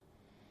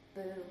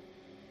Boo.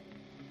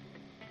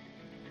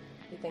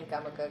 You think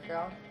I'm a good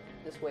girl?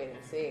 Just wait and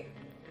see.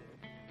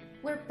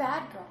 We're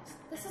bad girls.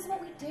 This is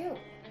what we do.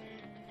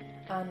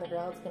 I'm the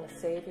girl that's gonna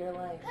save your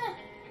life.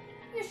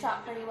 You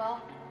shot pretty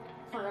well.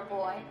 For a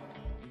boy.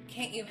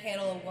 Can't you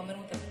handle a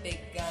woman with a big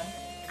gun?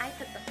 I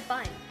put the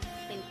fun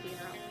in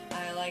funeral.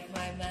 I like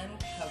my men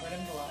covered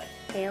in blood.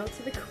 Hail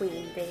to the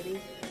queen, baby.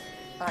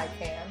 I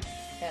can,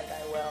 and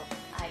I will.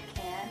 I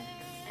can,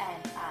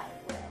 and I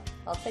will.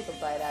 I'll take a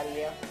bite out of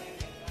you.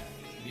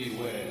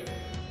 Beware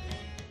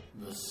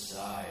the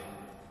sirens.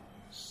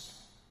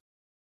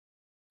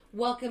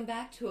 Welcome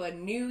back to a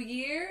new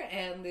year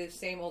and the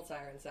same old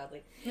sirens,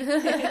 sadly.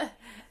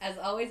 As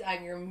always,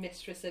 I'm your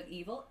mistress of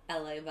evil,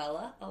 Ella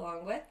Bella,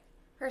 along with...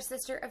 Her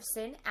sister of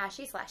sin,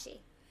 Ashy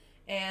Slashy.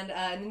 And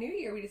in the new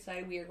year, we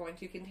decided we are going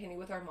to continue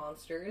with our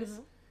monsters.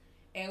 Mm-hmm.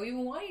 And we've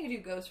been wanting to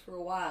do ghosts for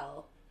a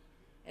while.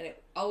 And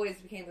it always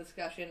became the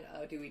discussion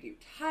of, do we do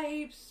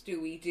types?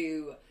 Do we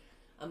do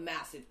a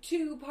massive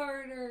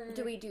two-parter?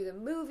 Do we do the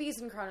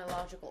movies in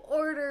chronological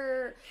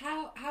order?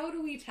 How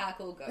do we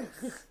tackle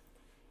ghosts?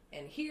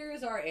 And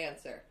here's our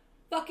answer.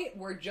 Fuck it,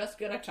 we're just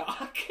gonna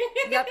talk.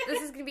 Yep,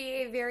 this is gonna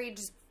be a very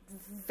just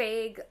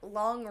vague,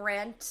 long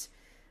rant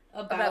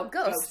about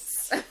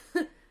ghosts.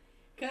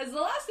 Because the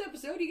last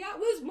episode you got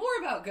was more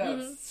about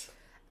ghosts. Mm-hmm.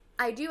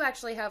 I do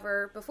actually,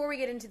 however, before we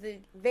get into the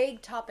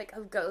vague topic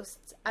of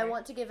ghosts, right. I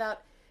want to give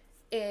out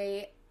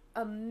a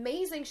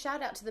amazing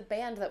shout out to the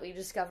band that we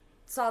discovered.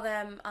 Saw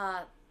them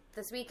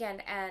this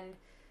weekend, and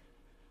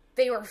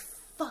they were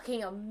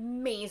fucking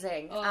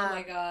amazing. Oh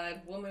my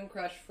god, woman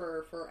crush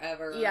for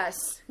forever.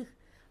 Yes.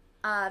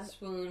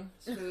 Swoon,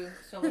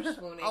 so much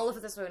swooning. All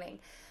of the swooning.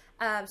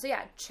 So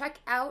yeah, check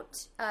out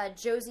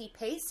Josie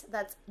Pace.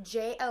 That's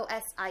Josie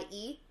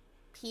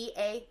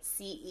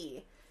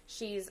Pace.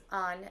 She's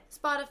on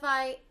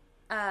Spotify,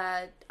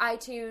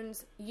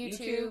 iTunes,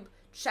 YouTube.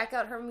 Check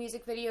out her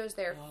music videos.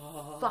 They're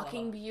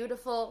fucking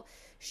beautiful.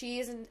 She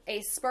is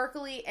a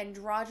sparkly,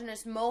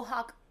 androgynous,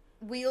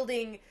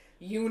 mohawk-wielding...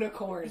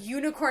 Unicorn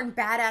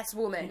badass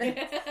woman.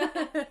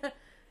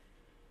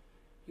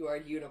 You are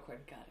a unicorn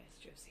goddess,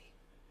 Josie.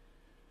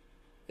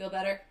 Feel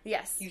better?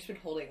 Yes. You've been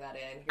holding that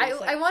in.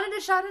 I wanted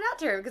to shout it out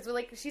to her because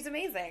she's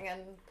amazing,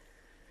 and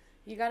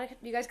you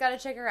guys gotta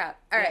check her out.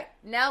 All right,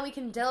 now we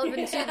can delve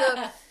into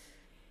the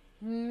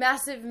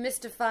massive,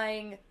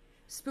 mystifying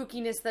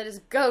spookiness that is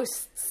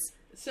ghosts.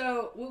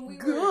 So when we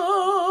ghosts,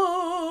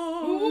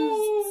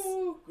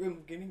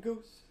 I'm getting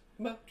ghosts.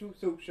 About to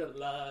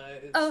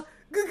socialize. Oh,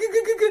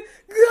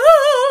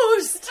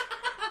 ghost!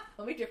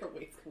 How many different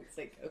ways can we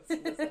say ghosts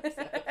in this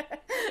episode?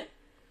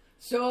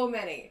 So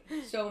many.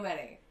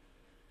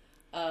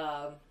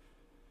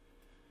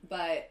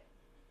 But,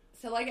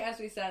 so like as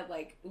we said,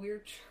 like,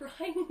 we're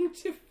trying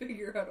to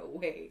figure out a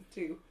way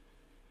to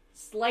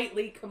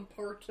slightly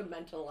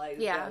compartmentalize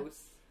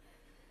ghosts.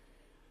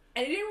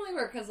 And it didn't really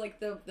work, because, like,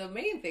 the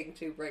main thing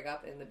to bring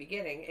up in the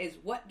beginning is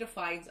what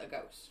defines a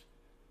ghost.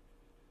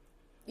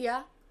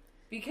 Yeah.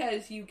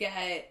 Because you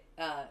get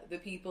the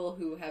people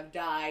who have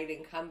died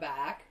and come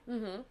back.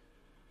 Mm-hmm.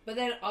 But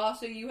then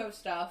also you have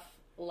stuff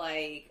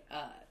like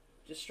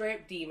just straight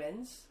up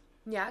demons.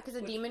 Yeah, because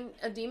a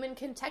demon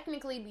can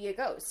technically be a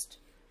ghost.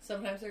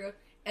 Sometimes they're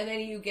ghosts. And then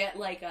you get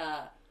like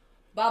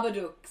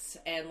Babadooks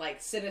and like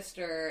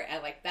Sinister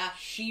and like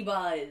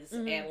Bathshebas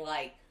and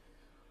like...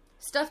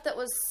 Stuff that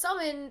was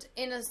summoned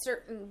in a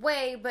certain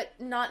way, but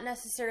not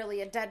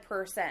necessarily a dead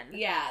person.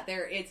 Yeah,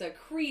 it's a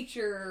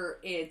creature.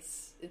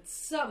 It's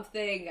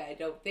something. I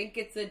don't think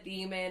it's a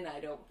demon. I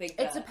don't think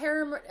it's a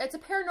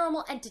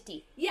paranormal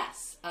entity.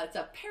 Yes, it's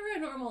a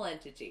paranormal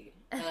entity.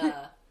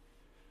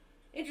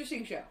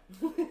 Interesting show.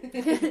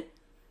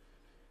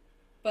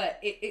 But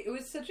it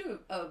was such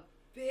a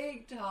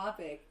big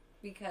topic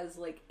because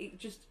like it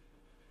just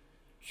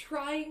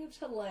trying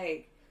to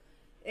like.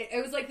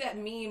 It was like that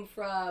meme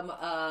from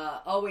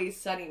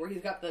Always Sunny where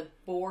he's got the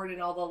board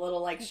and all the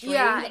little, like, strings.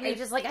 Yeah, and you're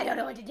just like, I don't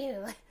know what to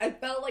do. I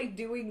felt like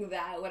doing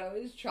that when I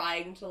was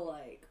trying to,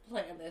 like,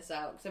 plan this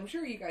out. Because I'm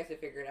sure you guys have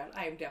figured out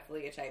I am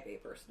definitely a type A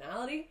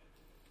personality.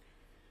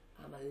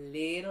 I'm a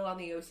little on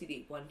the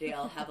OCD. One day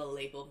I'll have a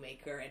label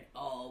maker and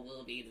all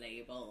will be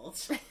labeled.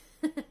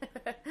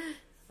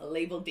 A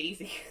label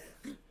Daisy.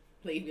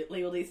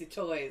 Label Daisy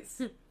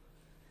toys.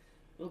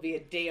 Will be a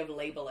day of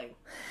labeling.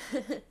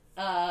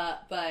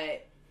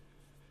 But...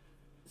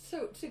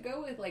 So, to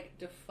go with, like,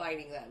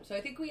 defining them. So,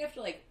 I think we have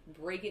to, like,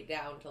 break it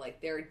down to, like,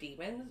 there are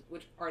demons,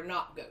 which are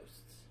not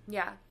ghosts.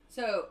 Yeah.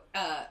 So,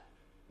 so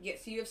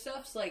you have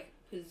stuffs like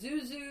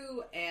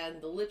Pazuzu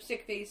and the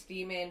lipstick-faced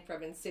demon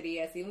from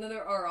Insidious, even though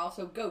there are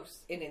also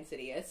ghosts in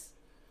Insidious.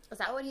 Is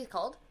that what he's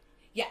called?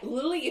 Yeah,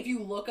 literally, if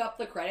you look up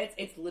the credits,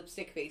 it's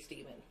lipstick-faced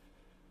demon.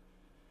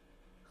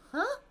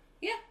 Huh?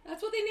 Yeah,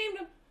 that's what they named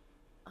him.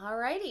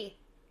 Alrighty.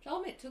 Which I'll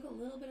admit, took a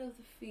little bit of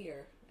the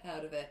fear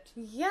out of it.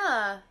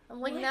 Yeah. I'm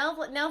like,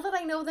 What? now that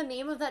I know the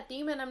name of that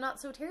demon, I'm not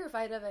so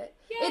terrified of it.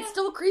 Yeah. It's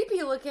still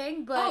creepy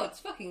looking, but Oh, it's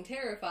fucking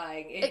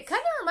terrifying. it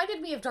kind of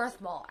reminded me of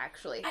Darth Maul,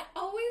 actually. I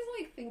always,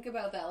 like, think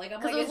about that. Like, I'm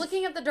Because like, I was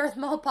looking at the Darth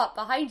Maul pop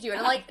behind you,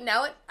 and I'm like,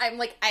 I'm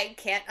like, I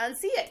can't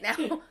unsee it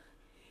now.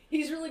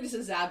 he's really just a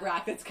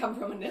Zabrak that's come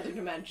from another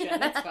dimension.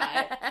 It's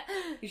fine.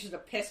 He's just a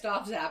pissed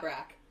off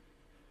Zabrak.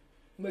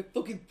 My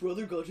fucking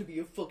brother got to be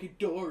a fucking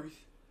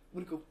Darth.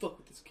 I'm gonna go fuck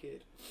with this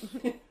kid.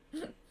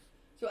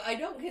 So I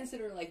don't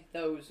consider, like,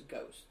 those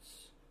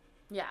ghosts.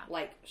 Yeah.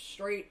 Like,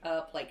 straight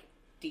up, like,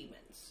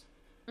 demons.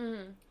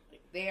 Mm-hmm.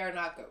 Like, they are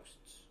not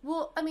ghosts.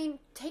 Well, I mean,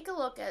 take a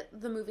look at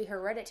the movie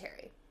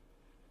Hereditary.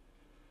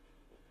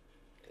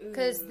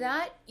 Because Ooh.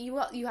 that, you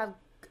have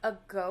a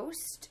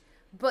ghost,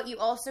 but you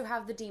also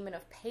have the demon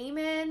of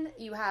Payman.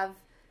 You have...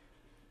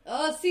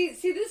 Oh, see,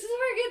 this is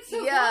where it gets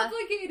so Yeah.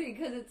 complicated,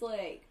 because it's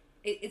like,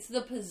 it's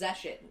the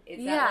possession.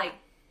 It's Yeah. that, like,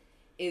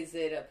 is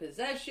it a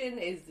possession?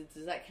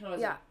 Does that count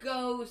as Yeah. a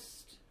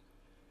ghost?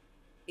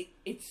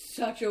 It's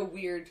such a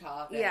weird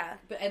topic. Yeah.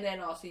 And then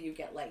also you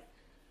get, like,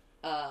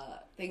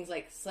 things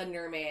like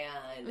Slender Man,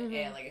 Mm-hmm.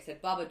 and, like I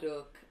said,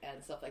 Babadook,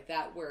 and stuff like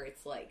that, where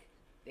it's like,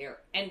 they're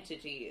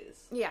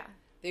entities. Yeah.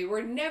 They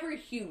were never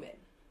human,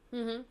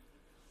 Mm-hmm.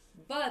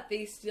 but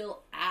they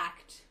still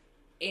act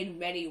in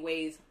many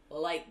ways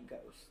like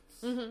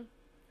ghosts. Mm-hmm.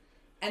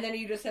 And then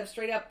you just have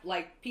straight up,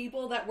 like,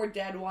 people that were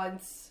dead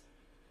once,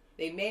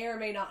 they may or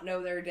may not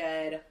know they're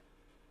dead,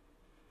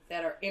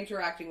 that are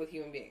interacting with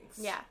human beings.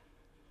 Yeah.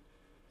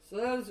 So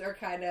those are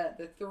kind of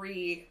the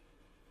three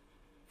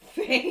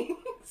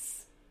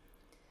things.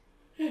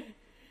 None of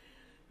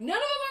them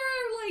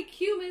are, like,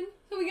 human,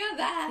 so we got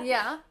that.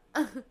 Yeah.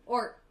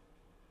 Or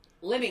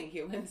living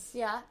humans.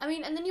 Yeah. I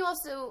mean, and then you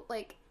also,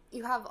 like,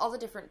 you have all the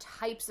different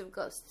types of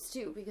ghosts,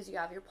 too, because you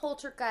have your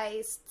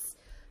poltergeists,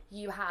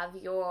 you have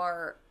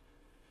your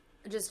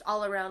just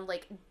all around,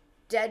 like,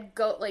 dead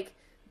like,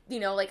 you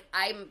know, like,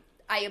 I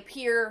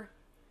appear,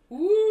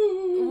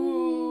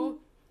 Ooh.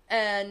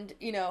 and,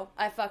 you know,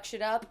 I fuck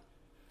shit up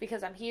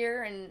because I'm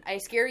here, and I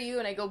scare you,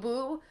 and I go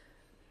boo.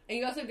 And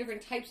you also have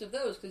different types of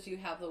those, because you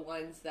have the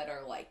ones that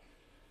are, like,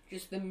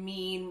 just the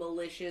mean,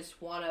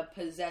 malicious, want to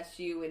possess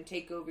you and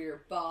take over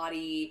your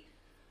body,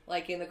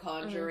 like in The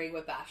Conjuring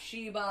with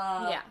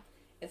Bathsheba. Yeah.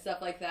 And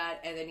stuff like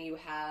that. And then you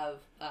have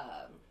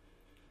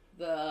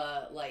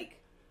the, like,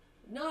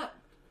 not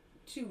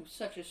to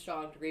such a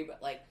strong degree,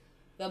 but, like,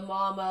 the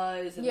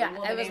mamas and Yeah, the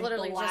woman I was named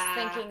literally Black,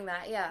 just thinking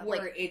that, yeah. where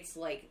Like, it's,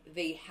 like,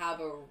 they have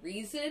a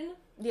reason.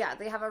 yeah,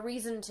 they have a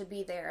reason to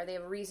be there. They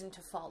have a reason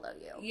to follow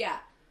you. Yeah.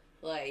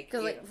 Like,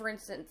 Because, like, for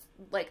instance,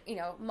 like, you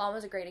know,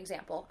 Mama's a great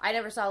example. I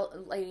never saw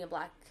Lady in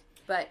Black,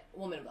 but...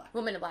 Woman in Black.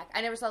 Woman in Black.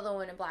 I never saw the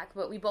Woman in Black,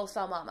 but we both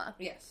saw Mama.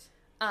 Yes.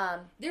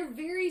 Um, They're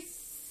very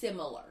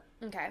similar.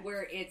 okay.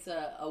 Where it's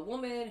a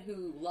woman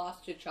who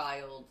lost a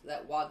child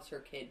that wants her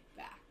kid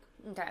back.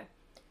 Okay.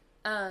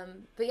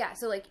 But yeah,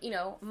 so, like, you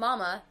know,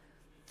 Mama,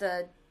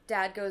 the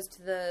dad goes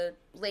to the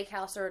lake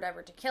house or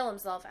whatever to kill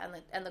himself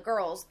and the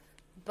girls,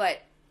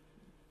 but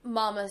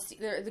Mama,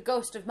 the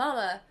ghost of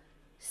Mama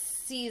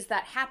sees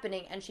that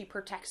happening and she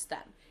protects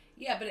them.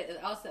 Yeah, but it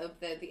also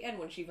at the end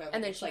when she finally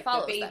And then gets, she like,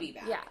 follows the baby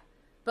them. back.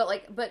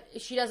 Yeah. But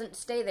she doesn't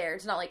stay there.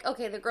 It's not like,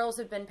 okay, the girls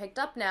have been picked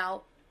up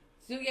now.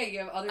 So yeah, you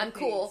have other I'm things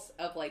cool.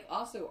 of, like,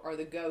 also are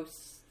the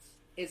ghosts,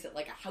 is it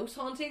like a house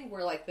haunting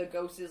where, like, the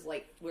ghost is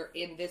like, we're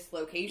in this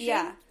location?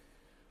 Yeah.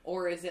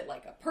 Or is it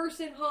like a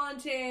person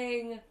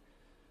haunting?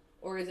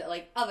 Or is it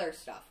like other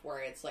stuff where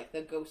it's like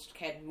the ghost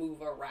can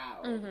move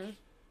around? Mm-hmm.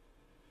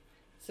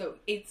 So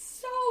it's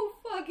so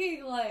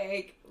fucking,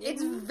 like...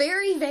 It's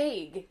very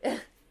vague.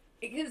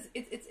 Because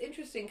it's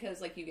interesting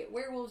because, like, you get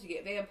werewolves, you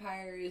get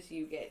vampires,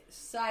 you get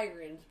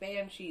sirens,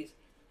 banshees.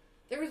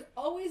 There's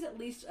always at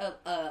least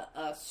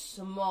a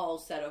small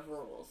set of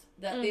rules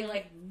that they,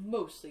 like,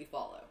 mostly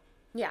follow.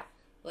 Yeah.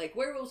 Like,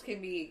 werewolves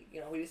can be, you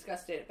know, we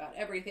discussed it about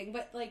everything,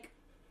 but, like,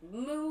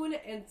 moon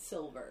and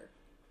silver.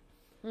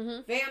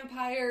 Mm-hmm.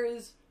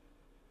 Vampires,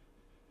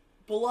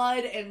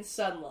 blood and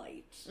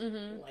sunlight.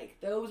 Mm-hmm. Like,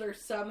 those are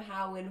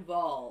somehow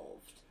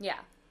involved. Yeah.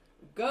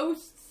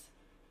 Ghosts,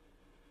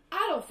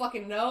 I don't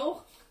fucking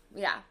know.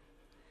 Yeah.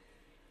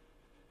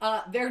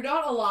 They're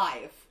not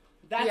alive.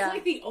 That's, Yeah.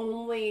 like, the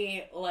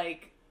only,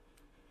 like,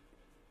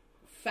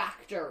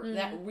 factor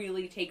that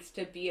really takes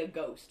to be a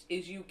ghost,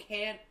 is you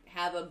can't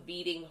have a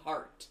beating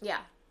heart. Yeah.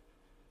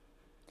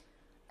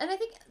 And I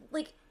think,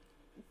 like,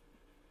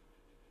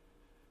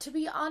 to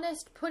be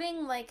honest,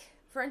 putting, like,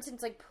 for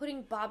instance, like,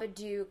 putting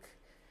Babadook,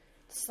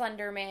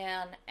 Slender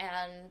Man,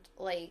 and,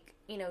 like,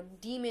 you know,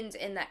 demons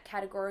in that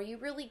category, you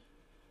really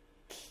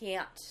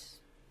can't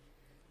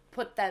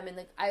put them in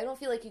the... I don't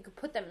feel like you could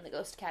put them in the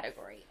ghost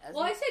category.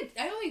 Well, I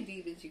don't think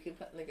demons you can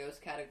put in the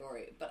ghost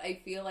category, but I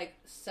feel like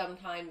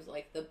sometimes,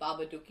 like, the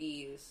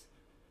Babadookies...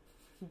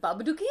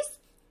 Babadookies?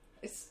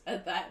 I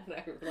said that, and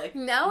I was like...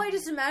 Now I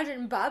just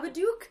imagine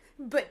Babadook,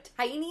 but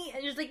tiny,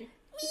 and just like, me,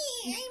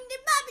 I'm the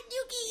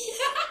Babadookie!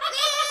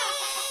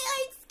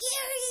 I'm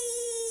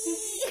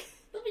scary!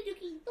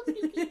 Babadookie,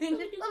 Babadookie.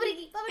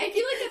 Babadookey, I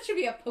feel like that should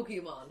be a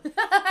Pokemon.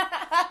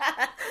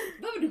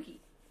 Babadookey.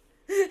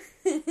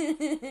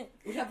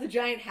 We have the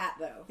giant hat,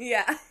 though.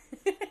 Yeah.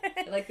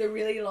 And, like, the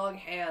really long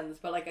hands,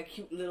 but, like, a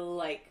cute little,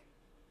 like,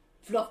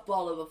 fluff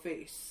ball of a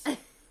face.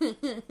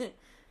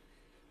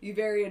 You're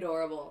very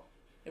adorable.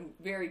 And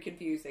very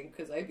confusing,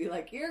 because I'd be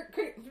like, you're...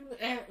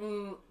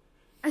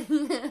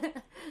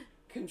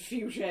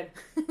 Confusion.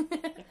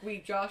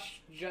 Like,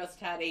 Josh just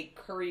had a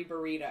curry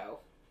burrito.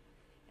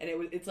 And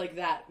it's like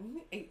that.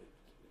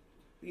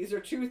 These are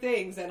two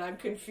things, and I'm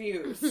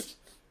confused.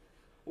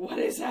 What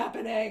is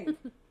happening?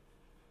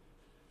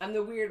 I'm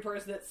the weird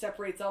person that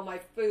separates all my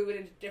food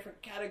into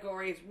different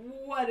categories.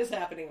 What is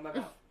happening in my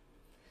mouth?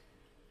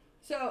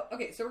 So,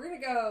 okay, so we're going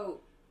to go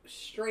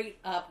straight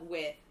up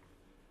with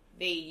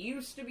they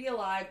used to be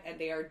alive and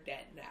they are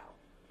dead now.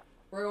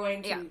 We're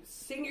going to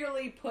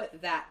singularly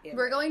put that in.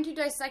 We're going to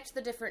dissect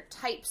the different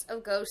types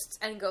of ghosts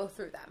and go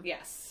through them.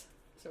 Yes.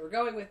 So we're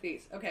going with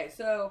these. Okay,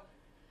 so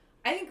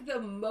I think the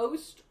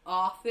most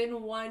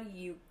often one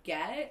you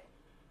get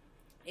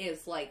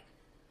is like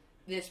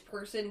this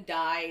person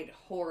died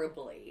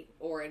horribly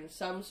or in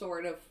some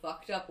sort of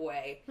fucked up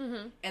way,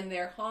 and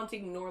they're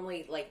haunting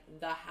normally like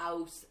the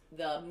house,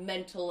 the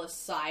mental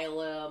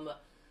asylum,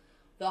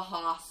 the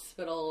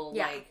hospital,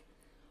 like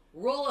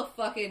roll a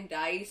fucking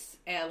dice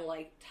and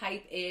like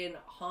type in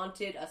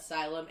haunted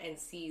asylum and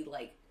see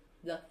like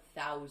the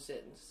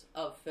thousands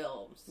of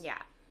films. Yeah.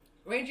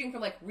 Ranging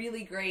from like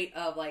really great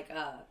of like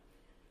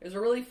there's a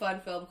really fun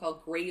film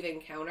called Grave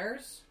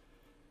Encounters.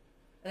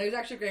 And there's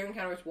actually Grave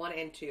Encounters 1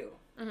 and 2.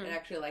 I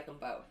actually like them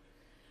both.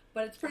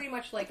 But it's pretty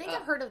much like I think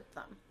I've heard of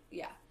them.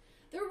 Yeah.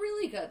 They're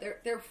really good.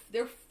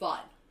 They're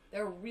fun.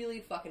 They're really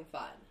fucking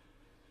fun.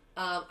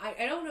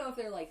 I don't know if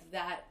they're like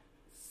that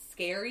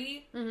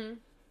scary.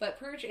 But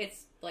pretty much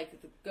it's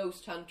like the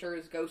Ghost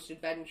Hunters, Ghost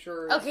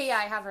Adventures. Okay, yeah,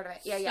 I have heard of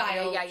it.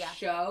 Yeah.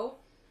 Show,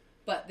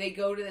 but they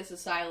go to this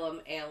asylum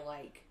and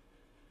like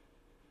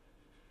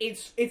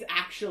it's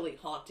actually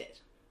haunted.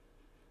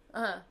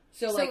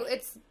 So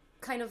it's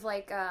kind of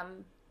like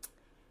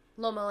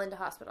Loma Linda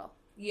Hospital.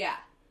 Yeah.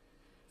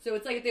 So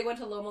it's like if they went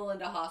to Loma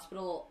Linda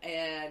Hospital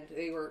and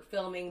they were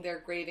filming their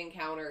Grave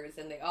Encounters,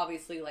 and they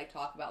obviously like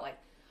talk about like,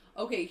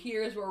 okay,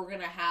 here's where we're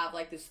gonna have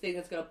like this thing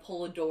that's gonna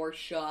pull a door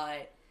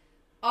shut.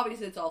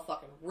 Obviously, it's all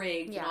fucking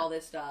rigged and all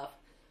this stuff,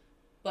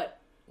 but,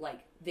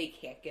 like, they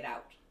can't get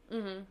out.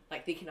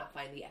 Like, they cannot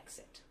find the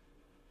exit.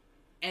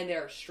 And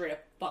there are straight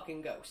up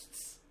fucking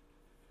ghosts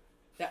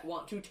that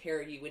want to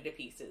tear you into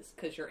pieces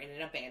because you're in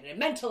an abandoned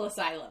mental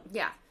asylum.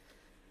 Yeah.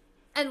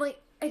 And,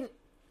 like,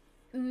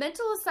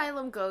 mental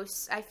asylum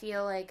ghosts, I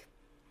feel like,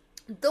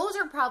 those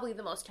are probably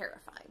the most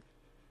terrifying.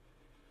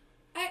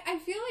 I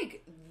feel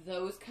like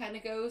those kind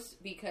of ghosts,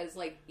 because,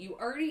 like, you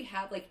already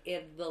have, like,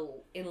 in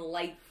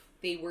life,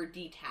 they were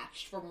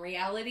detached from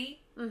reality.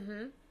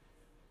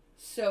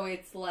 So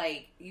it's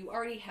like, you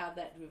already have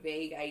that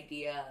vague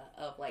idea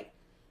of like,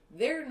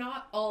 they're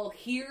not all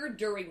here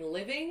during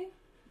living.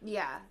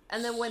 Yeah.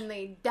 And then when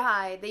they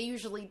die, they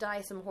usually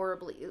die some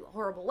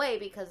horrible way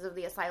because of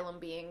the asylum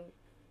being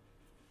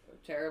a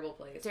terrible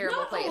place.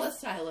 Not all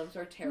asylums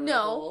are terrible.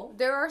 No,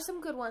 there are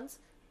some good ones.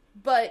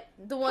 But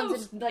the ones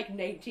Post, like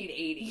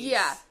 1980s.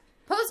 Yeah.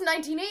 Post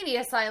 1980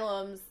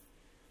 asylums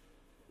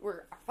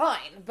were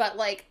fine, but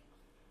like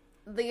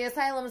the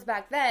asylums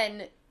back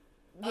then,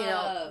 you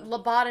know,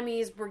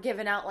 lobotomies were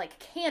given out like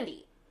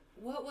candy.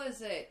 What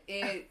was it?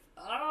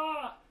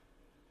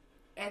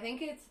 I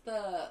think it's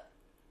the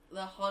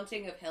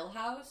Haunting of Hill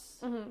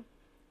House.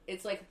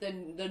 It's like the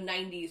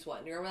 90s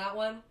one. You remember that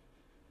one?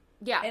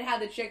 Yeah. It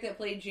had the chick that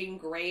played Jean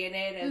Grey in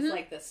it as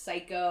like the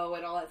psycho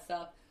and all that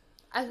stuff.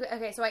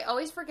 Okay, so I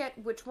always forget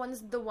which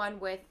one's the one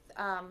with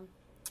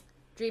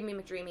Dreamy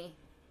McDreamy.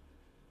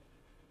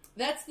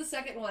 That's the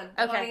second one.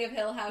 Okay. Haunting of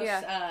Hill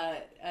House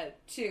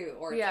 2.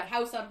 Or it's like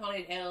House on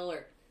Haunted Hill.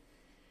 Or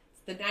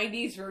it's the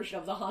 90s version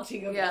of the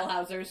Haunting of Hill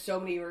House. There's so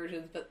many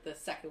versions, but the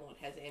second one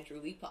has Andrew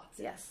Lee Potts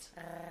in it.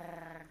 Oh,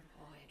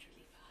 Andrew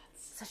Lee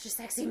Potts. Such a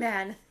sexy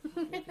man.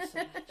 Oh, thank you so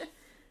much.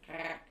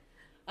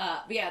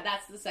 But yeah,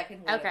 that's the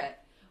second one of it.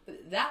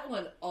 But that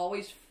one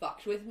always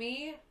fucked with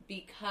me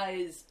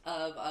because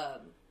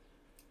of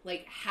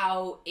like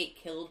how it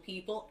killed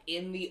people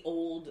in the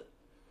old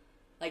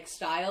like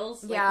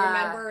styles. Like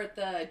remember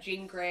the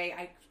Jean Grey?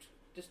 I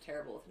just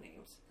terrible with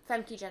names.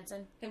 Femke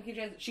Jensen.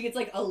 She gets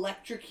like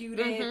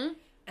electrocuted,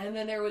 and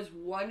then there was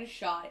one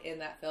shot in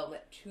that film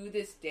that to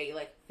this day,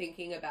 like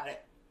thinking about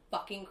it,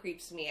 fucking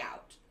creeps me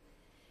out.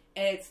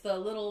 And it's the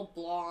little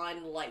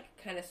blonde, like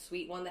kind of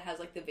sweet one that has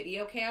like the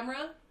video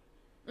camera.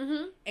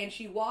 And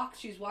she's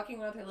walking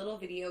around with her little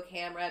video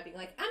camera, being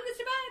like, "I'm gonna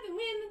survive and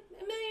win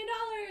 $1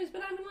 million,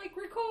 but I'm gonna like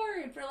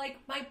record for like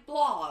my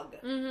blog."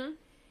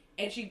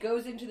 And she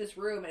goes into this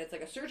room, and it's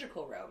like a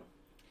surgical room.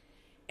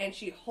 And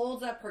she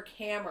holds up her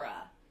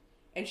camera,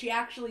 and she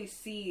actually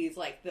sees,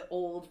 like, the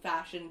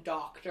old-fashioned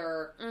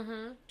doctor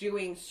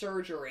doing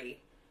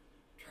surgery.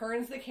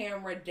 Turns the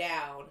camera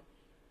down,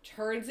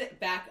 turns it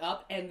back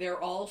up, and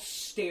they're all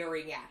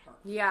staring at her.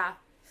 Yeah.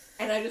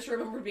 And I just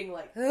remember being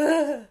like,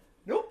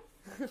 nope.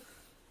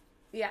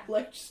 Yeah.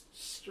 Like, just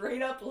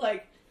straight up,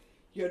 like,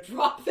 you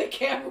drop the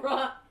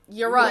camera,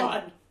 You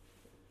run.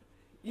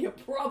 You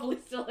probably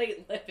still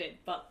ain't living,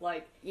 but,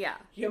 like, Yeah.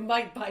 you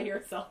might buy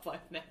yourself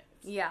 5 minutes.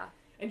 Yeah.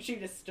 And she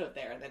just stood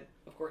there and then,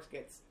 of course,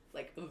 gets,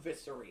 like,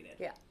 eviscerated.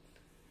 Yeah.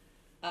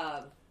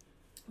 But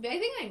I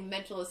think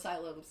mental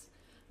asylums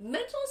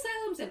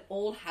and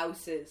old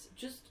houses,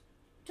 just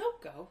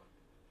don't go.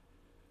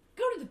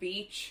 Go to the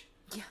beach.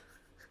 Yeah.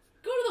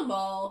 Go to the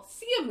mall.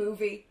 See a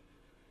movie.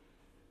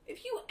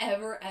 If you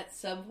ever at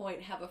some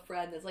point have a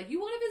friend that's like, you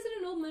want to visit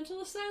an old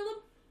mental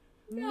asylum?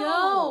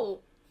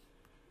 No.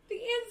 The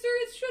answer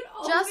is should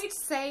always...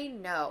 Just say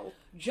no.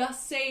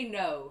 Just say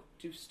no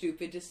to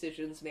stupid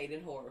decisions made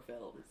in horror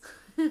films.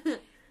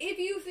 If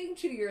you think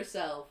to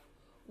yourself,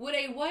 would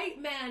a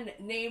white man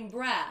named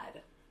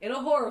Brad in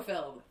a horror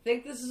film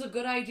think this is a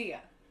good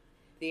idea?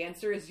 The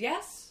answer is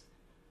yes.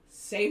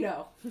 Say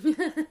no.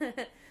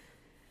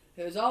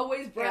 There's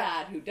always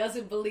Brad who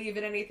doesn't believe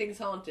in anything's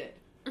haunted.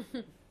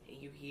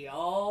 He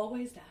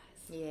always dies.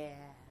 Yeah.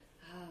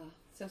 Oh,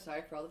 so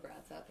sorry for all the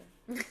Brads out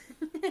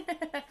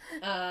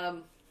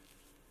there.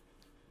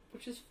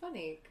 Which is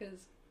funny,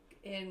 because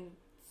in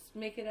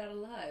Make It Out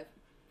Alive,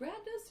 Brad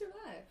does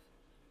survive.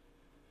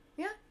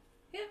 Yeah.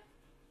 Yeah.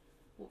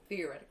 Well,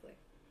 theoretically.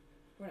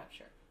 We're not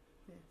sure.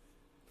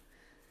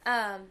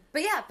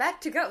 But yeah,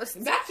 back to ghosts.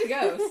 Back to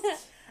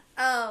ghosts.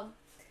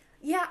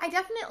 Yeah, I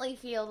definitely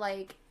feel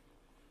like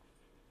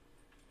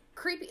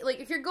creepy, like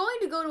if you're going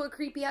to go to a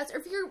creepy house, or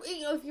if you're,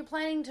 if you're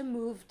planning to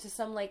move to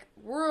some like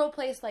rural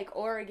place like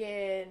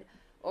Oregon,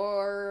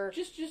 or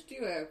just do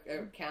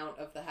a count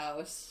of the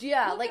house.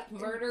 Yeah, look like up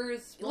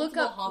murders, look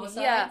multiple up homicides.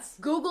 Yeah,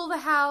 Google the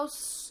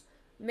house.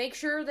 Make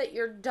sure that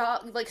your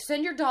dog, like,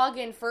 send your dog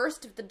in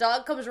first. If the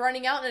dog comes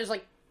running out and is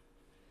like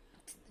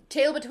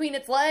tail between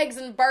its legs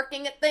and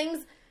barking at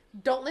things,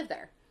 don't live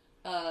there.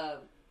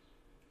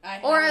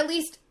 Or at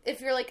least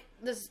if you're like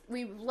this,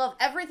 we love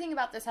everything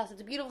about this house.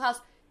 It's a beautiful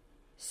house.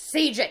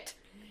 Sage it.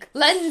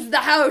 Cleanse the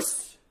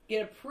house.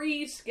 Get a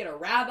priest, get a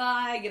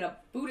rabbi, get a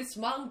Buddhist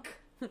monk,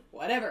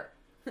 whatever.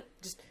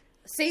 Just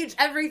sage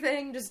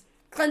everything. Just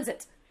cleanse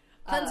it.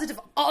 Cleanse it of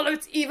all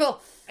its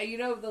evil. You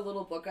know the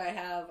little book I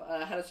have,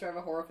 How to Survive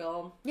a Horror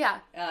Film? Yeah.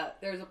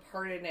 There's a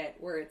part in it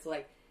where it's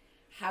like,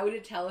 how to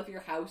tell if your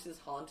house is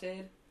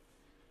haunted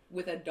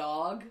with a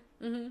dog.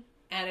 Mm-hmm.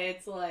 And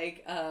it's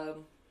like,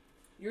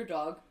 your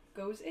dog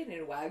goes in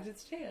and wags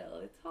its tail.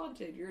 It's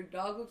haunted. Your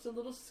dog looks a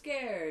little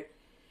scared.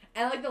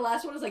 And like the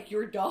last one is like,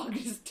 your dog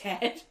is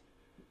dead.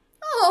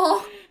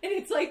 Oh. And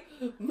it's like,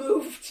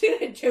 move to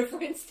a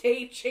different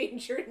state,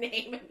 change your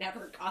name, and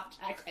never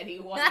contact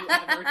anyone you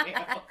ever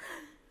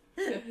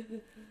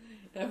knew.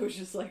 I was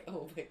just like,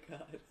 oh my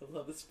god, I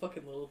love this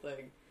fucking little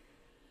thing.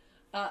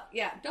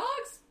 Yeah,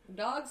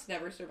 dogs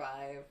never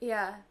survive.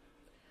 Yeah.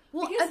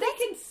 Well, because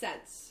they can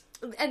sense.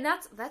 And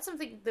that's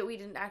something that we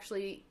didn't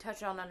actually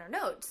touch on our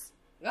notes.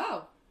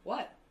 Oh,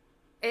 what?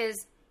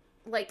 Is,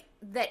 like,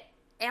 that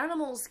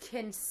animals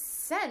can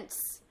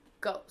sense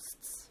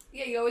ghosts.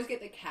 Yeah, you always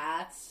get the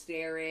cats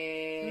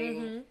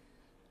staring. Mm-hmm.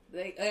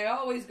 They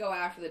always go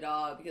after the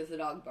dog because the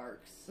dog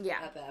barks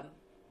at them.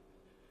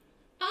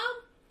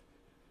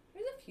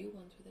 There's a few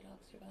ones where the dog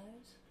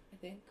survives, I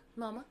think.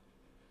 Mama,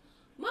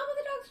 the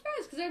dog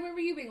survives, because I remember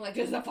you being like,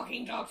 does the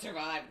fucking dog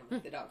survive? I'm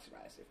like, the dog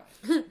survives, you're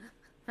fine.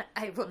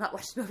 I will not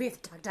watch the movie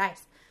if the dog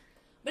dies.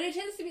 But it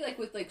tends to be like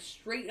with like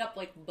straight up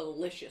like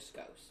malicious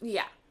ghosts.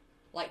 Yeah.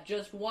 Like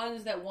just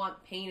ones that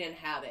want pain and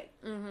havoc.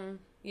 Mm-hmm.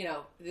 You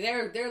know,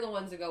 they're the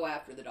ones that go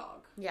after the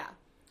dog. Yeah.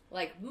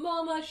 Like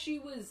Mama, she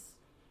was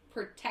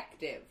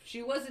protective.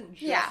 She wasn't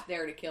just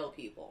there to kill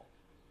people.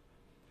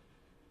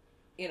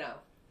 You know.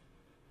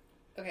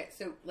 Okay,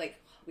 so like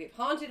we have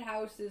haunted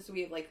houses,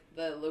 we have like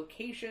the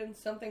location,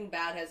 something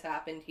bad has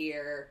happened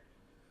here.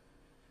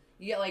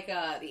 You get like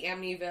the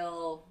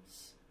Amityville.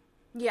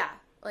 Yeah.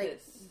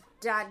 Like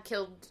dad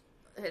killed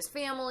his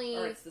family.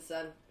 Or it's the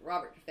son,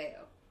 Robert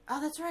DeFeo. Oh,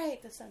 that's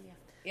right, the son, yeah.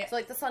 Yeah. So,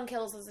 like, the son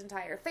kills his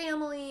entire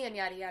family, and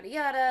yada, yada,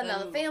 yada, and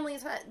now the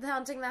family's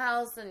haunting the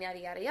house, and yada,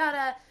 yada,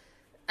 yada.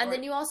 And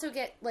then you also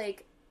get,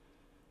 like,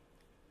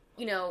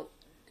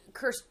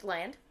 cursed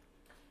land.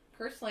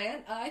 Cursed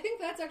land? I think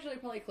that's actually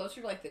probably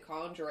closer to, like, The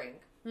Conjuring.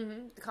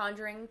 Mm-hmm. The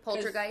Conjuring,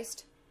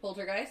 Poltergeist.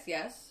 Poltergeist,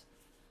 yes.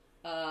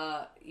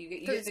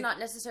 Because it's not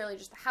necessarily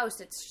just the house,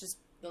 it's just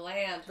the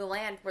land. The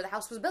land where the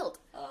house was built.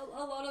 A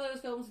lot of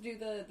those films do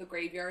the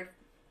graveyard.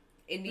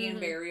 Indian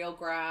burial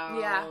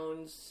grounds.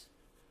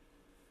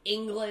 Yeah.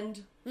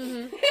 England.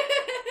 Mm-hmm.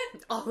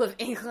 All of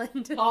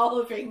England. All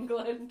of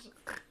England.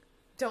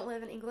 Don't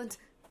live in England.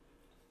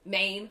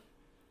 Maine.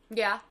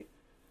 Yeah.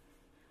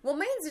 Well,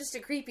 Maine's just a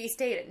creepy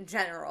state in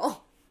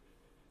general.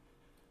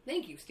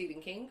 Thank you,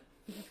 Stephen King.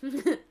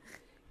 You've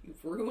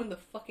ruined the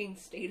fucking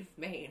state of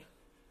Maine.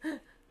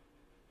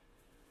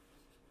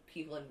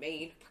 People in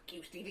Maine. Fuck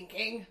you, Stephen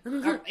King.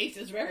 Our place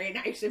is very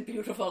nice and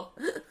beautiful.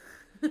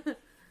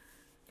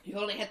 You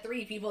only had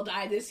 3 people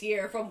die this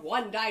year.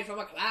 One died from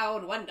a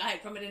clown, one died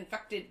from an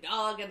infected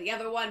dog, and the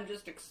other one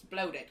just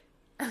exploded.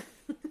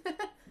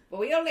 But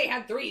we only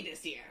had 3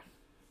 this year.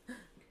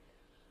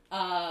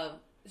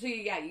 So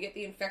yeah, you get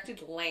the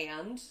infected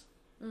land,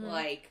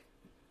 like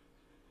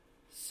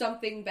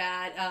something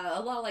bad.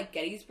 A lot of like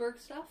Gettysburg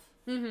stuff,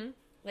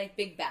 like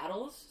big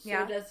battles. So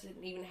Yeah. it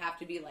doesn't even have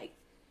to be like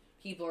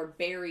people are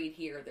buried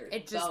here. There's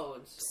It just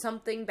bones.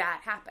 something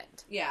bad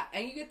happened. Yeah,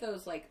 and you get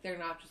those like they're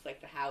not just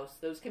like the house.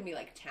 Those can be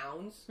like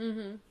towns,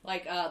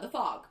 like the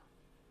Fog.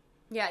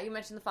 Yeah, you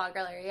mentioned the fog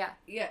earlier. Yeah.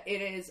 Yeah,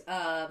 it is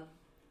I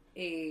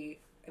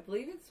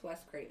believe it's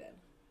West Craven.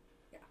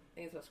 Yeah, I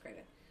think it's West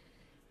Craven.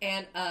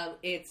 And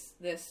it's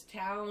this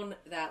town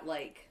that,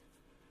 like,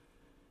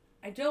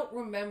 I don't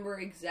remember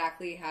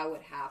exactly how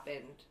it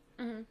happened,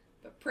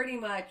 but pretty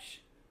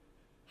much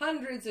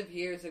hundreds of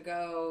years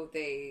ago,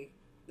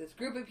 this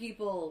group of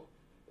people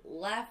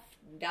left,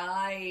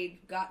 died,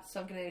 got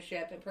sunken in a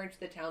ship, and pretty much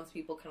the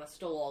townspeople kind of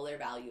stole all their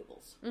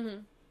valuables.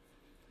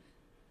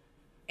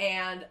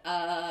 And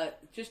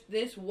just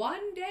this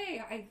one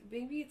day,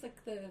 maybe it's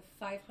like the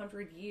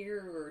 500 year,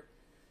 or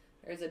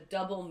there's a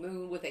double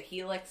moon with a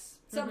helix.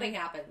 Something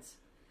happens,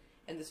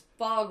 and this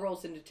fog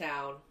rolls into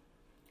town,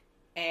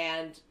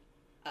 and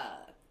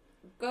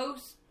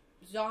ghost,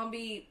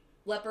 zombie,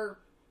 leper,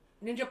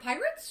 ninja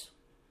pirates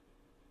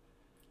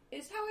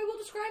is how I will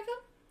describe them.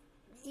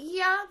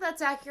 Yeah,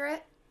 that's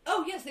accurate.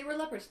 Oh yes, they were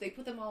lepers. They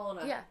put them all on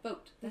a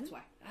boat. That's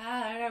why.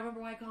 I don't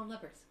remember why I call them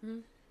lepers.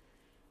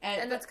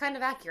 And that's kind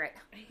of accurate.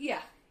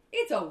 Yeah,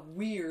 it's a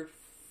weird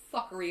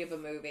fuckery of a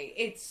movie.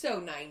 It's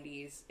so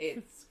 90s.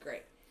 It's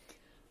great.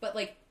 But,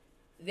 like,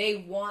 they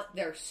want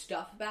their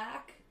stuff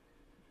back.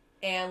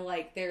 And,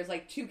 like, there's,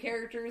 like, two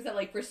characters that,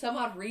 like, for some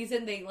odd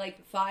reason, they,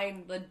 like,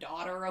 find the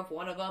daughter of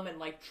one of them and,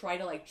 like, try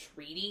to, like,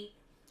 treaty.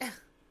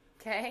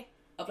 Okay.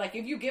 Of, like,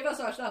 if you give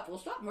us our stuff, we'll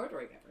stop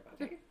murdering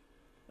everybody.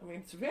 I mean,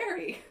 it's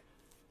very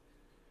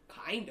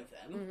kind of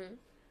them.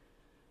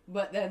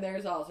 But then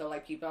there's also,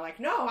 like, people are like,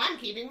 no, I'm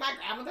keeping my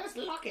grandmother's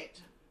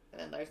locket. And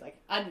then there's, like,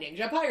 a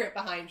ninja pirate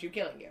behind you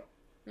killing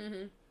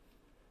you.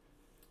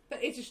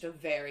 But it's just a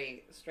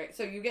very straight...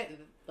 So you get,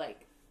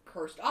 like,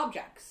 cursed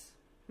objects.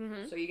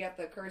 So you get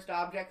the cursed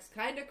objects,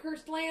 kind of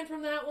cursed land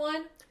from that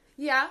one.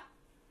 Yeah.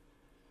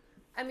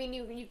 I mean,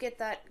 you get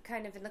that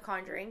kind of in The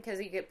Conjuring, because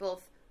you get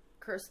both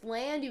cursed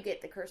land, you get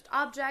the cursed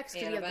objects.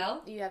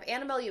 Annabelle. You have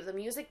Annabelle, you have the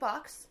music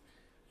box.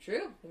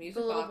 True, the music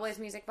The box. little boy's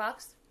music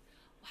box.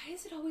 Why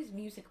is it always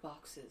music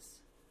boxes?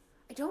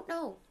 I don't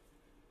know.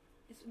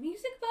 It's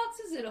music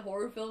boxes in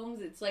horror films,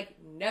 it's, like,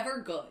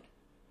 never good.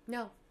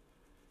 No.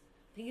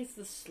 I think it's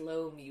the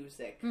slow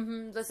music.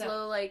 The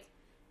slow, like...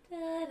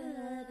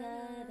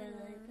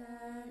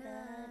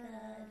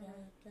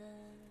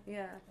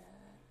 Yeah.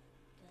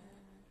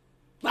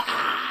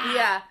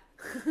 Yeah.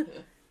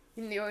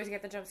 And you always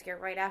get the jump scare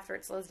right after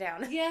it slows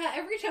down. Yeah,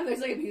 every time there's,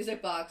 like, a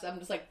music box, I'm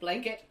just like,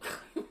 blanket.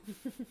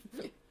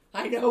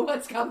 I know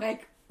what's coming.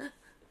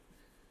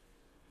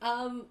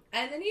 And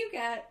then you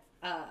get,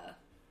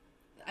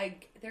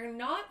 they're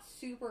not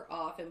super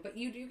often, but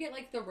you do get,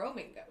 like, the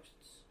roaming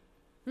ghosts.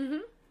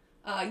 You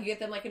get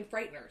them, like, in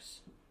Frighteners.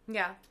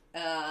 Yeah.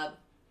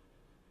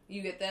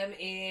 You get them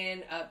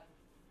in a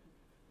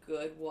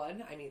good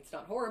one. I mean, it's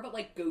not horror, but,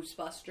 like,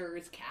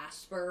 Ghostbusters,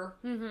 Casper.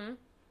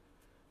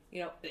 You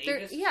know,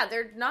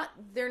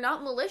 they're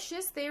not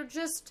malicious. They're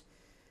just...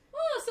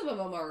 Well, some of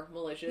them are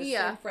malicious.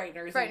 Yeah. And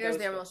Frighteners,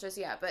 they're malicious,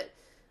 yeah, but,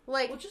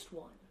 like... Well, just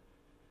one.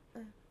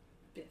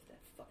 Biff, that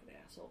fucking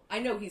asshole. I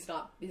know his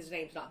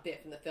name's not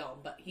Biff in the film,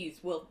 but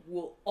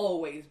will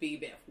always be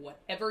Biff.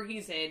 Whatever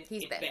he's in,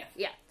 He's it's Biff.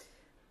 Yeah.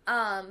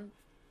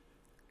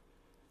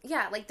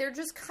 Yeah, like, they're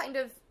just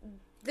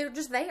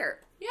there.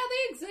 Yeah,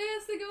 they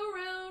exist. They go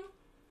around.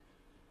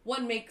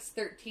 One makes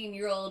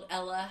 13-year-old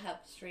Ella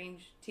have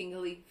strange,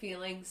 tingly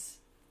feelings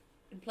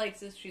in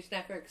places she's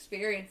never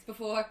experienced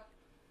before.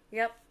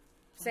 Yep.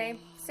 Same.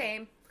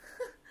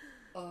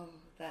 Oh,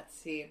 that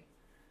scene.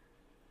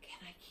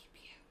 Can I keep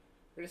you?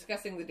 We're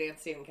discussing the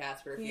dance scene in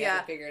Casper, if you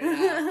haven't figured it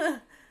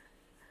out.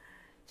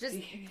 Just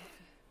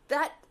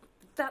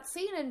that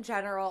scene in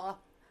general.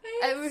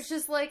 I was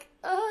just like,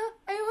 I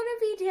want to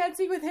be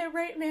dancing with him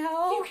right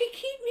now. You can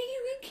keep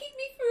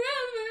me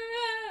forever.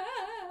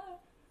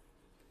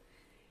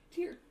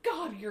 Dear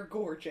God, you're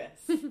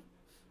gorgeous.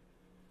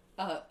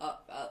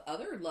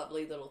 Other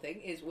lovely little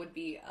thing would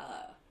be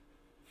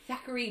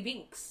Thackeray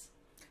Binks.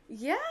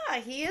 Yeah,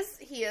 he is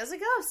a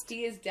ghost.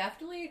 He is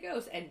definitely a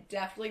ghost and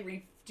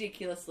definitely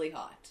ridiculously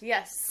hot.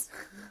 Yes.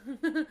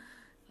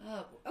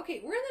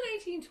 Okay, we're in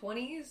the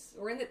 1920s.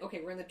 We're in the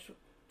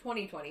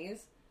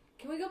 2020s.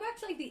 Can we go back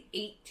to, like, the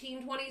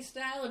 1820s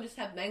style and just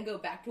have men go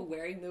back to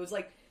wearing those,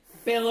 like,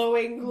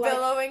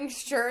 billowing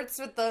shirts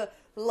with the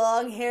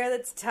long hair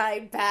that's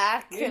tied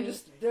back, and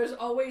just there's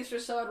always, for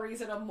some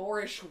reason, a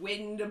Moorish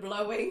wind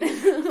blowing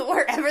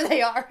wherever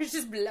they are. It's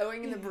just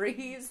blowing in the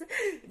breeze.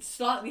 It's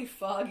slightly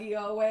foggy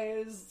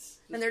always,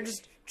 and they're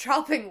just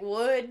chopping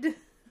wood,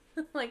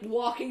 like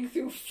walking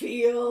through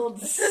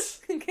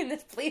fields. Can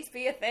this please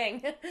be a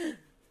thing?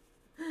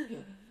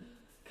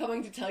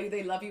 Coming to tell you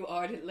they love you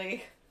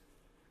ardently.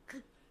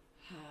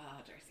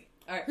 Darcy.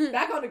 All right,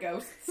 back on to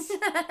ghosts.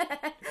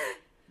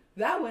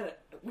 That went,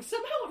 we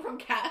somehow went from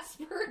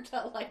Casper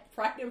to, like,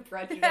 Pride and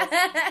Prejudice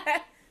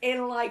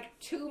in, like,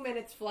 2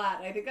 minutes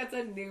flat. I think that's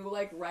a new,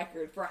 like,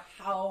 record for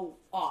how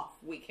off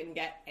we can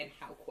get and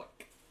how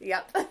quick.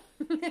 Yep.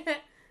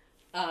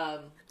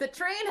 The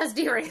train has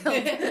derailed.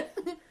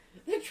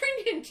 The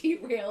train didn't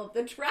derail.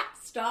 The track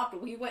stopped.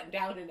 We went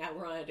down, and now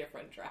we're on a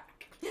different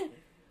track.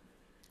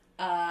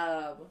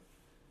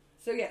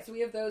 So we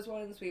have those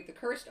ones. We have the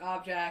cursed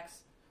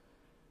objects.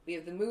 We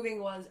have the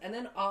moving ones, and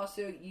then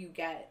also you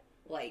get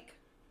like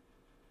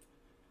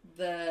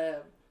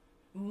the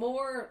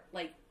more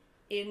like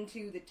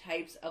into the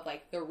types of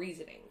like the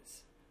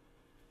reasonings,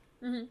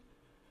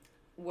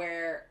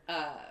 where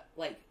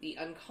like the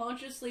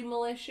unconsciously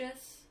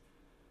malicious,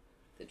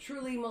 the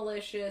truly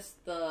malicious,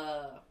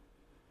 the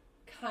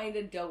kind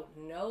of don't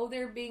know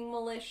they're being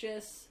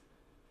malicious,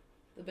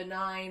 the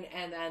benign,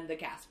 and then the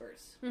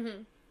Caspers.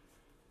 Mm-hmm.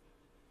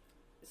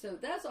 So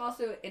that's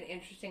also an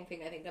interesting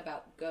thing I think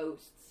about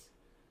ghosts,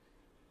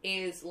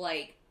 is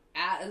like,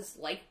 as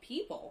like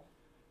people,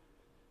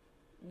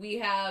 we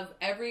have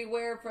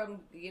everywhere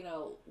from, you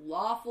know,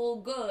 lawful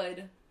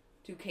good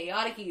to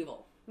chaotic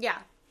evil. Yeah.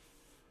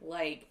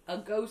 Like, a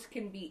ghost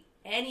can be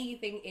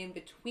anything in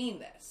between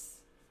this.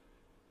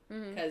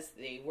 Because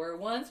they were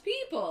once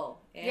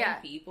people. And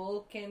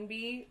people can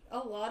be a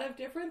lot of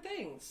different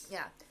things.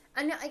 Yeah.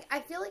 And I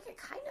feel like it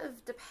kind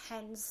of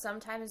depends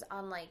sometimes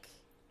on, like,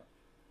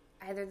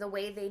 either the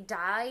way they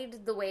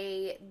died, the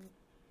way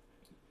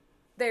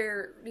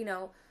they're, you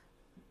know,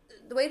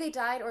 the way they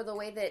died, or the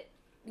way that,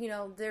 you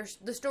know,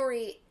 the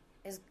story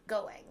is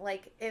going.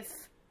 Like,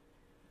 if,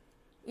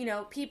 you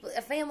know,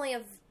 a family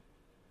of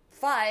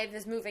 5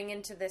 is moving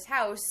into this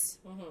house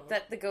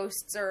that the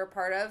ghosts are a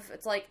part of,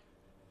 it's like,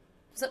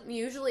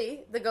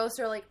 usually the ghosts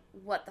are like,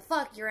 what the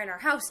fuck, you're in our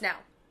house now.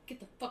 Get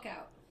the fuck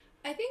out.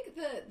 I think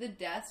the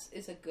deaths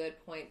is a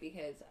good point,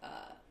 because,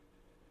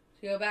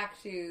 to go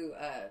back to,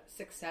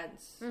 Sixth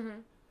Sense,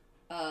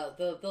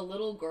 the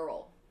little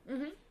girl,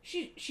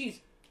 she's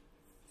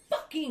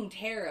fucking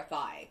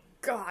terrifying.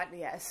 God,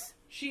 yes.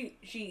 She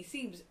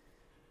seems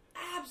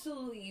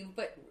absolutely evil,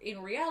 but in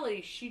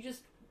reality, she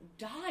just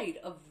died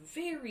a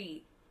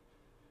very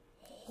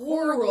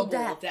horrible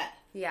death.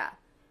 Yeah.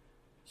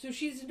 So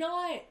she's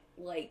not,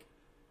 like,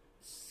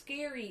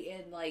 scary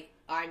and, like,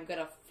 I'm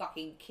gonna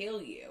fucking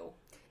kill you.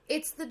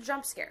 It's the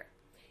jump scare.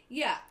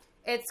 Yeah.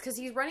 It's because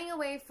he's running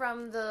away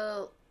from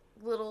the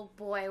little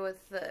boy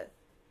with the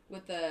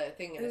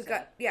thing in who his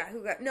got head.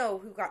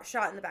 who got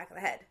shot in the back of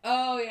the head.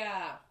 Oh,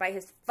 yeah. By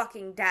his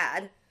fucking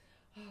dad.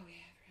 Oh,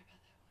 yeah, I forgot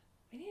about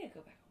that one. I need to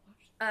go back and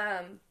watch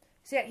that.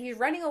 So yeah, he's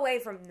running away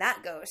from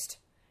that ghost.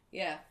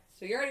 Yeah.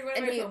 So you already went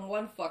away from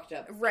one fucked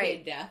up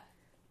kid death.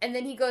 And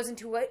then he goes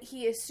into what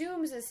he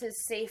assumes is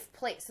his safe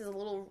place, his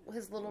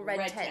little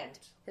red tent,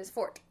 his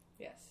fort.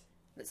 Yes.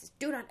 This is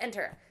do not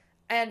enter.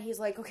 And he's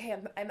like, okay,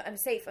 I'm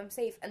safe, I'm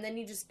safe. And then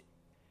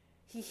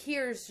he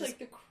hears like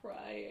the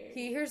crying.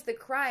 He hears the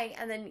crying,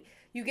 and then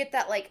you get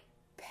that like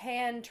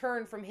pan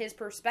turn from his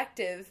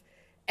perspective,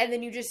 and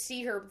then you just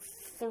see her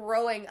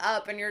throwing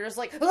up, and you're just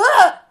like,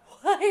 ah!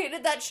 Why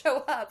did that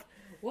show up?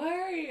 Why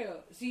are you?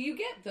 So you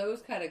get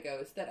those kind of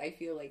ghosts that I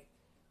feel like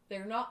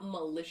they're not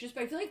malicious,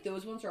 but I feel like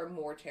those ones are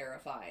more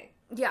terrifying.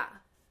 Yeah.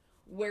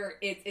 Where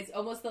it's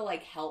almost the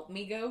like help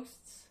me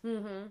ghosts,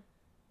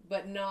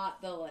 but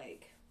not the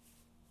like.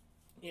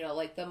 You know,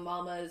 like the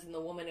mamas and the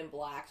woman in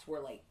blacks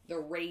where, like, the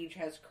rage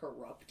has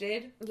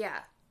corrupted. Yeah.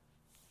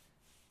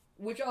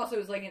 Which also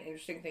is, like, an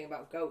interesting thing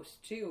about ghosts,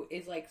 too,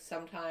 is, like,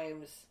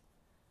 sometimes...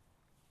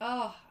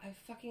 Oh, I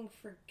fucking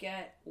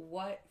forget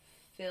what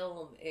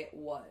film it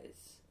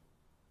was.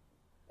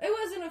 It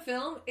wasn't a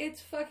film.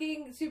 It's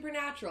fucking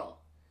Supernatural.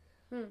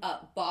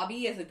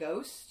 Bobby as a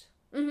ghost.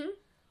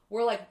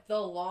 Where, like, the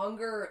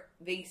longer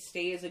they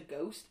stay as a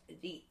ghost,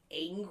 the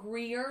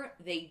angrier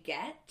they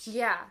get.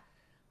 Yeah.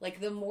 Like,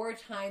 the more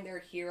time they're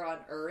here on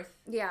Earth,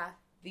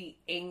 the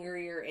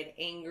angrier and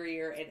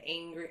angrier and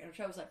angrier. And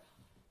I was like,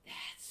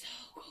 that's so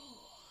cool.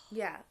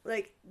 Yeah,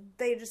 like,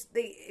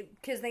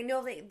 because they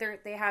know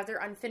they have their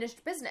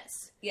unfinished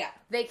business. Yeah.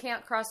 They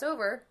can't cross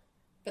over.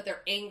 But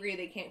they're angry,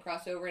 they can't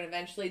cross over, and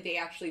eventually they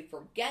actually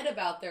forget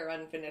about their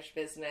unfinished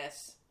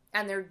business.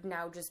 And they're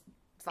now just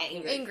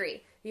fucking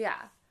angry.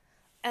 Yeah.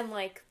 And,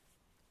 like,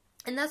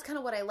 and that's kind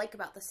of what I like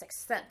about The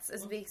Sixth Sense,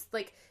 is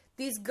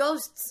these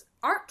ghosts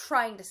aren't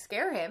trying to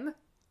scare him.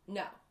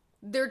 No.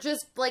 They're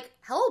just, like,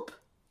 help.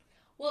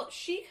 Well,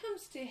 she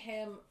comes to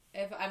him,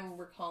 if I'm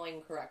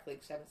recalling correctly,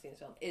 because I haven't seen this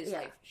film, is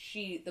like,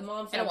 the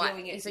mom's not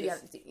doing it. So you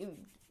haven't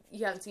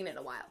seen it in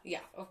a while. Yeah,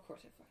 of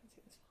course I've fucking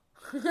seen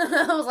this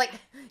film. I was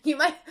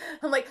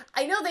like,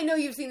 I know they know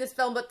you've seen this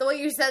film, but the way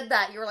you said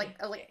that, you were like,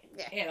 I was like,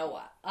 yeah. In a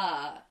while.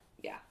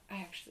 Yeah, I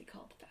actually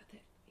called that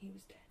he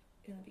was dead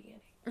in the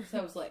beginning. So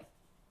I was like,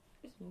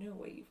 there's no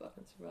way you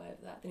fucking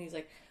survived that. Then he's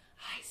like,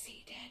 I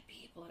see dead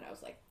people. And I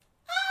was like,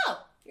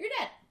 oh, you're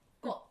dead.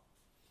 Cool.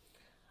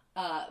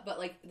 But,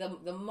 like,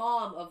 the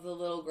mom of the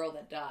little girl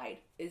that died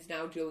is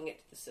now doing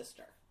it to the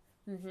sister.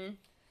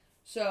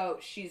 So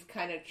she's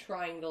kind of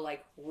trying to,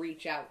 like,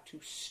 reach out to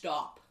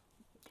stop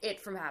it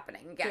from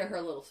happening to again.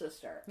 her little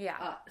sister.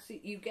 Yeah. So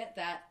you get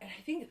that, and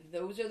I think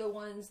those are the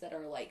ones that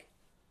are like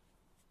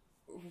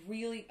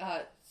really.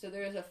 So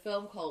there's a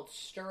film called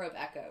Stir of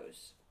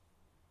Echoes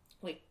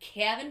with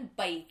Kevin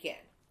Bacon.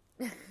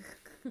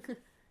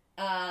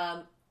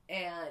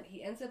 And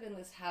he ends up in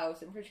this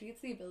house, and she gets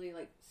the ability to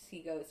like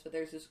see ghosts, but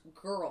there's this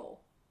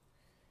girl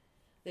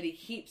that he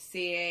keeps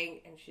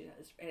seeing, and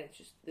it's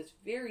just this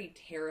very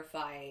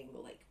terrifying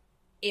like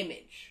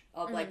image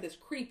of like this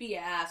creepy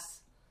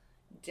ass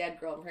dead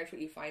girl. And pretty much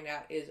what you find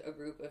out is a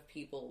group of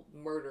people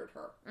murdered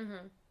her.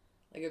 Mm-hmm.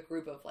 Like a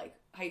group of like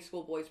high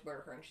school boys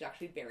murdered her, and she's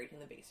actually buried in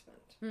the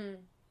basement. Mm.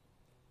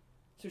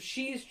 So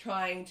she's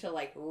trying to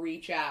like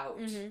reach out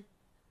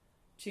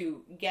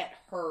to get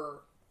her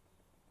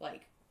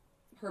like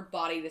her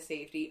body to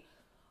safety.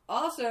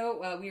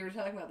 Also, we were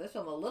talking about this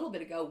film a little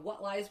bit ago,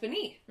 What Lies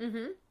Beneath.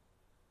 Mm-hmm.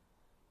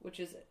 Which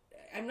is,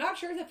 I'm not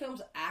sure if the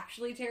film's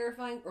actually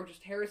terrifying or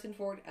just Harrison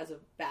Ford as a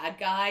bad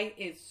guy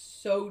is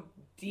so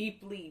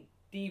deeply,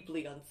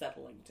 deeply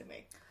unsettling to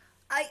me.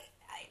 I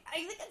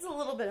think it's a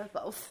little bit of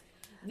both.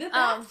 The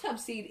bathtub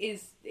scene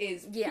is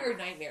pure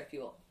nightmare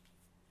fuel.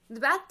 The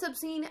bathtub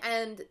scene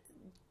and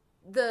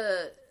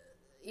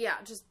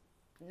just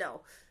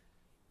no.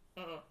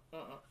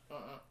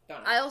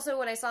 Don't I also,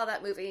 when I saw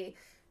that movie,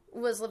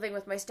 was living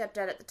with my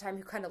stepdad at the time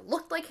who kind of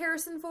looked like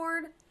Harrison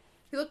Ford.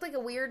 He looked like a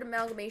weird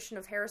amalgamation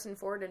of Harrison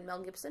Ford and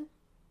Mel Gibson.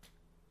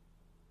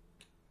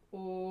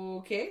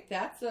 Okay,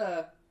 that's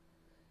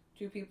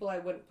two people I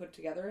wouldn't put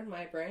together in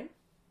my brain.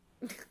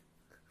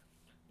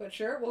 But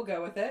sure, we'll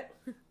go with it.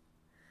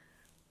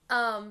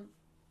 And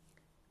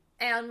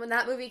when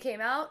that movie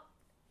came out,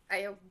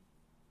 I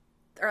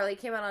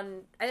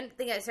didn't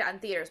think I saw it on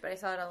theaters, but I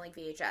saw it on like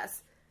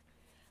VHS.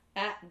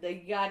 They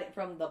got it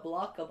from the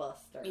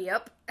Blockbuster.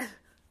 Yep.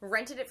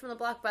 Rented it from the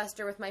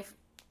Blockbuster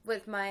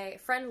with my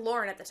friend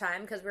Lauren at the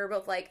time, because we were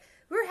both like,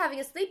 we're having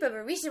a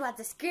sleepover, we should watch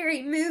a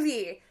scary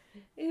movie.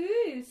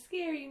 Ooh,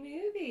 scary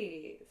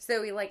movies.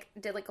 So we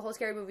did a whole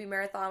scary movie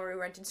marathon where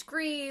we rented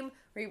Scream,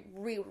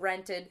 we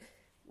rented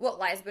What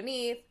Lies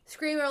Beneath.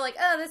 Scream, we were like,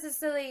 oh, this is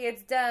silly,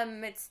 it's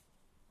dumb, it's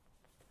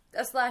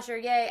a slasher,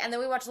 yay. And then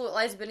we watched What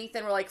Lies Beneath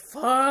and we're like,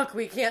 fuck,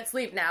 we can't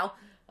sleep now.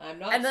 I'm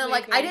not And then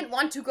sleeping. I didn't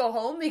want to go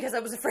home because I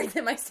was afraid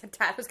that my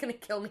stepdad was going to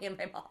kill me and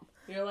my mom.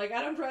 You're like,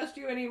 I don't trust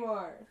you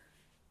anymore.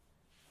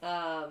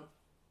 So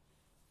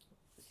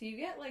you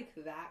get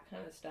that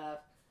kind of stuff.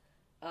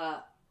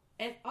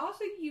 And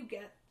also you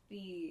get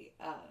the,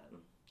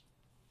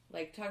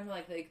 talking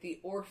about the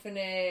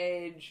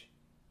Orphanage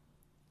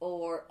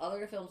or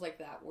other films like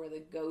that where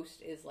the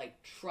ghost is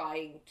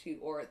trying to,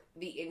 or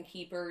The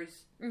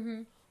Innkeepers,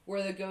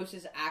 where the ghost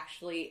is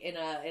actually in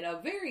a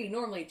very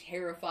normally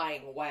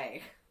terrifying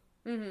way.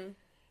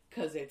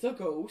 Because it's a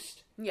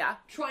ghost. Yeah.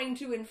 Trying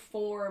to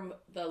inform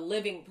the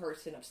living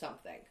person of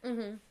something.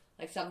 Mm-hmm.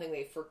 Something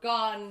they've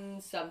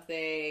forgotten,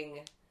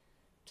 something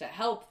to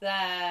help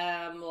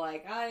them.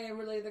 I am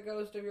really the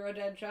ghost of your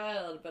dead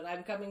child, but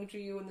I'm coming to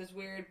you in this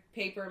weird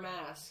paper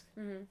mask.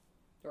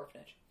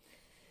 Orphanage.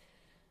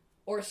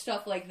 Or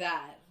stuff like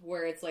that,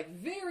 where it's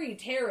very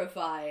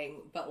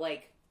terrifying, but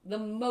the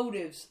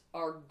motives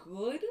are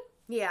good.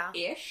 Yeah.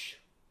 Ish.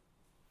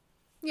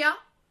 Yeah.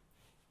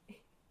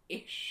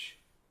 Ish.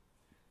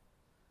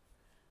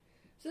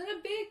 So then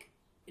a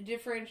big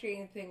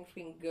differentiating thing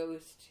between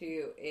ghosts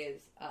too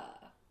is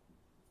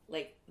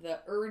the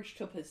urge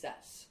to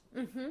possess.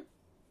 Mm-hmm.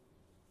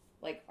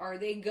 Are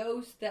they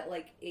ghosts that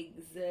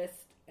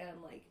exist and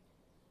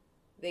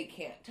they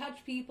can't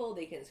touch people,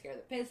 they can scare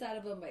the piss out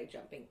of them by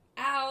jumping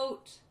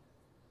out,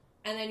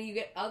 and then you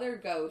get other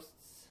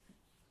ghosts.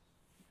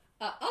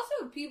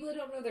 Also, people that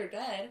don't know they're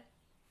dead.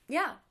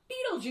 Yeah.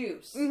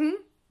 Beetlejuice.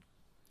 Mm-hmm.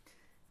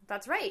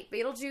 That's right.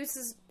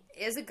 Beetlejuice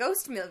is a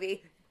ghost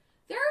movie.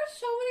 There are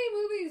so many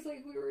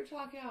movies, we were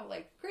talking about,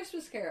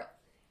 Christmas Carol,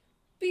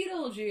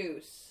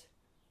 Beetlejuice,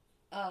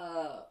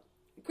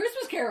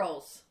 Christmas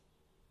Carols.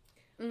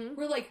 Mm-hmm.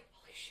 We're holy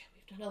shit,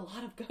 we've done a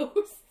lot of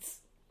ghosts.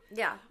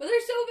 Yeah. But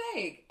they're so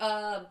vague.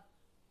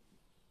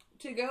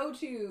 To go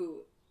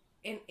to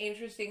an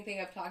interesting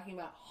thing of talking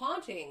about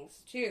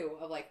hauntings, too,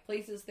 of,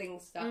 places,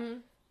 things, stuff.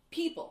 Mm-hmm.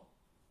 People.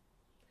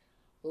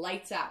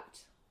 Lights Out.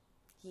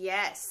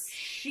 Yes.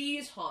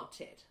 She's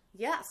haunted.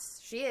 Yes,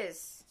 she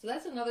is. So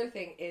that's another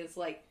thing is,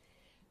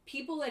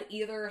 people that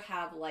either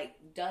have,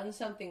 done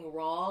something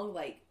wrong,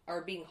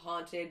 are being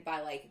haunted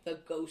by, the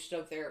ghost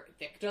of their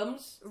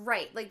victims.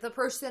 Right, the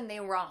person they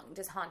wronged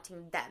is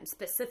haunting them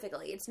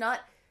specifically. It's not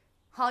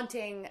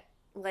haunting,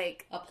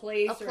 a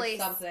place or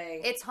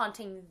something. It's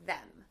haunting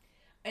them.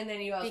 And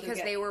then you also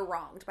because they were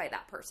wronged by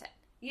that person.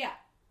 Yeah.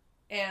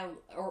 And,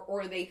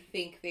 or they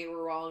think they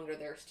were wronged, or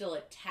they're still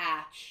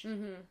attached.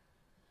 Mm-hmm.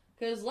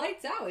 Because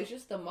Lights Out is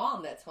just the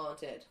mom that's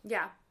haunted.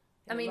 Yeah.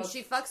 I mean,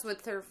 she fucks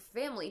with her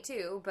family,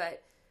 too,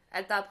 but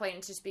at that point,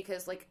 it's just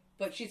because,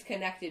 But she's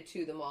connected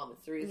to the mom.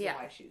 It's the reason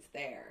why she's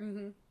there.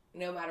 Mm-hmm.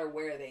 No matter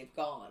where they've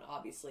gone,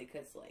 obviously,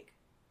 because,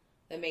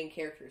 the main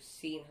character's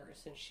seen her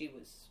since she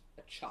was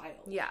a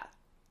child. Yeah.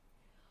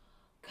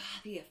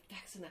 God, the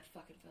effects in that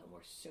fucking film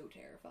were so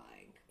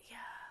terrifying. Yeah.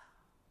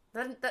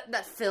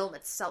 That film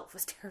itself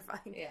was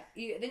terrifying. Yeah.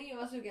 Then you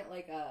also get,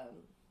 like,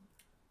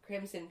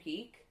 Crimson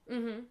Peak,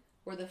 Mm-hmm.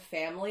 where the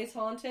family's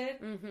haunted.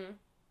 Mm-hmm.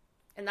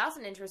 And that's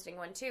an interesting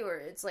one, too, where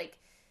it's like,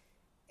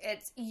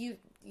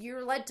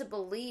 you're led to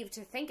believe,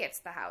 to think it's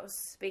the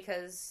house,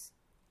 because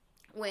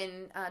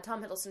when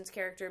Tom Hiddleston's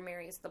character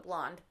marries the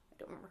blonde, I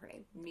don't remember her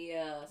name.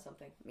 Mia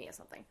something.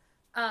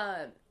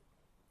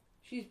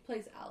 She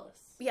plays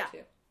Alice, Yeah.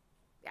 too.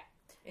 Yeah.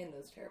 In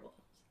those terrible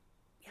films.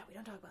 Yeah, we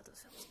don't talk about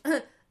those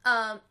films.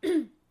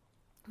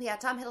 Yeah,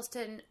 Tom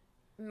Hiddleston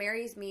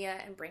marries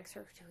Mia and brings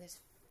her to his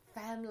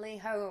family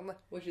home.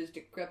 Which is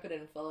decrepit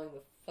and falling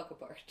the fuck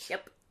apart.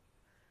 Yep.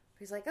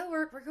 He's like, oh,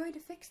 we're going to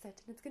fix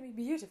it, and it's going to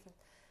be beautiful.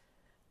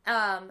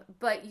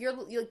 But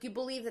you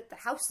believe that the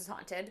house is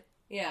haunted.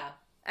 Yeah.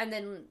 And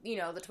then,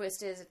 the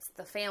twist is it's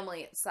the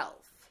family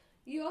itself.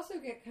 You also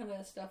get kind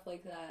of stuff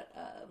like that,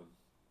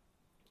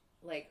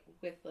 like,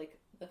 with, like,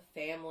 the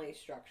family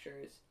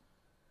structures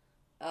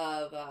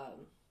of,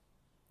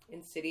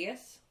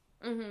 Insidious.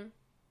 Mm-hmm.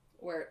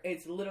 Where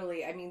it's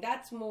literally, I mean,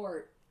 that's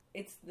more,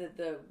 it's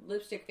the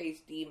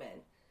lipstick-faced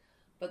demon.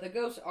 But the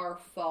ghosts are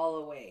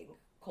following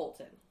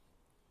Colton.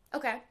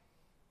 Okay. I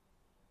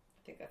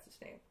think that's his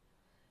name.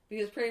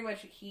 Because pretty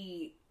much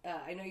he,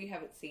 I know you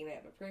haven't seen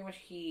it, but pretty much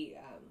he,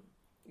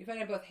 you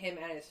find out both him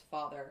and his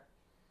father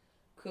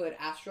could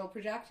astral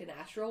project and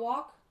astral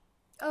walk.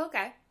 Oh,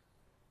 okay.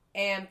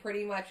 And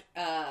pretty much,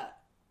 but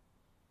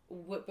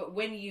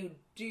when you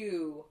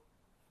do,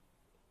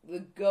 the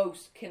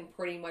ghost can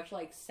pretty much,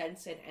 like,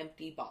 sense an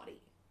empty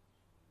body.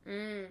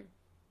 Mm.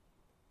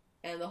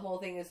 And the whole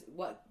thing is,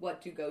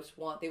 what do ghosts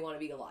want? They want to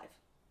be alive.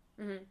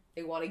 Mm-hmm.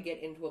 They want to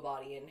get into a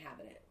body and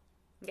inhabit it.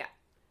 Yeah.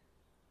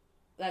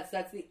 That's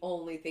the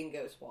only thing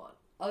ghosts want.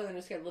 Other than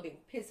just get living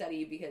piss out of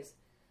you, because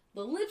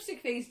the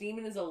lipstick-faced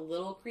demon is a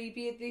little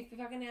creepy at the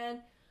fucking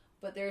end.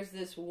 But there's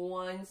this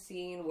one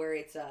scene where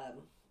it's,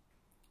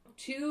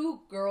 two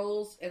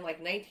girls in,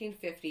 like,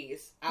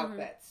 1950s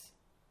outfits.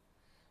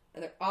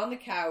 And they're on the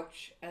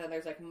couch, and then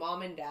there's, like,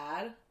 mom and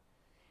dad.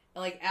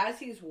 And, like, as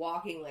he's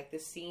walking, like, the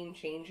scene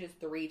changes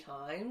 3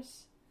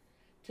 times.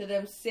 To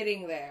them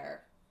sitting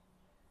there.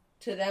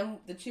 To them,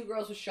 the 2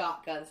 girls with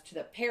shotguns. To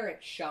the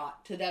parent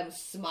shot. To them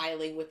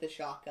smiling with the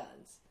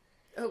shotguns.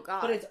 Oh, God.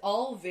 But it's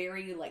all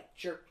very, like,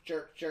 jerk,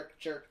 jerk, jerk,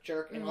 jerk,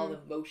 jerk. And all the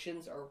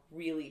motions are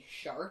really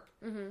sharp.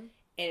 Mm-hmm. And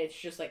it's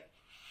just like...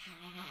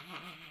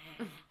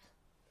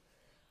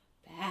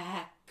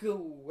 back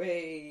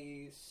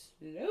away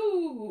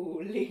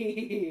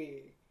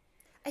slowly.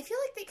 I feel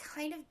like they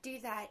kind of do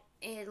that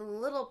a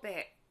little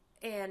bit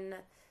in,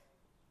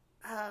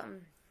 I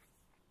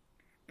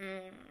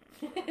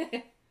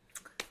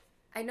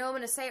know I'm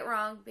going to say it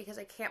wrong because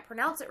I can't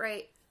pronounce it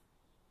right,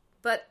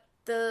 but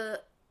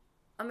the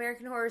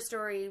American Horror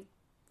Story,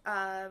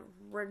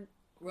 Roanoke.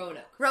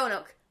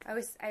 I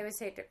always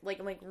say it like,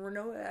 I'm like,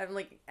 Roanoke, I'm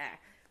like,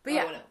 But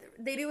yeah,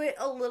 they do it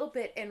a little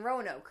bit in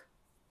Roanoke.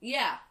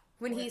 Yeah.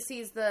 When he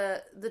sees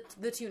the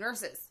 2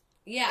 nurses.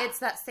 Yeah. It's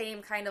that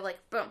same kind of like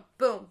boom,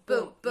 boom,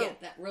 boom, boom. Yeah,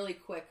 that really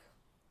quick,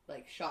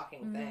 like,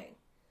 shocking thing.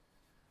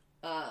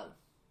 And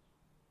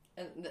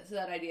so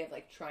that idea of,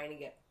 like, trying to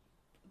get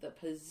the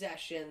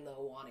possession, the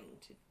wanting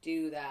to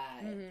do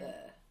that,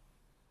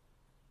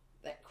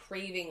 that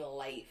craving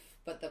life,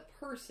 but the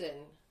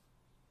person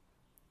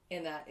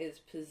in that is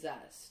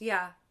possessed.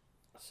 Yeah.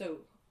 So.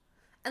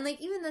 And, like,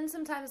 even then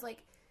sometimes,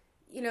 like,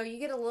 you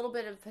get a little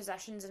bit of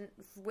possessions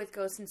with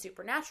ghosts and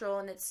supernatural,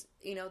 and it's,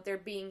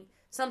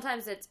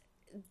 sometimes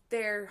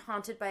they're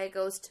haunted by a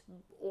ghost,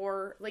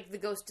 or, like, the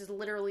ghost is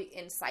literally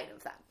inside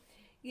of them.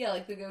 Yeah,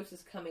 like, the ghost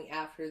is coming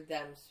after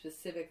them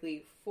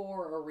specifically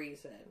for a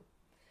reason.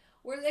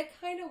 Where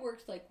that kind of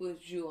works, like, with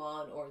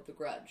Ju-on or The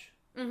Grudge.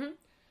 Mm-hmm.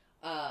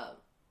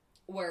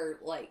 Where,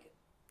 like...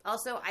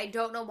 Also, I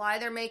don't know why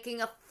they're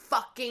making a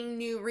fucking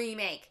new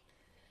remake.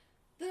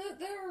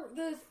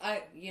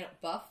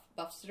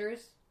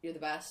 Buffsters, you're the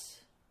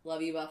best.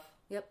 Love you, Buff.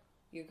 Yep.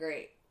 You're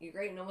great. You're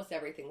great in almost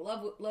everything.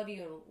 Love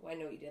you, and I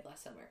know what you did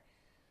last summer.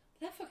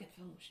 But that fucking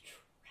film was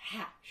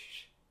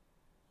trash.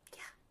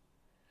 Yeah.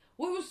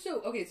 What was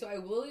so... Okay, so I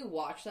really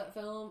watched that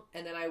film,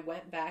 and then I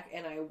went back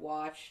and I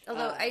watched...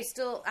 Although, I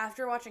still,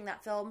 after watching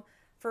that film,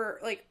 for,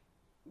 like,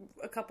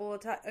 a couple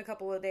of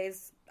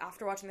days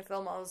after watching the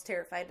film, I was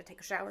terrified to take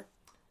a shower.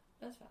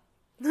 That's fine.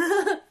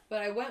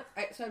 But I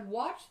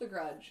watched The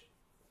Grudge,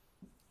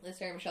 the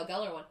Sarah Michelle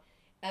Gellar one,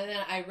 and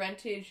then I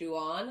rented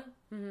Ju-on.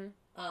 Mm-hmm.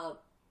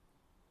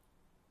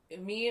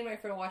 Me and my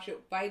friend watched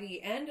it. By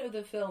the end of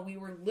the film, we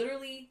were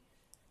literally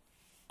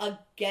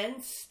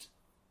against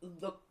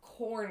the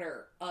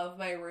corner of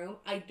my room.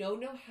 I don't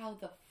know how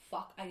the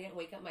fuck I didn't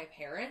wake up my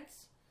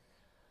parents.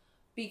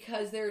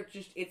 Because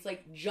it's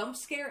like jump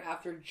scare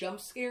after jump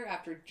scare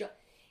after jump.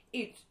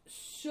 It's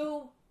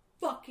so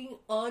fucking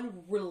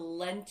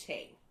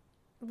unrelenting.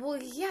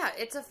 Well, yeah,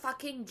 it's a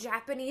fucking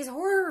Japanese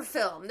horror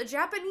film. The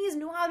Japanese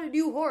know how to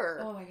do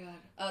horror. Oh my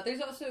god.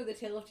 There's also The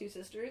Tale of Two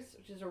Sisters,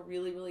 which is a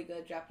really, really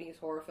good Japanese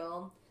horror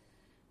film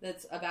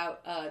that's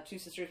about 2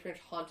 sisters pretty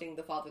much haunting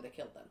the father that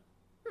killed them.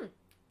 It's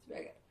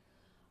very good.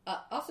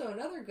 Also,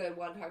 another good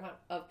one talking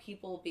about of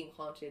people being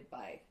haunted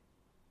by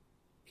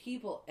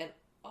people, and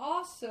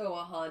also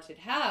a haunted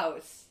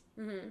house.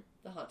 Mm-hmm.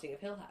 The Haunting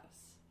of Hill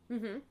House.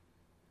 Mm-hmm.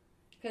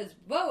 Because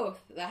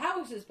the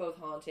house is both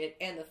haunted,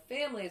 and the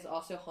family is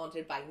also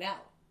haunted by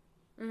Nell.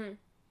 Mm-hmm.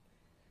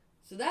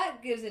 So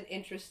that gives an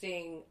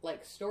interesting,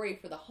 like, story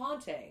for the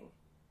haunting.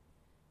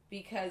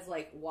 Because,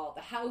 like, while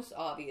the house,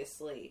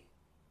 obviously,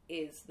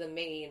 is the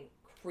main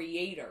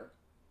creator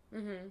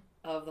Mm-hmm.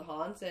 of the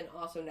haunts, and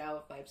also now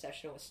with my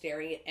obsession with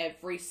staring at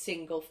every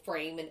single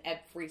frame in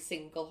every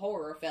single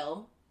horror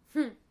film.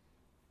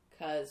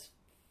 Because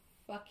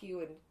fuck you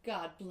and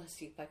God bless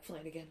you, Mike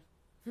Flanagan.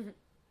 You're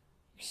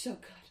so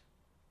good.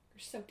 You're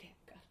so damn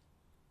good.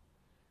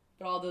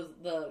 But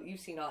all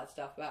you've seen all that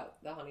stuff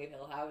about the Haunting of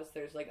Hill House.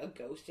 There's like a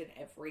ghost in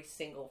every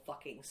single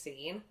fucking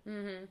scene.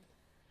 Mm-hmm.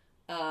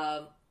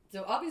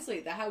 So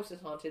obviously the house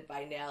is haunted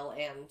by Nell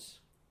and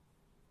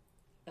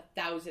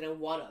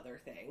 1,001 other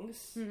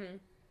things. Mm-hmm.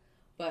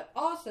 But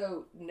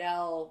also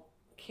Nell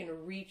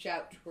can reach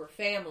out to her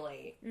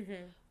family.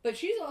 Mm-hmm. But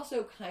she's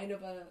also kind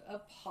of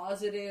a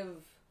positive,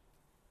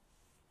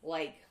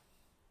 like,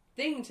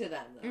 thing to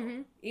them, though.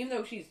 Mm-hmm. Even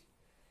though she's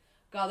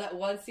got that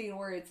one scene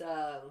where it's,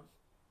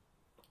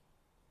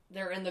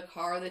 they're in the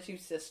car, the two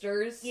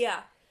sisters. Yeah.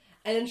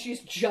 And then she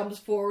just jumps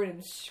forward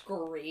and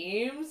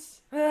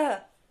screams. Ugh.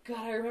 God,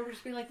 I remember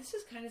just being like, this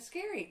is kind of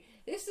scary.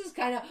 This is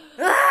kind of...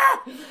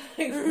 Ah!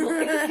 like,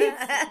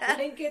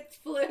 blankets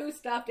flew,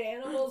 stuffed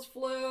animals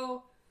flew.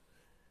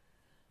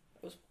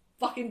 I was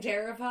fucking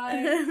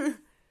terrified.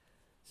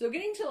 So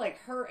getting to, like,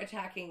 her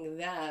attacking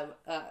them,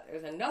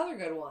 there's another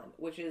good one,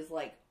 which is,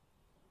 like,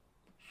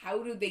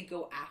 how do they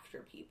go after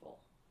people?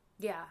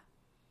 Yeah.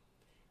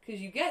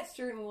 Because you get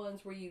certain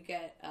ones where you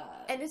get...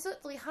 And it's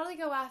like, how do they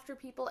go after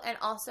people, and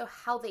also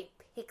how they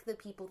pick the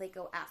people they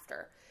go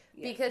after.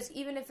 Yeah. Because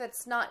even if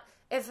it's not,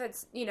 if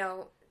it's, you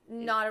know,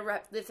 not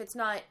if it's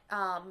not,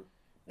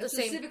 the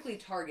same... specifically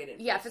targeted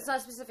Yeah, if person. it's not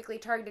a specifically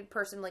targeted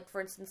person, like,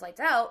 for instance,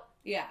 Lights Out,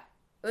 Yeah.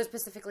 it was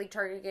specifically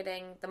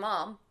targeting the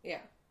mom.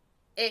 Yeah.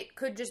 It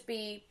could just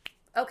be,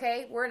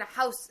 okay, we're in a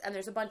house, and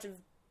there's a bunch of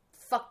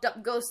fucked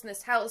up ghosts in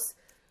this house.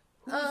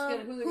 Who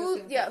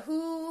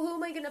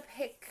am I gonna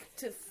pick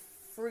to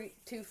freak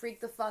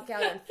the fuck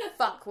out and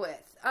fuck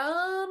with?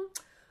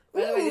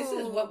 By the way, this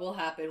is what will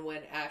happen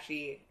when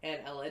Ashy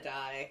and Ella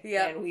die.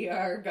 Yep. And we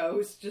are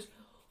ghosts. Just,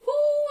 who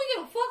we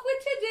gonna fuck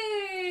with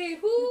today?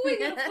 Who we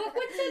gonna fuck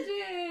with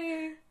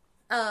today?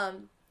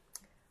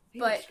 Maybe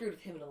but- I screwed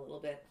with him in a little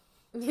bit.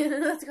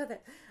 Let's go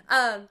there.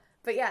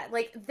 But yeah,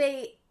 like,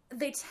 they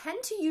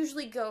tend to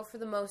usually go for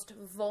the most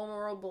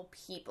vulnerable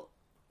people.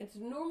 It's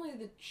normally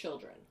the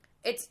children.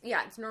 It's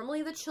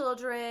normally the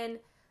children.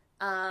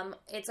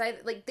 It's either,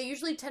 like, they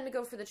usually tend to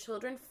go for the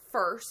children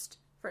first.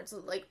 For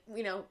instance, like,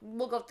 you know,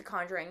 we'll go with The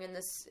Conjuring in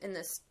this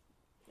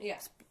Yeah.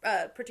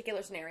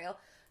 particular scenario.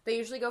 They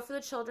usually go for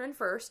the children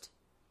first,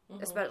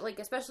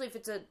 especially if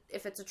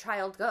it's a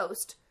child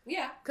ghost,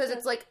 Yeah. because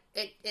it's like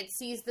it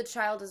sees the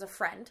child as a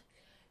friend.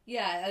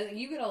 Yeah,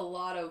 you get a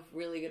lot of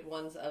really good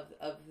ones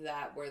of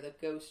that, where the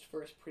ghost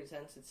first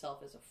presents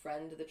itself as a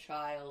friend to the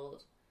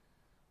child.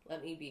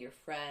 Let me be your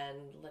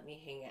friend. Let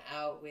me hang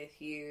out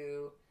with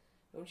you.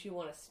 Don't you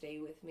want to stay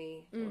with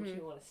me? Don't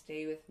you want to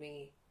stay with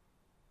me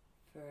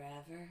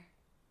forever?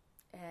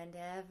 And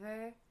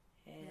ever.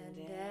 And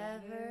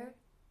ever.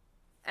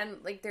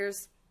 And, like,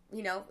 there's,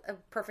 you know, a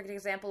perfect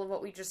example of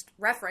what we just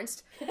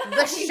referenced.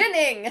 The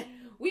Shining!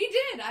 We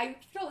did! I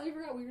totally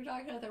forgot we were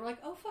talking about that. We're like,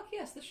 oh, fuck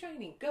yes, The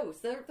Shining.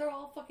 Ghosts. They're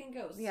all fucking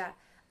ghosts. Yeah.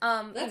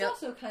 That's you know,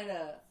 also kind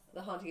of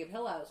The Haunting of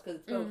Hill House, because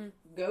it's both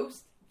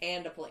ghost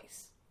and a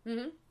place.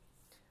 Mm-hmm.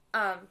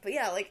 But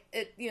yeah, like,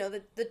 it, you know,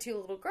 the two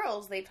little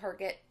girls, they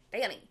target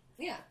Danny.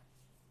 Yeah.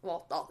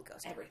 Well, all the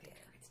ghosts. Everything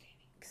targets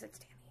Danny. Because it's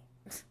Danny.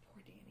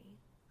 Poor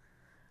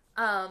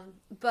Danny.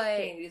 But...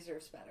 Danny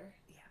deserves better.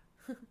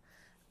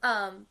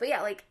 But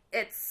yeah, like,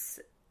 it's,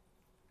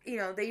 you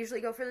know, they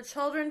usually go for the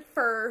children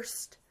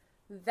first,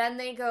 then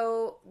they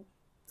go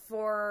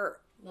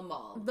for The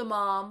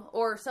mom,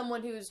 or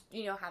someone who's,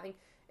 you know,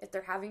 if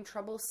they're having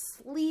trouble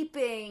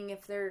sleeping,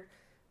 if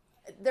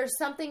there's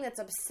something that's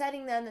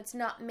upsetting them that's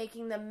not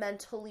making them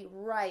mentally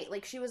right.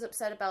 Like, she was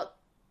upset about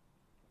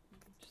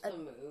Just the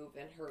move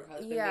and her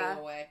husband Yeah.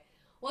 being away.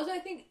 Well, so I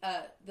think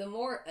the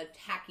more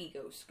attacky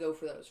ghosts go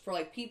for those. For,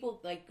 like,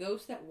 people, like,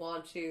 ghosts that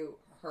want to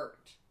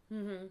hurt.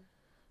 Mm-hmm.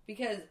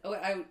 Because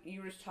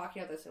you were just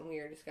talking about this and we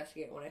were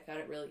discussing it when I found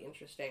it really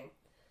interesting.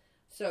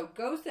 So,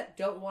 ghosts that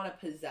don't want to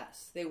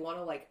possess, they want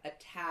to, like,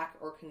 attack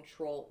or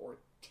control or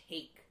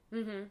take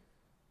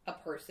a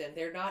person.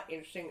 They're not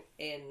interested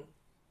in...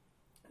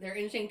 They're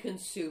interested in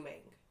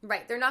consuming.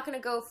 Right. They're not going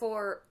to go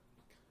for...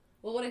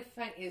 Well, what I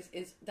find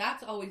is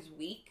that's always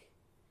weak.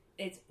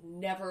 It's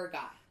never a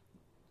guy.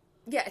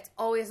 Yeah, it's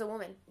always a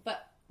woman.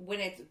 But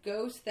when it's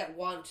ghosts that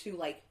want to,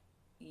 like,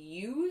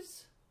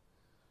 use...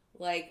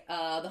 Like,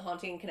 The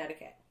Haunting in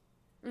Connecticut.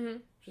 Mm-hmm.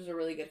 Which is a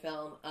really good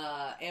film.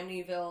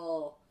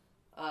 Amityville,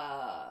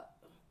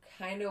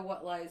 kind of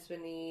What Lies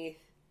Beneath,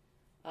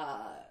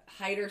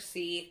 Hide or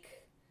Seek,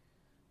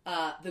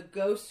 the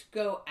ghosts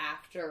go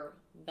after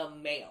the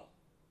male.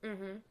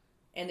 Mm-hmm.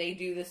 And they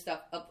do this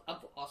stuff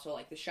of also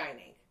like The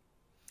Shining.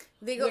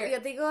 They go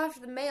after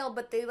the male,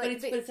 but they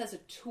like... But it's as a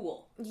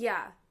tool.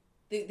 Yeah.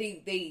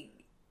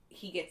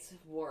 He gets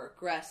more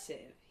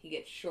aggressive. He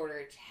gets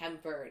shorter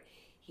tempered.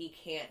 He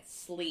can't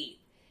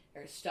sleep.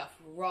 There's stuff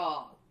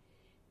wrong.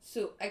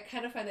 So I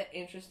kind of find that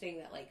interesting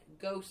that, like,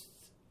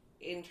 ghosts,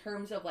 in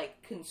terms of,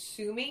 like,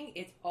 consuming,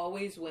 it's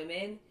always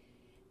women.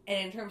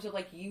 And in terms of,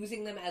 like,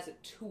 using them as a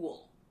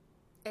tool,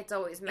 it's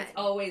always men. It's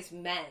always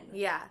men.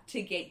 Yeah.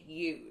 To get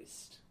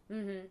used.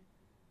 Mm-hmm.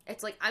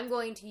 It's like, I'm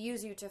going to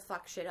use you to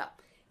fuck shit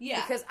up.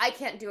 Yeah. Because I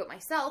can't do it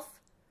myself.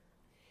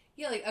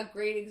 Yeah, like, a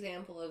great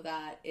example of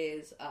that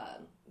is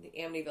the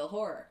Amityville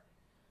Horror.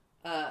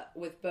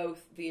 With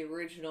both the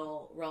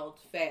original Ronald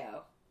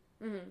Feo,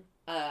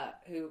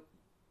 who,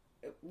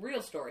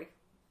 real story.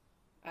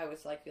 I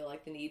always feel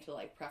like the need to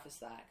preface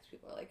that because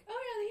people are like, "Oh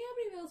yeah,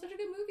 the Amityville is such a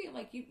good movie." I'm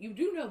like, you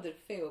do know that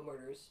Feo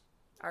murders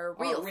are a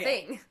real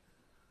thing,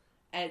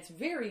 and it's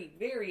very,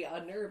 very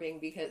unnerving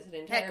because an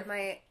entire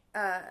my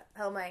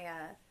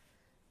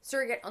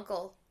surrogate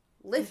uncle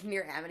lived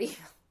near Amityville.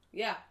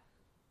 Yeah,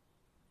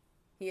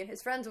 he and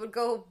his friends would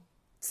go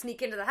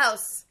sneak into the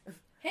house.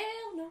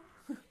 Hell no.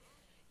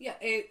 Yeah,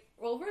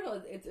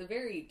 it's a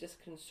very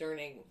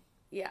disconcerting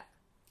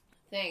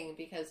thing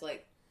because,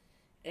 like,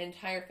 an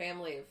entire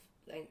family of,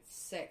 I think,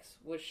 6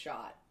 was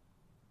shot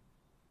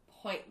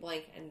point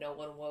blank and no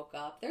one woke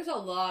up. There's a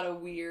lot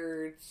of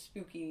weird,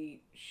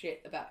 spooky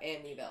shit about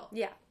Amityville.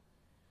 Yeah.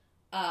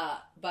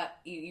 But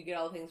you get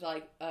all the things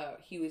like,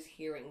 he was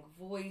hearing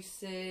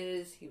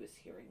voices, he was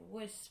hearing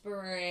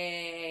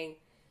whispering,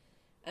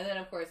 and then,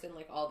 of course, in,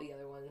 like, all the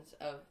other ones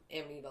of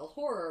Amityville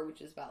Horror,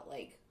 which is about,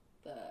 like,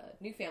 the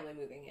new family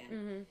moving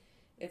in,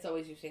 it's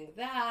always using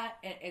that,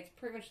 and it's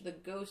pretty much the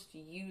ghost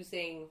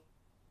using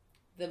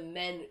the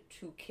men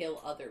to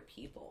kill other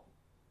people.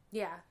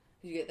 Yeah.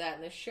 You get that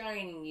in The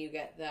Shining, you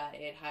get that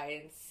in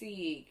Hide and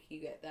Seek, you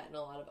get that in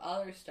a lot of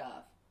other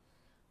stuff.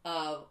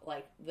 Of,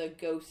 like, the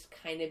ghost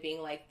kind of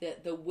being, like,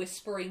 the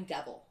whispering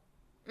devil.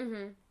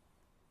 Mm-hmm.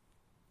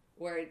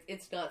 Where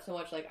it's not so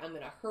much like, I'm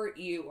going to hurt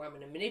you, or I'm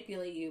going to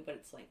manipulate you, but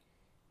it's like,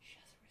 she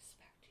doesn't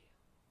respect you.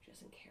 She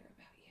doesn't care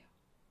about you.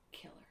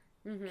 Kill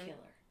her. Mm-hmm. Kill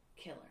her.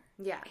 Kill her.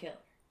 Yeah. Kill her.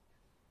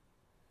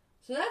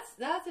 So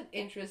that's an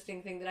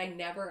interesting thing that I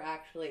never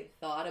actually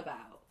thought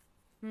about.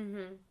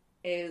 Mm-hmm.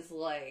 Is,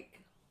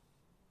 like,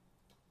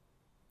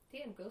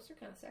 damn, ghosts are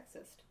kind of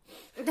sexist.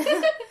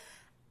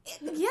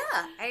 Yeah,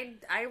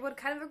 I would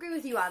kind of agree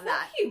with you on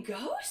that. Fuck you,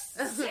 ghosts!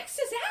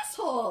 Sexist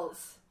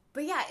assholes!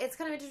 But yeah, it's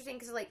kind of interesting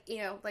because, like, you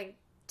know, like,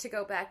 to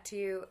go back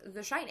to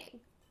The Shining,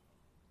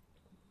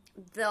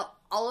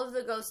 all of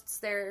the ghosts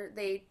there,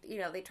 they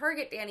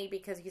target Danny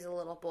because he's a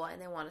little boy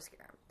and they want to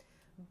scare him.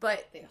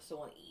 But they also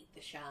want to eat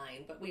the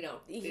shine, but we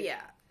don't.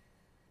 Yeah.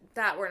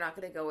 That we're not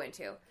going to go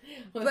into.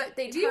 Well, but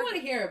they if you want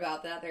to hear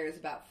about that, there's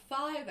about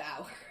 5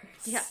 hours.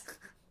 Yeah.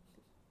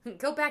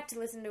 Go back to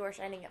listen to our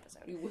Shining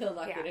episode. You will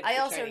not get into I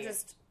also Shining.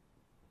 just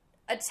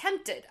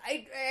attempted.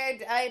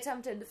 I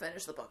attempted to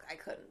finish the book. I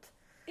couldn't.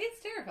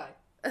 It's terrifying.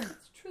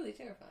 It's truly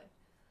terrifying.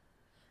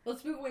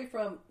 Let's move away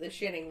from The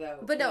Shining, though.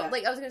 But no,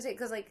 like, I was going to say,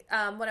 because, like,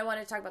 what I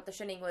wanted to talk about The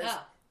Shining was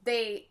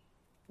they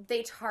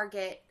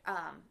target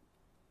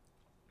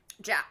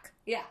Jack.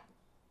 Yeah.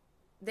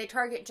 They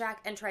target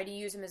Jack and try to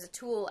use him as a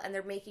tool, and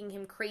they're making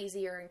him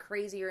crazier and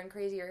crazier and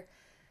crazier.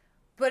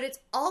 But it's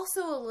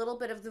also a little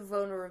bit of the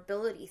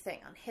vulnerability thing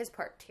on his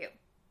part, too.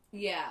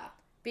 Yeah.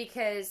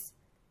 Because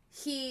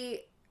he's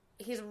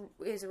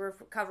a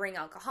recovering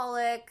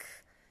alcoholic,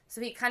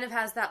 so he kind of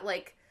has that,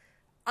 like,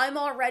 I'm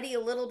already a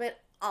little bit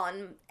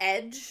on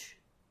edge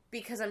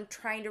because I'm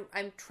trying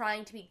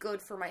to be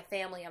good for my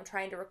family. I'm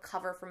trying to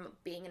recover from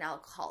being an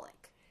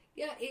alcoholic.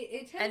 Yeah,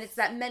 and it's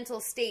that mental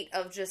state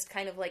of just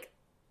kind of like,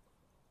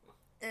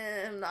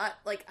 I'm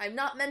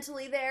not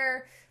mentally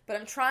there, but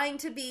I'm trying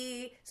to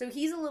be. So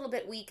he's a little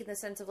bit weak in the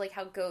sense of, like,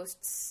 how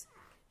ghosts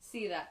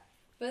see that.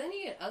 But then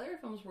you get other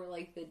films where,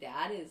 like, the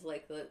dad is,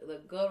 like,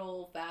 the good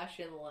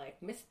old-fashioned,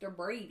 like, Mr.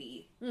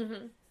 Brady.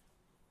 Mm-hmm.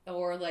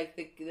 Or, like,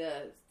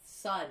 the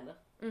son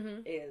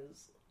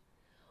is...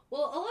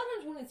 Well, a lot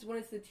of times when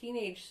it's the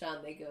teenage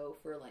son, they go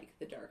for, like,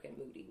 the dark and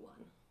moody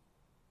one.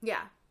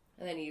 Yeah.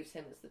 And then use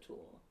him as the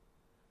tool.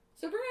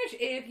 So pretty much,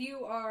 if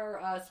you are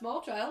a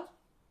small child...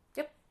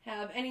 Yep.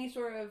 Have any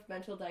sort of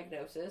mental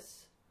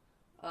diagnosis...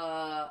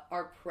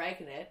 are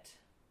pregnant...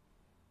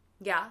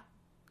 Yeah.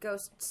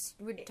 Ghosts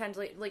would tend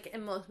to, like,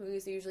 in most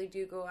movies, they usually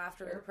do go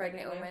after a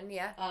pregnant woman,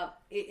 yeah.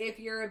 If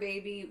you're a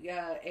baby,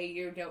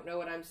 you don't know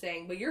what I'm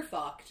saying, but you're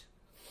fucked.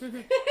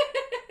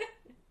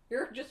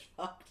 You're just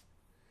fucked.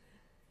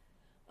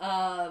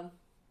 All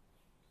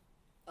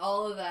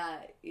of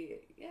that,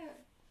 yeah.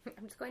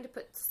 I'm just going to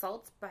put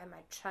salt by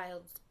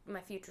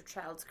my future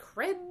child's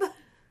crib.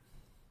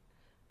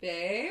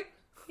 Babe?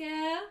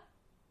 Yeah?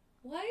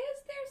 Why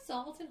is there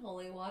salt and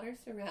holy water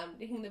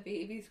surrounding the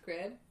baby's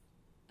crib?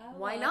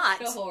 Why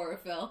not? A horror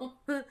film.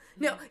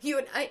 No, you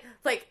and I,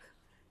 like,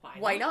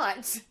 why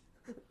not?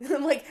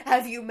 I'm like,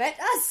 have you met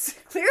us?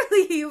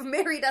 Clearly you've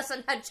married us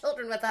and had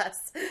children with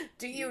us.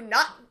 Do you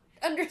not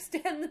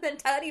understand the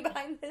mentality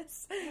behind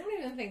this? I don't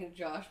even think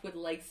Josh would,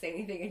 like, say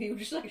anything, and he would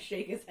just, like,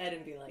 shake his head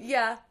and be like...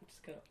 Yeah. I'm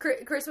just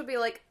gonna... Chris would be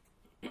like,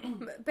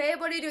 babe,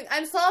 what are you doing?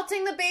 I'm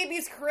salting the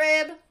baby's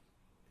crib.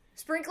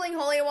 Sprinkling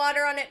holy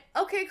water on it.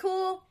 Okay,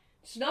 cool.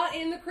 It's not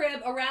in the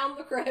crib, around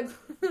the crib.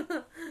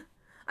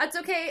 That's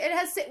okay. It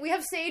has we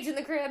have sage in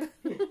the crib.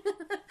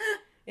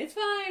 It's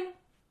fine.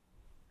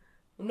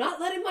 I'm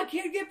not letting my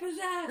kid get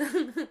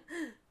possessed.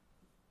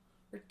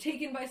 Or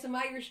taken by some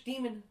Irish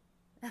demon.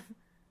 I'm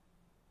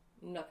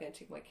not going to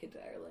take my kid to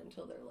Ireland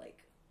until they're,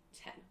 like,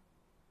 10.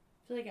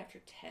 I feel like after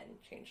 10,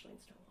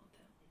 changelings don't want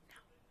them.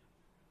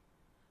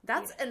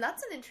 And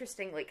that's an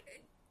interesting,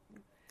 like,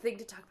 thing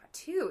to talk about,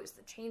 too, is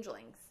the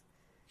changelings.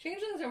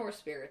 Changelings are more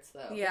spirits,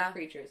 though. Yeah. Than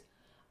creatures.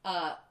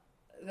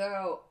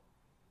 Though,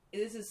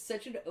 this is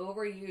such an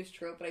overused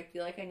trope, but I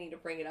feel like I need to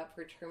bring it up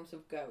for terms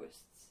of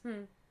ghosts.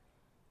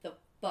 The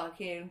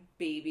fucking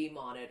baby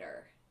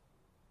monitor.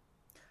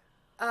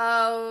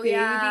 Oh,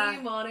 yeah.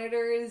 Baby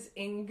monitors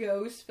in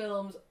ghost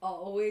films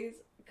always,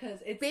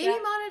 because it's Baby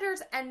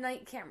monitors and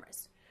night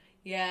cameras.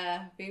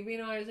 Yeah, baby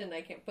monitors and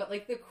night cam, but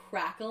like the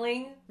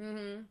crackling,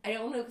 Mm-hmm. I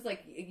don't know, because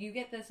like you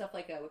get this stuff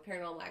like with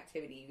Paranormal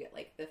Activity, you get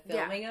like the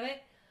filming of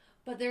it,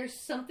 but there's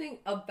something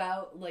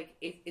about like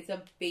it's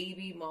a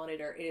baby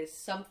monitor. It is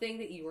something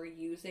that you are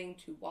using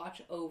to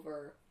watch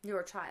over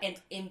Your child. an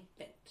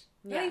infant,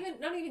 Yeah.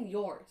 not even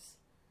yours.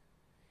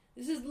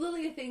 This is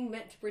literally a thing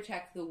meant to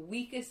protect the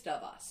weakest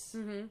of us.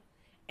 Mm-hmm.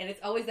 And it's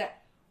always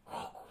that,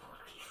 I'm going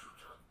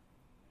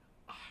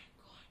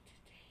to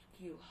take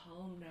you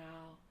home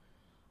now.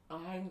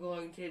 I'm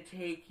going to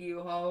take you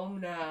home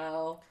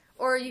now.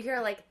 Or you hear,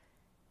 like,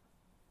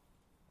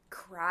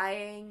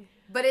 crying.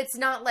 But it's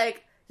not,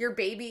 like, your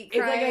baby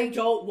crying. It's like an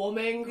adult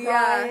woman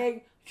crying.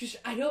 Yeah. Just,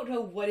 I don't know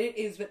what it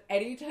is, but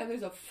anytime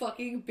there's a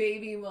fucking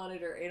baby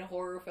monitor in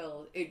horror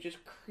films, it just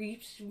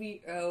creeps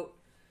me out.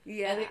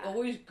 Yeah. And they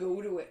always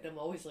go to it, and I'm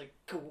always like,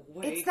 go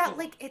away. It's that,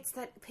 like, it's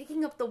that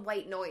picking up the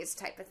white noise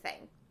type of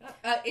thing.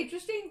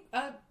 Interesting,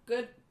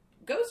 good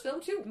ghost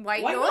film, too.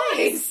 White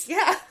noise!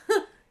 Yeah.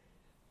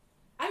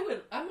 I'm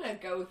gonna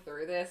go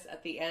through this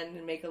at the end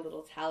and make a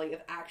little tally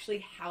of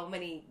actually how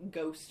many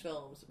ghost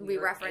films we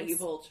were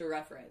able to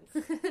reference.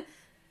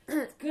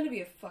 It's gonna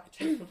be a fuck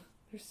ton.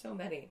 There's so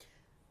many.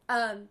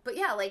 But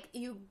yeah, like,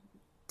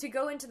 to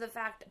go into the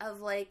fact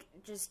of, like,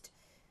 just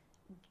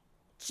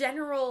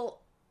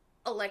general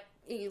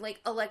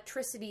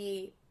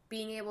electricity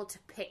being able to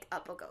pick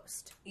up a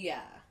ghost. Yeah.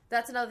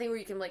 That's another thing where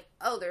you can, like,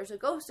 oh, there's a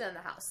ghost in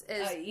the house.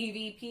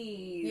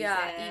 EVPs.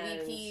 Yeah,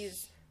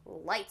 EVPs,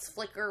 lights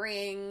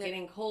flickering.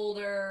 Getting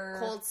colder.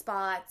 Cold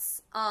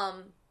spots.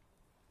 And,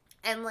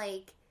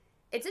 like,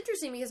 it's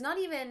interesting because not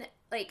even,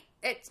 like,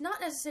 it's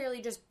not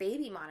necessarily just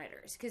baby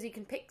monitors. Because you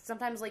can pick,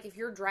 sometimes, like, if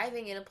you're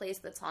driving in a place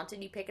that's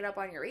haunted, you pick it up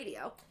on your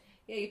radio.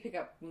 Yeah, you pick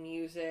up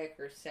music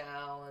or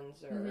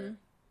sounds or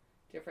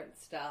different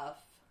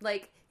stuff.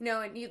 Like, you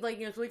know, and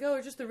it's like, oh,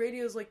 it's just the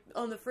radio's, like,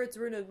 on the fritz,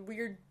 we're in a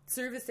weird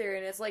service area,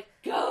 and it's like...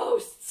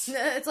 Ghosts!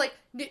 It's like,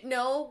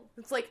 no,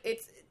 it's like,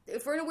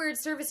 if we're in a weird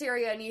service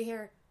area and you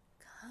hear,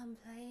 come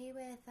play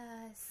with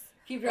us.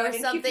 Keep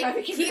driving, or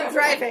something, keep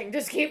driving.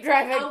 Just keep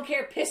driving. I don't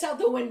care, piss out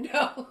the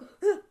window.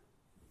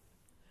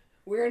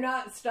 We're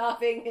not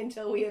stopping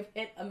until we have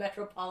hit a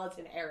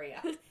metropolitan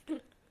area.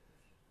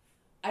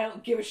 I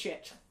don't give a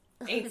shit.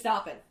 Ain't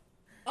stopping.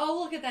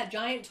 Oh, look at that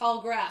giant tall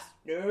grass.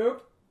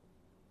 Nope.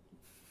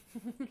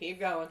 Keep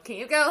going.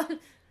 Keep going.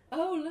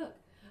 Oh, look.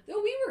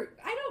 Though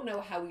I don't know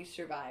how we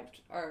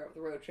survived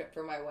the road trip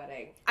for my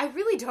wedding. I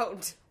really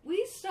don't.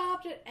 We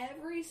stopped at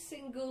every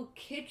single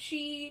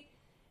kitschy,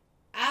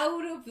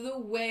 out of the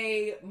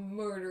way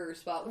murder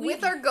spot.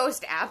 With our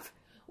ghost app.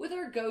 With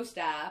our ghost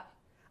app.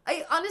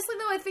 I honestly,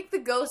 though, I think the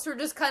ghosts were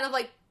just kind of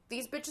like,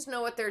 these bitches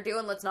know what they're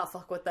doing, let's not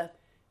fuck with them.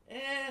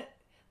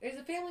 There's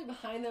a family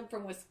behind them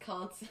from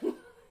Wisconsin.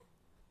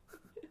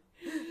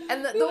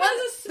 And the who one,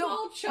 has a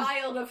small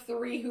child of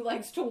 3 who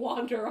likes to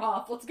wander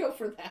off. Let's go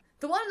for that.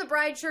 The one in the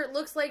bride shirt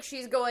looks like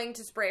she's going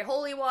to spray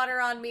holy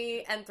water on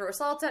me and throw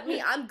salt at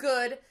me. I'm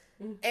good.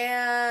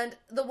 And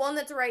the one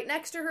that's right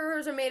next to her,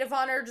 who's a maid of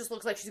honor, just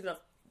looks like she's gonna...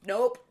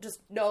 Nope.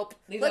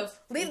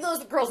 Leave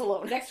those girls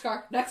alone. Next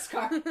car.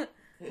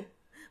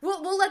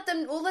 We'll let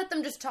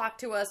them just talk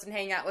to us and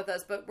hang out with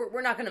us, but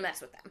we're not gonna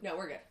mess with them. No,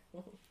 we're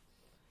good.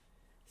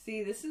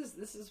 See, this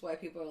is why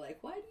people are like,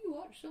 why do you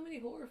watch so many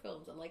horror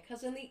films? I'm like,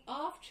 because in the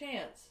off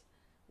chance,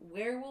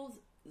 werewolves,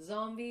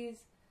 zombies,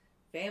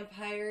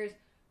 vampires,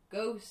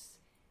 ghosts,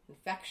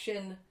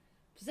 infection,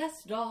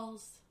 possessed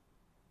dolls,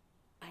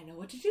 I know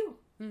what to do.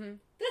 Mm-hmm.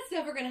 That's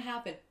never going to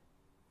happen.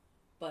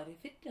 But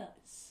if it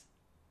does,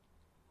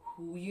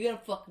 who you gonna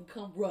fucking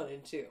come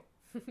running to?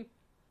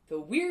 The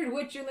weird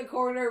witch in the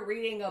corner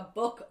reading a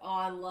book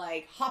on,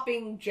 like,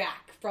 hopping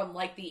Jack from,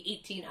 like, the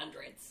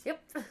 1800s.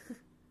 Yep.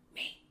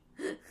 Me.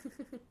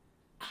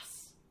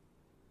 Us.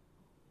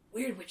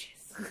 Weird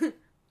witches.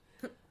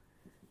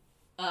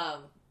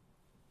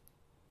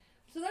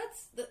 So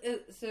that's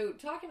so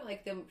talking about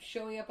like them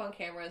showing up on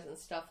cameras and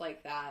stuff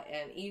like that,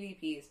 and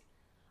EVPs.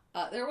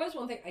 There was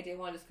one thing I did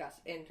want to discuss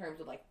in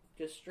terms of like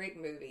just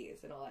straight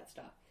movies and all that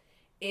stuff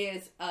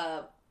is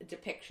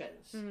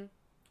depictions. Mm-hmm.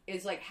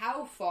 Is like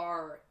how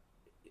far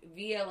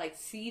via like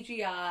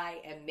CGI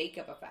and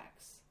makeup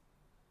effects.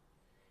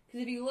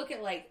 Because if you look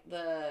at like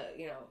the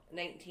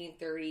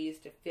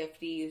 1930s to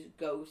 50s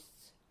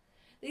ghosts,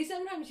 they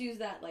sometimes use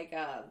that like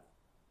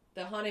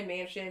the Haunted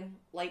Mansion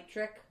light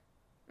trick.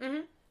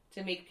 Mm-hmm.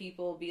 To make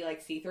people be,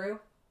 like, see-through.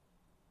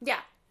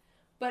 Yeah.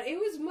 But it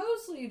was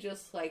mostly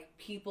just, like,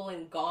 people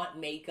in gaunt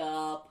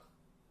makeup.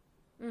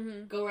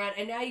 Mm-hmm. Go around.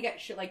 And now you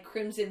got shit like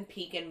Crimson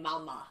Peak and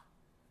Mama.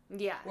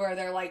 Yeah. Where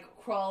they're, like,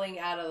 crawling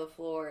out of the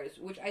floors.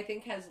 Which I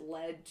think has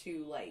led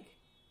to, like,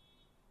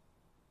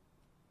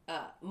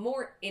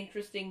 more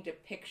interesting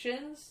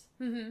depictions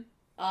Mm-hmm.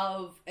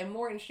 of... And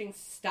more interesting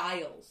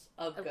styles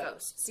of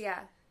ghosts.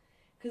 Yeah.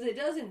 Because it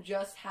doesn't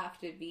just have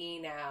to be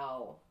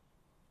now,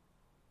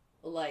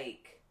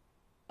 like...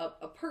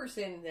 A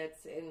person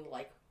that's in,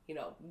 like,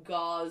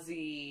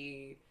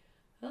 gauzy,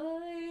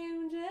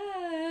 I'm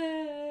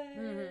dead.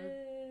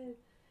 Mm-hmm.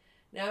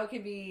 Now it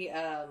could be,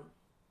 a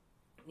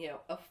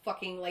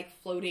fucking, like,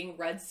 floating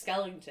red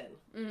skeleton.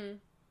 Mm-hmm.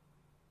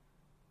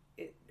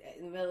 In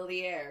the middle of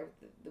the air,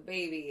 the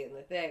baby and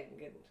the thing.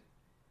 And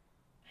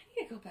I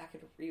need to go back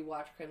and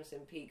rewatch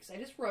Crimson Peaks. I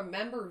just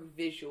remember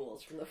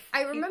visuals from the...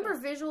 I remember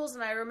visuals,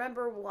 and I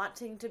remember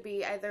wanting to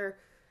be either...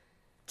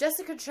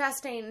 Jessica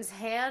Chastain's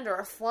hand or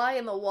a fly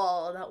in the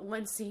wall in that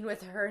one scene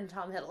with her and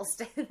Tom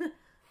Hiddleston.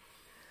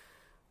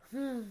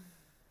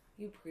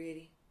 You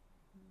pretty.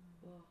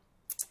 Whoa.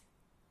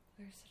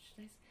 They're such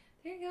nice...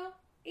 There you go.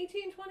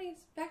 1820s.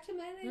 Back to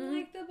men in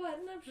like the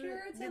button-up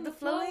shirts and the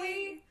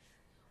flowy.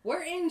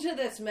 We're into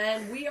this,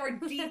 men. We are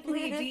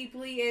deeply,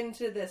 deeply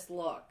into this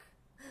look.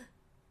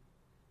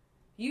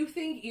 You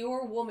think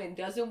your woman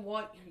doesn't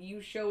want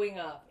you showing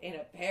up in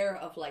a pair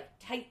of, like,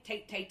 tight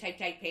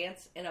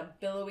pants and a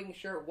billowing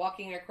shirt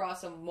walking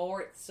across a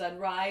moor at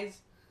sunrise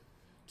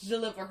to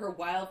deliver her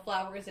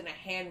wildflowers and a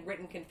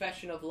handwritten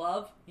confession of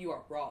love? You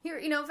are wrong.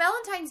 Here,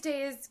 Valentine's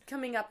Day is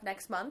coming up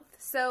next month,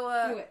 so,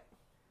 Do it.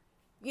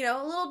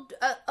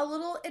 a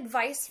little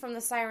advice from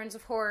the Sirens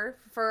of Horror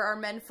for our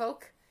men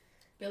folk.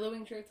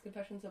 Billowing shirts,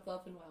 confessions of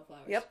love, and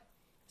wildflowers. Yep.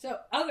 So,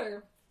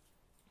 other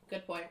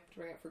good point to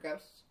bring up for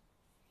ghosts.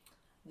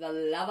 The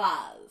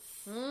lovers.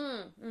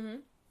 Mm-hmm.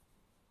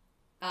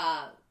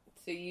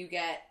 So you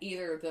get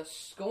either the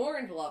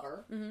scorned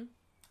lover. Mm-hmm.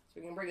 So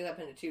we can break it up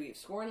into two. You have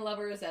scorned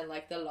lovers and,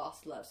 like, the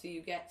lost love. So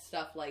you get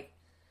stuff like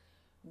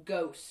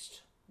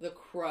Ghost, The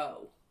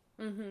Crow.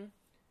 Mm-hmm.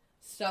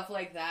 Stuff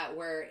like that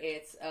where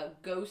it's a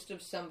ghost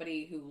of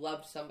somebody who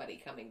loved somebody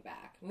coming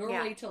back.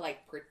 Normally to, like,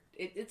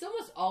 it's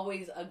almost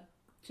always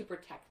to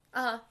protect.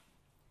 Uh-huh.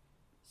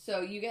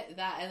 So you get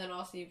that, and then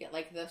also you get,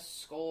 like, the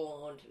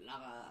scorned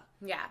lover.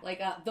 Yeah. Like,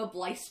 the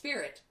Blithe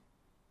Spirit.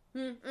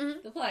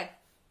 Mm-hmm. The play.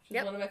 Which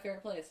is one of my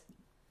favorite plays.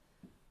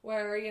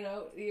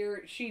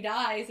 Where, she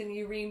dies and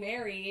you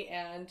remarry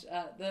and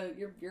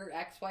your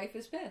ex-wife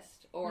is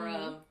pissed.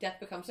 Or death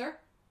becomes her.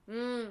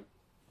 Mm.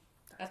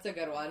 That's a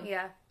good one.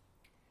 Yeah.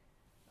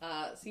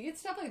 So you get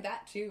stuff like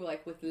that too,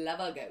 like with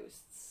lover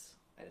ghosts.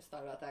 I just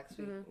thought about that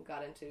because we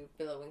got into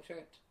billowing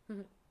shirt.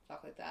 Stuff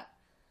like that.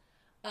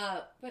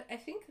 But I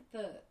think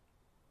the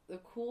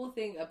cool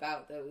thing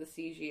about the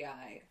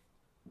CGI,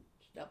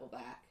 just double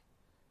back,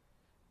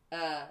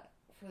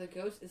 for the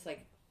ghost is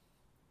like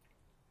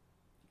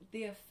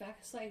the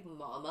effects like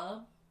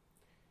Mama.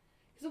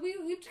 Because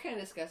we've kind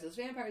of discussed this.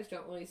 Vampires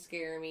don't really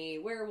scare me.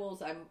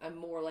 Werewolves I'm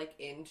more like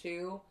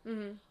into.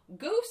 Mm-hmm.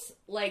 Ghosts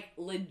like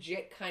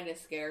legit kind of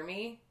scare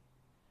me.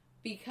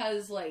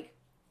 Because like,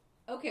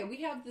 okay,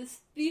 we have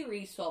this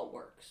theory salt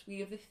works. We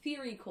have the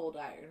theory cold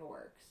iron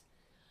works.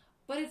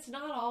 But it's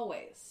not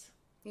always.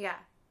 Yeah.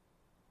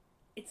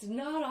 It's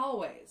not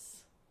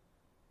always.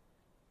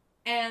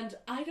 And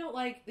I don't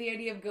like the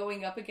idea of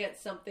going up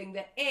against something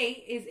that A,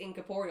 is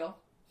incorporeal.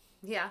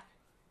 Yeah.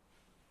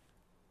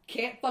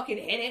 Can't fucking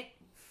hit it.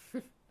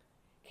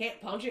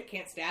 Can't punch it,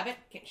 can't stab it,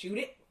 can't shoot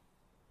it.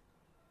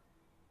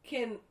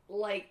 Can,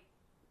 like,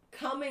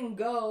 come and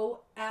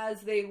go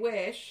as they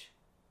wish.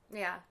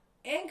 Yeah.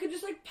 And could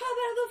just, like, pop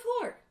out of the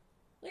floor.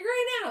 Like,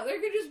 right now, there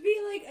could just be,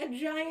 like, a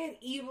giant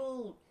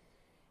evil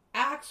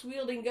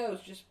axe-wielding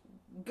ghost just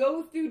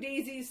go through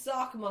Daisy's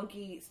sock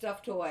monkey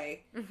stuffed toy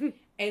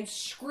and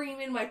scream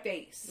in my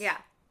face. Yeah.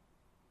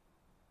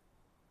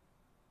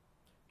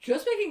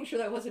 Just making sure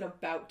that wasn't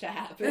about to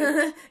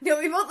happen. No,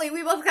 we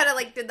both kind of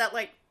like did that,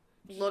 like,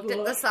 looked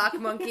at the sock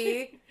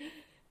monkey.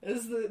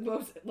 This is the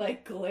most,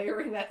 like,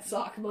 glaring that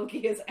sock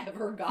monkey has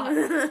ever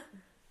gotten.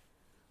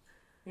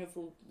 It's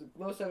the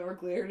most I've ever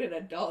glared at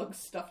a dog's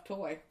stuffed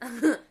toy.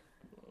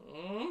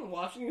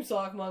 Watching you,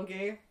 sock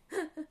monkey.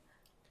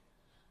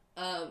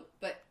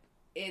 But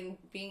in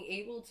being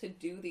able to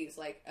do these,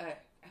 like,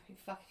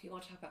 fuck, if you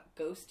want to talk about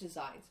ghost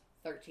designs,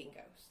 13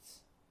 Ghosts.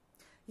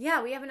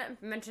 Yeah, we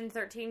haven't mentioned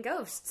 13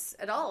 Ghosts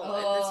at all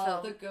in this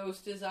film. The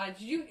ghost design.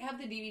 Did you have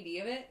the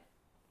DVD of it?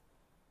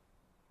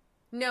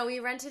 No, we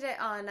rented it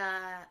on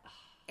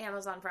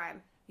Amazon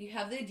Prime. You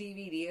have the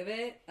DVD of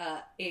it.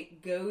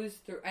 It goes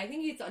through. I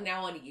think it's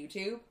now on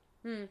YouTube.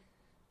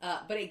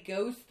 But it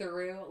goes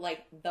through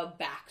like the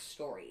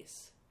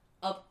backstories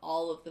of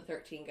all of the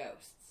 13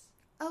 ghosts.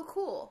 Oh,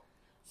 cool.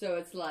 So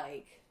it's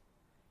like,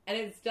 and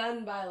it's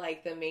done by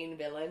like the main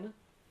villain,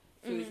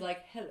 who's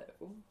like,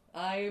 "Hello,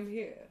 I am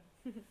here.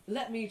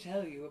 Let me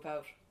tell you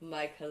about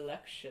my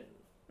collection."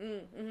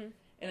 And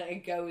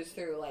it goes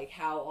through like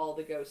how all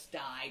the ghosts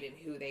died and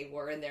who they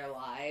were in their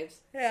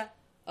lives. Yeah.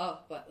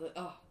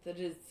 The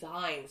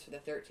designs for the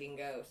 13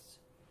 ghosts.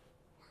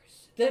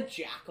 The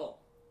jackal.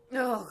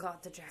 Oh,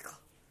 God, the jackal.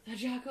 The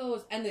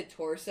jackals and the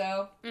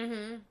torso.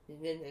 Mm-hmm.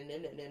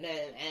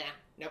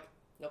 Nope.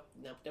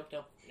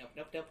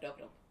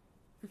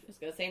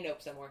 Just gonna say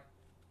nope somewhere.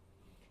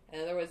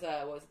 And there was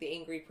the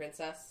Angry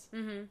Princess.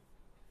 Mm-hmm.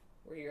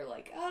 Where you're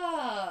like,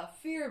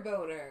 fear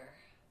boner.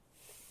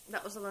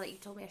 That was the one that you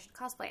told me I should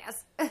cosplay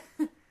as.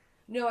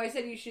 No, I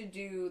said you should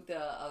do the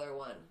other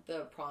one,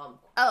 the prom.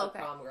 Oh, the okay.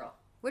 Prom girl.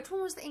 Which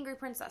one was the Angry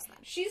Princess then?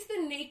 She's the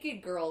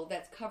naked girl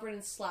that's covered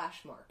in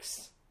slash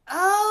marks.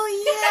 Oh,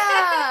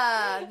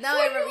 yeah! Now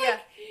I remember, yeah.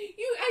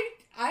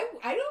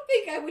 I don't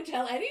think I would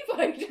tell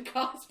anybody to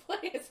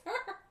cosplay as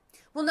her.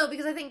 Well, no,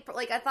 because I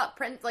thought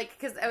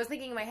because I was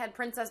thinking in my head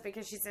princess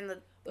because she's in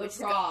the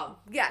prom.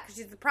 Because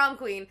she's the prom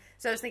queen,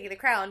 so I was thinking the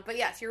crown. But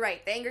yes, you're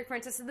right. The Angry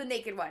Princess is the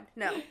naked one.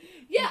 No.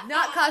 Yeah.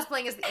 Not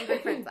cosplaying as the Angry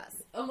Princess.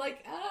 I'm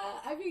like,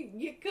 I mean,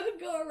 you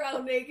could go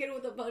around naked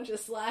with a bunch of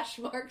slash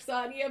marks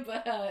on you,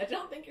 but I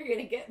don't think you're going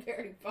to get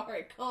very far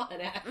at con,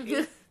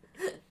 actually.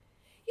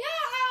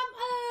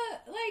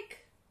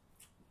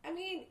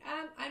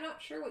 I'm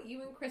not sure what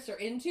you and Chris are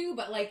into,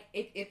 but, like,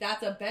 if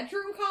that's a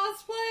bedroom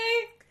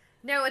cosplay...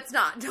 No, it's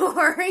not. Don't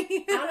worry.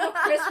 I don't know if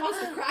Chris wants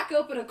to crack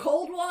open a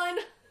cold one.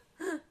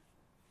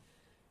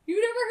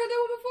 You never heard that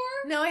one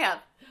before? No, I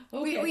have.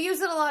 Okay. We use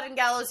it a lot in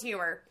Gallows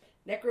Humor.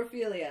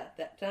 Necrophilia.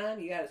 That time,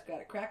 you guys got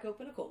to crack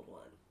open a cold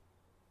one.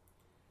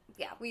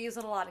 Yeah, we use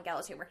it a lot in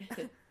Gallows Humor.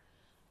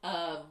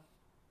 But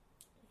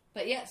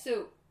yeah,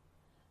 so...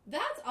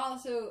 That's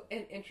also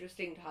an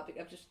interesting topic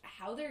of just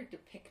how they're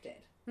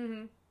depicted.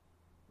 Mm-hmm.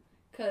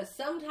 Because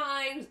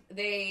sometimes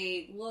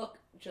they look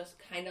just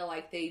kind of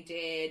like they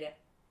did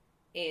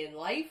in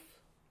life.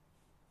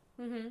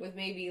 Mm-hmm. With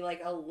maybe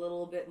like a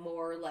little bit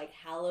more like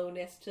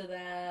hollowness to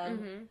them.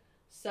 Mm-hmm.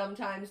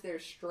 Sometimes they're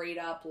straight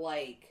up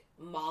like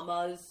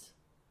mamas.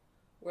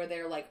 Where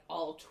they're like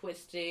all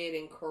twisted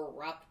and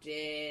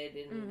corrupted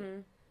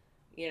and,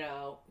 you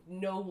know,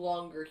 no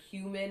longer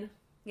human.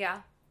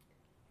 Yeah.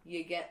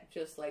 You get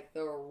just, like,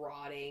 the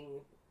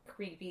rotting,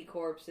 creepy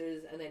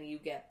corpses, and then you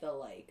get the,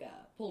 like,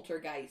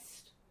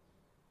 poltergeist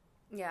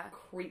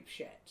creep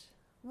shit.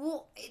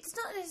 Well, it's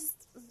not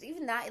just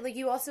even that. Like,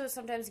 you also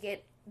sometimes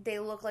get, they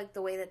look like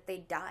the way that they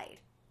died.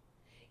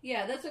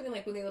 Yeah, that's something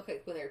like when they look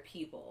like when they're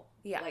people.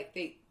 Yeah. Like,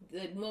 the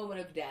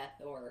moment of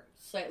death, or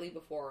slightly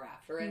before or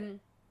after it. Mm-hmm.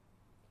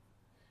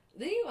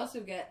 Then you also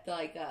get,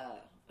 like, I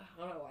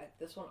don't know why,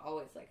 this one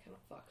always, like, kind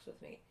of fucks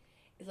with me.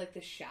 It's like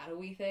the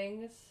shadowy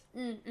things.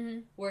 Mm-hmm.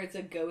 Where it's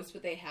a ghost,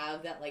 but they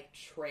have that, like,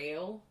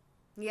 trail.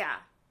 Yeah.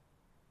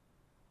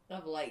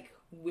 Of, like,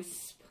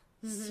 wisp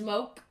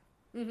smoke.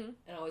 Mm-hmm.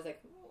 And I was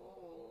like,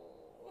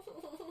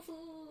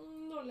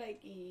 no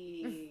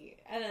likey.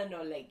 I don't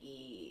know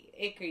likey.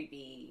 It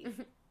creepy.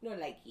 No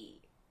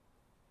likey.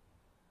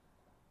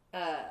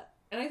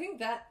 And I think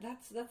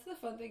that's the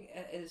fun thing,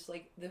 is,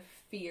 like, the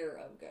fear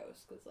of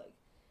ghosts. Because, like,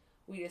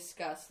 we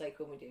discussed, like,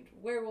 when we did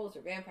werewolves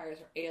or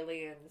vampires or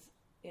aliens...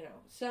 You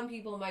know, some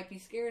people might be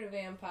scared of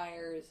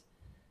vampires.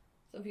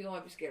 Some people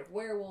might be scared of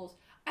werewolves.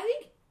 I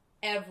think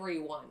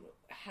everyone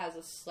has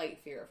a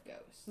slight fear of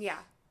ghosts. Yeah.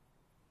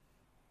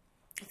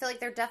 I feel like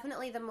they're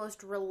definitely the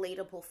most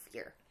relatable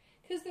fear.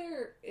 Because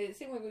they're,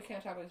 same way we kind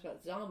of talk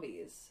about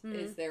zombies,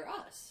 is they're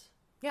us.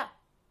 Yeah.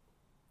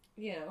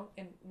 You know,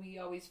 and we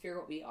always fear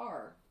what we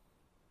are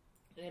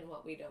and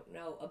what we don't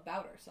know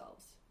about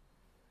ourselves.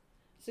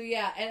 So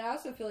yeah, and I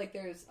also feel like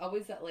there's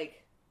always that,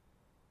 like,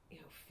 you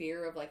know,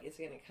 fear of, like, it's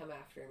going to come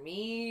after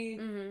me.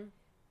 Mm-hmm.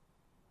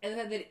 And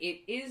then that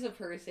it is a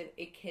person,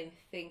 it can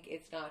think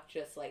it's not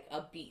just, like,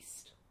 a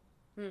beast.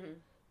 Mm-hmm.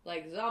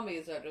 Like,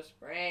 zombies are just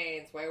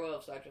brains,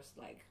 werewolves are just,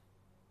 like,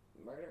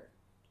 murder.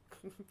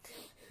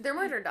 They're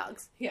murder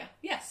dogs. Yeah,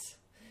 yes.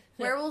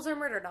 Werewolves are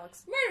murder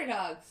dogs. Murder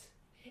dogs.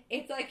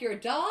 It's like your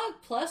dog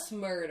plus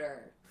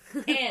murder.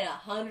 And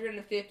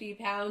 150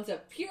 pounds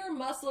of pure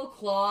muscle,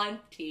 claw, and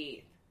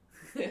teeth.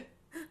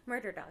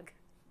 Murder dog.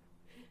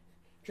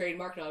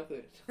 Trademark not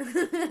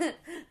included.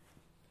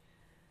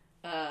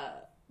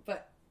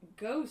 But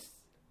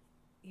ghosts,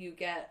 you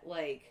get,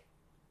 like,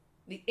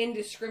 the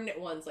indiscriminate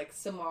ones, like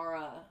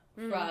Samara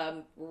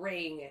from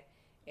Ring,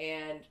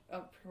 and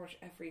pretty much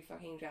every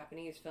fucking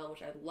Japanese film,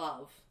 which I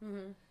love.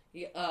 Mm-hmm.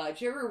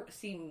 Did you ever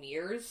see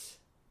Mirrors?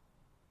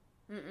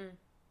 Mm-mm.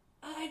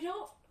 I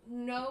don't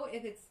know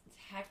if it's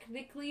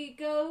technically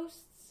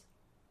ghosts.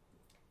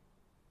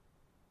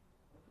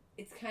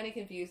 It's kind of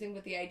confusing,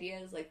 but the idea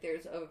is, like,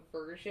 there's a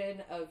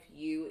version of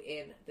you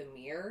in the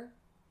mirror.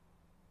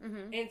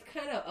 And it's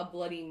kind of a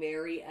Bloody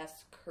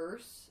Mary-esque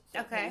curse. So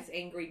it's Okay. this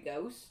angry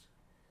ghost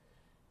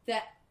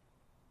that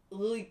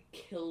literally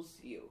kills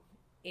you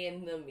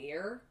in the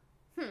mirror,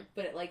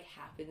 but it, like,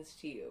 happens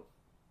to you.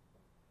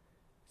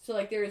 So,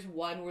 like, there's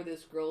one where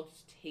this girl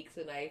just takes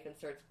a knife and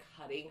starts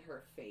cutting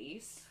her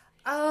face.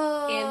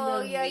 Oh,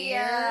 In the yeah, mirror.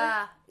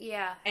 yeah.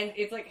 Yeah. And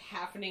it's, like,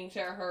 happening to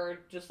her,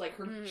 just, like,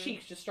 her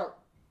cheeks just start...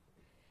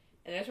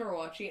 And I just remember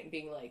watching it and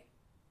being like,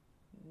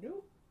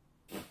 nope.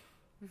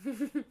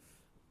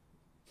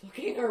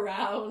 Looking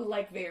around,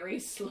 like, very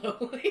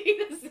slowly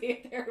to see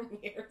if there are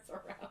mirrors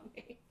around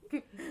me.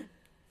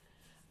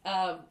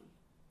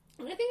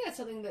 And I think that's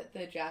something that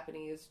the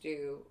Japanese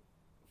do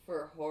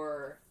for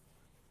horror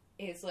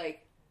is,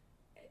 like,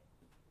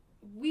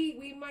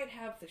 we might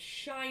have The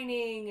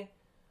Shining,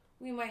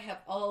 we might have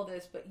all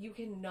this, but you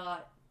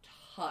cannot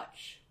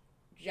touch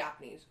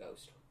Japanese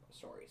ghost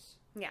stories.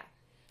 Yeah.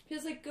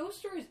 Because, like, ghost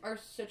stories are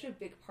such a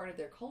big part of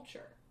their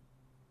culture.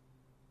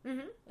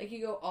 Mm-hmm. Like,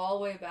 you go all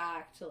the way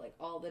back to, like,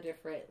 all the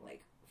different,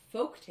 like,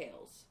 folk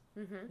tales.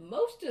 Mm-hmm.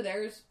 Most of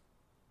theirs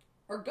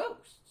are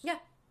ghosts. Yeah.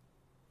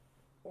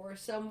 Or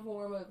some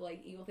form of, like,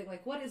 evil thing.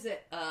 Like, what is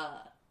it?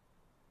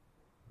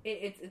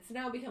 It's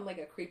now become, like,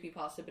 a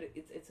creepypasta, but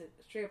it's a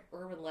straight up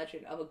urban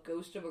legend of a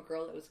ghost of a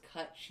girl that was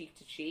cut cheek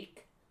to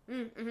cheek.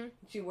 Mm-hmm.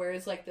 She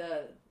wears, like,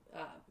 the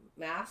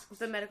masks.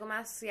 The medical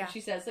masks, yeah. And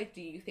she says, like, do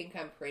you think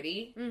I'm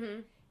pretty?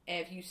 Mm-hmm.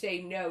 And if you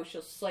say no,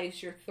 she'll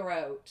slice your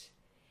throat.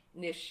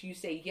 And if you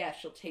say yes,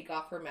 she'll take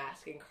off her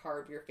mask and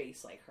carve your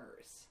face like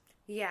hers.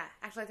 Yeah.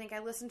 Actually, I think I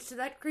listened to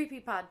that creepy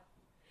pod.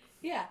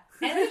 Yeah.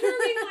 And I remember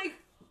being like,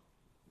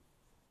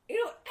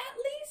 you know, at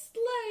least,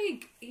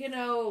 like, you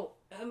know,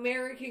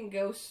 American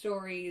ghost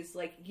stories,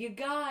 like, you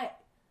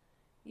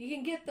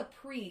can get the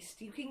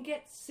priest, you can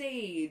get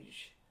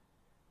Sage.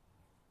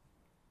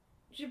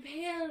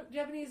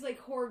 Japanese, like,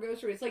 horror ghost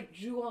stories, like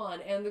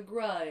Ju-on and The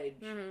Grudge.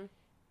 Mm-hmm.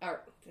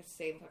 Or, the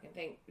same fucking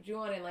thing.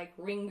 Ju-on and, like,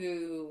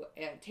 Ringu,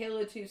 and Tale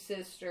of Two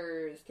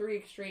Sisters, Three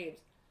Extremes.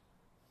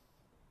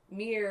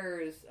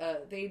 Mirrors,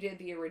 they did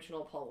the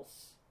original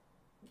Pulse.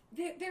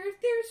 There's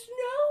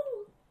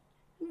no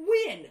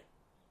win.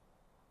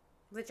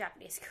 The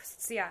Japanese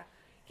ghosts, yeah.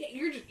 Yeah,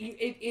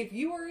 if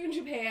you are in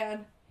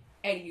Japan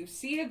and you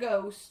see a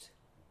ghost,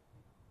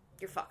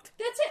 You're fucked.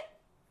 that's it.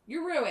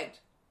 You're ruined.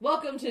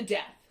 Welcome to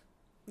death.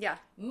 Yeah.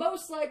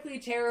 Most likely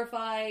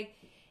terrifying,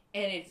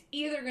 and it's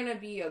either going to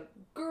be a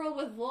girl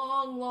with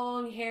long,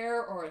 long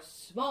hair or a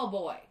small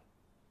boy.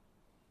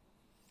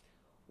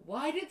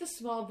 Why did the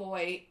small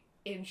boy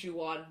in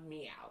Ju-on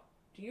meow?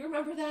 Do you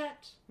remember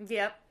that?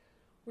 Yep.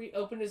 Where he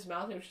opened his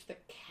mouth and it was just the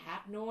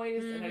cat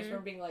noise, and I just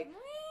remember being like,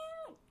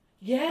 Mm-hmm.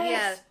 yes!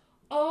 Yes.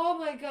 Oh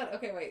my god.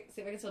 Okay, wait.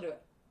 See if I can still do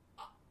it.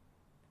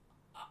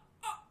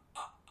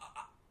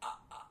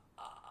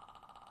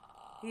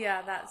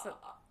 Yeah, that's a...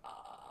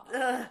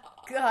 Ugh,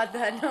 God,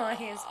 that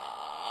noise.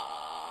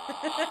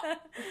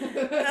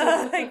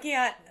 Ugh, I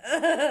can't.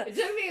 Ugh. It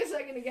took me a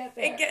second to get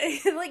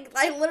there. Like,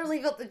 I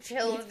literally felt the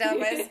chills down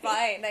my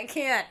spine. I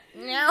can't.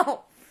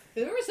 No.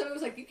 There was someone who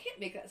was like, you can't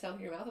make that sound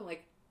in your mouth. I'm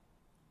like,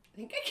 I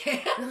think I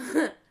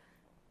can.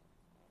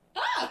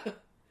 Ah!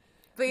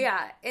 But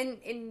yeah,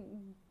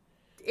 in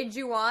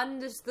Ju-on,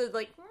 just the,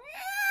 like,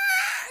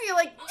 you're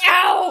like,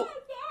 no!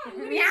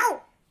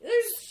 Meow!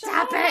 There's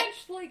Stop so it!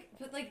 much, like,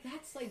 but, like,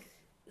 that's, like,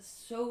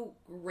 so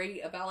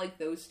great about, like,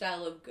 those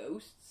style of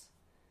ghosts.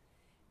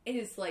 It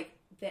is, like,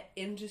 the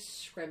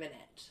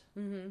indiscriminate.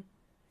 Mm-hmm.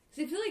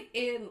 Because I feel like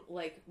in,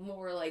 like,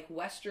 more, like,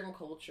 Western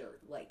culture,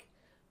 like,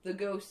 the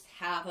ghosts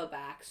have a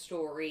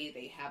backstory,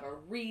 they have a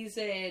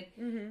reason,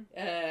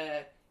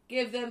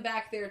 give them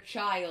back their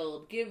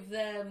child, give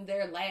them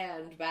their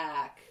land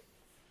back,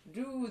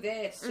 do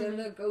this, and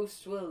the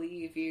ghost will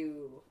leave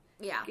you.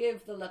 Yeah.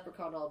 Give the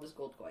leprechaun all of his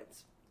gold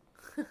coins.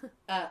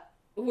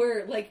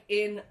 Where, like,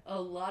 in a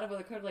lot of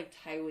other countries, like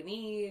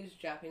Taiwanese,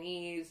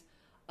 Japanese,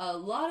 a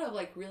lot of,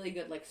 like, really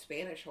good, like,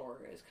 Spanish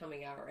horror is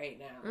coming out right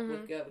now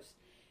with ghosts.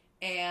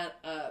 And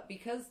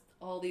because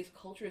all these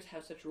cultures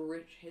have such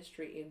rich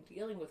history in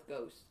dealing with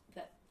ghosts,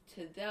 that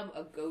to them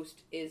a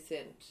ghost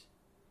isn't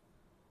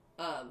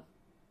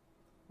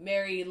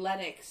Mary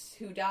Lennox,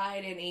 who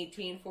died in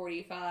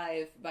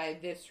 1845 by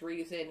this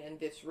reason and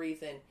this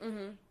reason.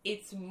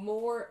 It's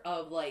more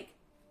of, like,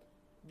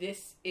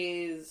 this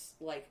is,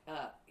 like,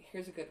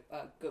 here's a good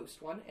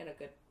ghost one and a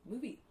good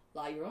movie,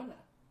 La Llorona.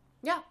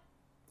 Yeah.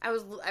 I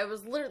was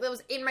literally, that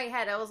was in my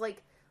head. I was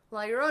like,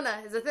 La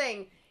Llorona is a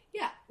thing.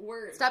 Yeah,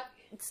 we're...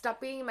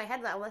 Stop being in my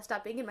head. Let's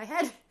stop being in my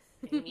head.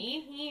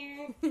 Me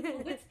here.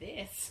 Well, what's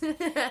this?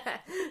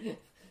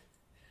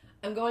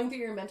 I'm going through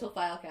your mental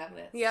file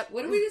cabinets. Yep.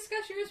 What did we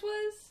discuss yours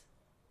was?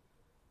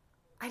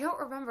 I don't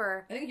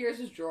remember. I think yours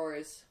was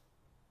drawers.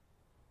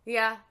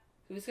 Yeah.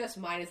 We discussed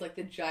mine as, like,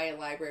 the giant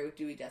library with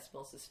Dewey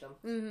Decimal System.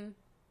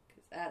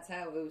 Because that's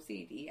how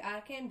OCD I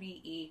can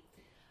be.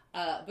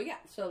 But yeah,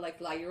 so, like,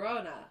 La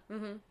Llorona.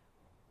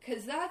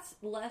 Because that's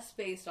less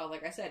based on,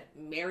 like I said,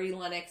 Mary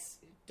Lennox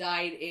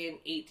died in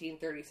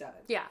 1837.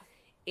 Yeah.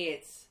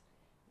 It's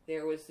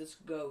there was this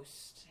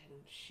ghost, and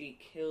she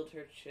killed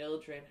her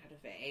children out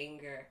of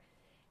anger,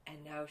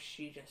 and now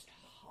she just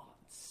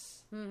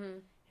haunts. Mm-hmm.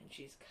 And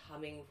she's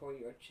coming for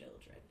your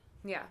children.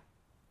 Yeah.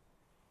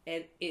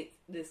 And it's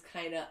this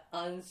kind of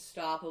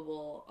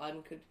unstoppable,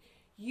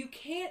 you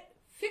can't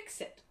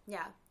fix it.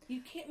 Yeah.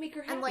 You can't make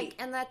her happy.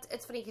 And that's,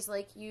 it's funny because,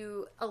 like,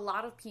 a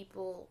lot of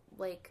people,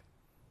 like,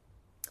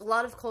 a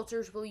lot of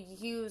cultures will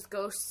use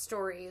ghost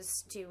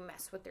stories to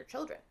mess with their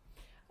children.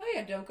 Oh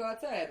yeah, don't go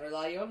outside,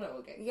 rely on no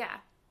again. Yeah.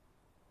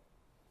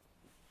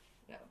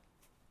 No.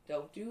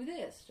 Don't do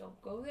this, don't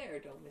go there,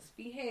 don't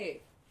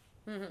misbehave.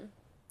 Mm-hmm.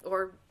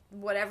 Or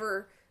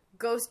whatever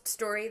ghost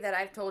story that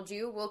I've told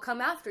you will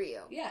come after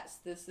you. Yes,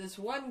 this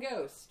one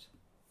ghost.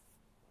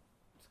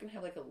 I'm just gonna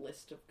have like a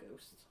list of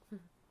ghosts.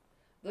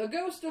 The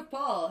ghost of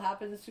Paul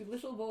happens to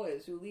little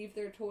boys who leave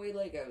their toy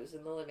Legos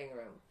in the living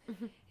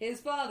room. His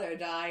father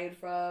died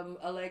from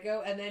a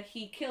Lego, and then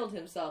he killed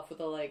himself with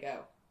a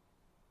Lego.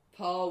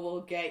 Paul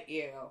will get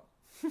you.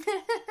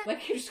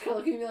 Like, you're just gonna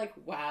look at me like,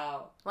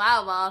 wow.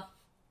 Wow, Mom.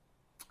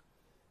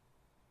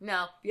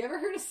 No. You ever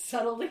heard of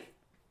subtlety?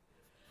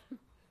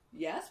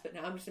 Yes, but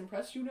now I'm just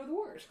impressed you know the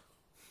word.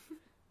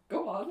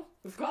 Go on.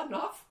 We've gotten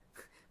off.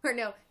 Or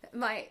no,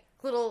 my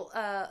little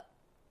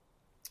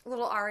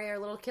Ari or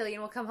little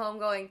Killian will come home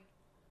going,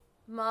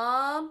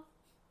 Mom,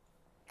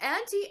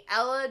 Auntie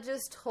Ella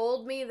just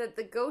told me that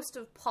the ghost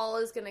of Paul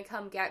is gonna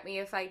come get me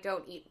if I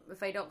don't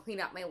clean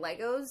up my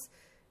Legos.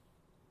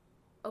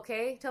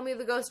 Okay, tell me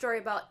the ghost story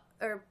about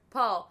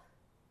Paul.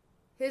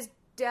 His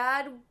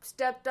dad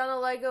stepped on a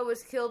Lego,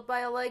 was killed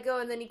by a Lego,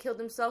 and then he killed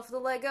himself with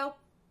a Lego.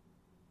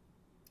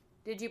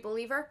 Did you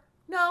believe her?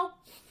 No.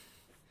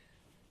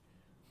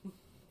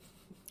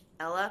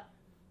 Ella?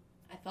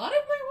 I thought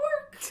it might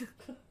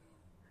work.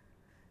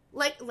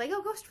 Like,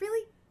 Lego ghost,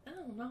 really? I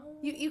don't know.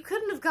 You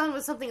couldn't have gone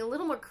with something a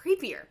little more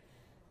creepier.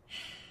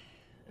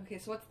 Okay,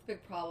 so what's the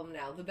big problem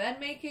now? The bed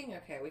making?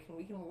 Okay,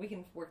 we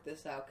can work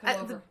this out. Come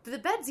over. The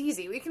bed's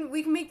easy. We can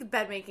make the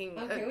bed making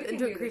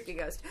into a creepy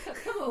ghost.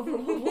 Come over.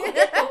 We'll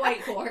get the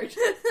whiteboard.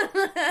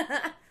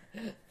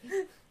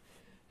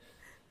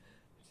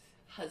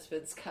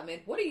 Husbands come in.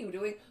 What are you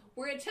doing?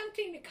 We're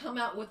attempting to come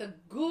out with a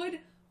good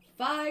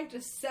 5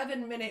 to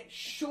 7 minute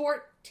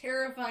short,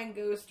 terrifying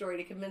ghost story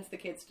to convince the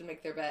kids to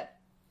make their bed.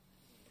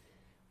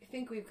 We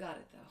think we've got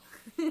it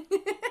though.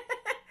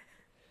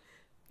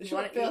 The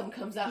short film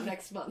comes out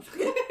next month.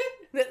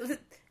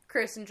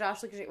 Chris and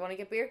Josh look at you. Want to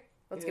get beer?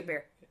 Let's get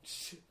beer.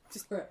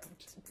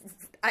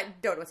 I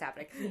don't know what's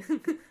happening.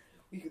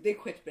 They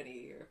quit many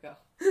a year ago.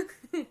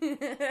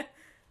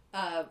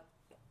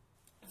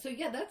 So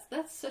yeah,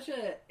 that's such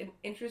an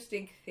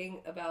interesting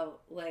thing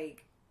about,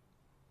 like,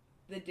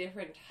 the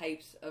different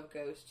types of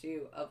ghosts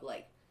too, of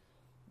like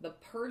the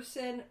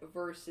person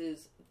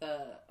versus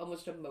the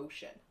almost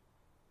emotion.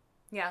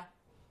 Yeah.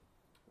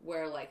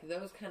 Where, like,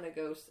 those kind of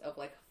ghosts of,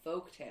 like,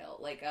 folktale,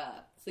 like,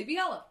 Sleepy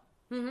Hollow.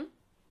 Mm-hmm.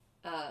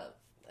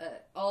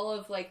 All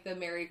of, like, the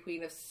Mary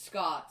Queen of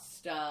Scots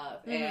stuff,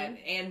 and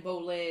Anne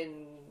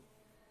Boleyn.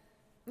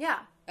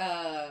 Yeah.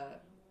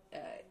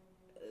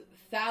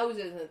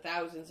 Thousands and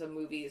thousands of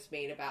movies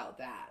made about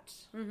that.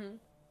 Mm-hmm.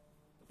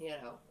 You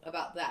know,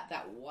 about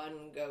that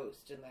one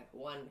ghost and that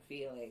one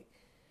feeling.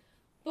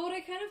 But what I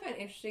kind of find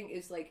interesting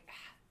is, like,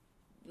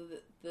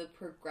 the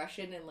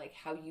progression and, like,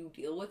 how you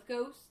deal with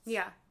ghosts.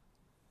 Yeah.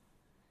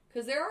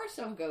 Because there are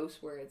some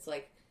ghosts where it's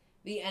like,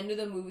 the end of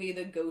the movie,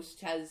 the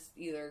ghost has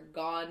either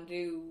gone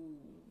to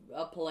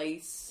a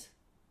place,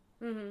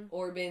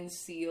 or been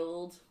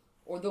sealed,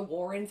 or the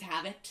Warrens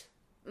have it.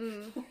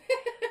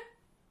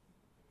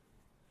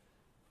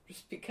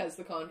 Just because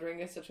The Conjuring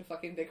is such a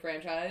fucking big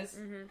franchise,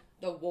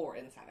 the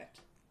Warrens have it.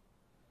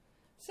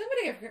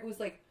 Somebody I forget was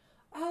like,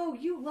 oh,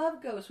 you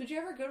love ghosts. Would you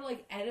ever go to,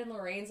 like, Ed and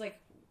Lorraine's, like,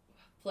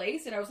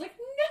 place? And I was like,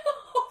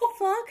 no!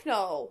 Fuck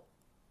no.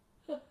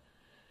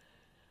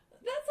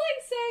 That's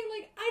like saying,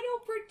 like, I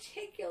don't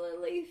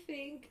particularly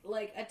think,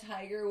 like, a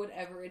tiger would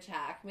ever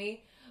attack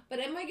me, but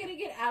am I gonna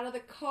get out of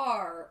the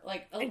car,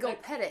 like... And go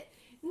pet it?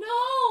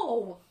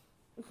 No!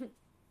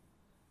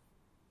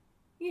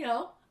 You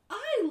know,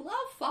 I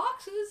love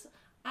foxes.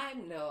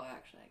 No,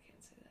 actually, I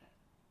can't say that.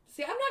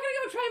 See, I'm not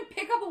gonna go try and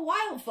pick up a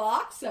wild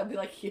fox. I'd be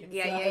like, yes,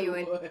 yeah, you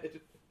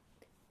would.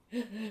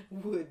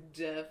 Would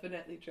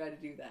definitely try to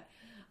do that.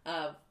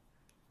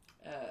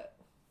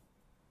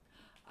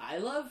 I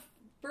love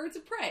birds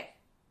of prey.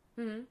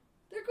 Mm-hmm.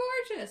 They're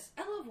gorgeous.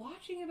 I love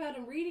watching about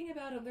them, reading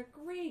about them. They're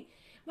great.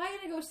 Am I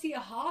going to go see a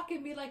hawk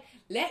and be like,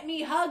 let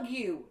me hug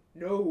you?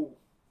 No.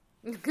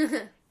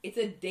 It's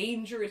a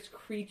dangerous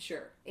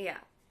creature. Yeah.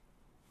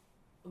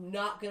 I'm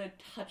not going to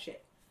touch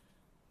it.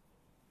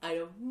 I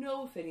don't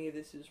know if any of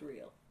this is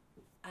real.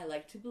 I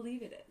like to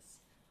believe it is.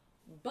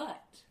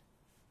 But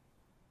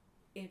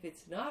if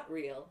it's not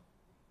real,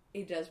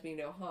 it does me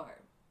no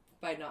harm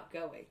by not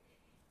going.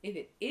 If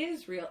it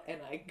is real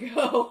and I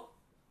go...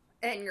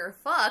 And you're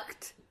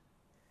fucked.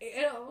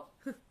 You know.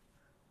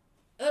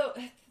 Oh,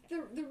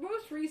 the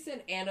most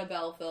recent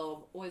Annabelle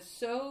film was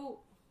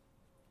so...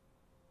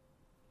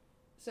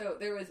 So,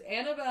 there was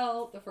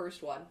Annabelle, the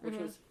first one, which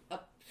was a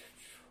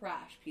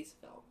trash piece of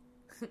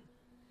film.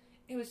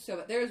 It was so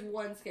bad. There was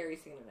one scary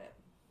scene in it.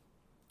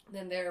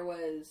 Then there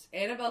was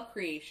Annabelle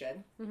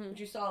Creation, which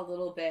you saw a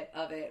little bit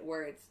of it,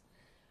 where it's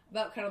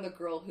about kind of the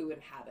girl who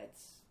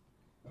inhabits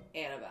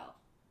Annabelle.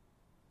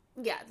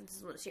 Yeah, this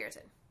is what she hears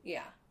it.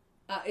 Yeah.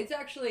 It's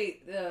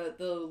actually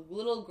the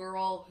little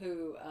girl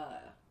who,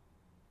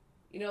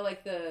 you know,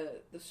 like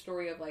the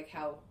story of like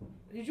how...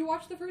 Did you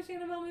watch the first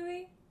Annabelle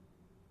movie?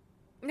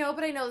 No,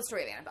 but I know the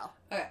story of Annabelle.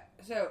 Okay,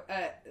 so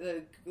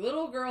the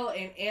little girl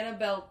in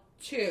Annabelle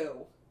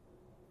 2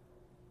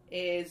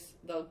 is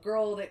the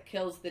girl that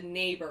kills the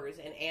neighbors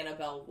in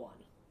Annabelle 1.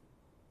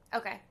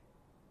 Okay.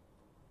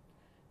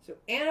 So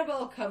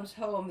Annabelle Comes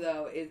Home,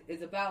 though,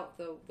 is about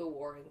the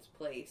Warrens'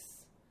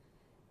 place.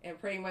 And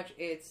pretty much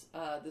it's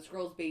this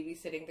girl's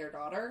babysitting their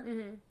daughter.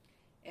 Mm-hmm.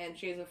 And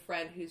she has a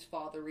friend whose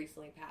father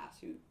recently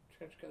passed who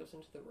goes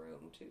into the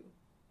room to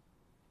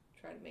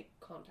try to make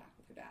contact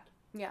with her dad.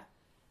 Yeah.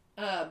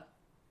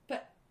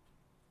 But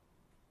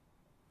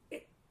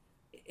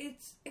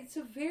it's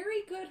a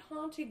very good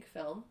haunting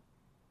film.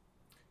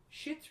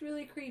 Shit's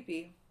really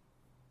creepy.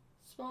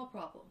 Small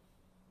problem.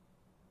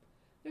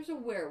 There's a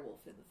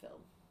werewolf in the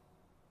film.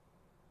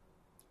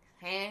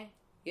 Huh?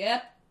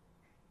 Yep.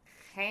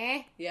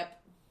 Huh?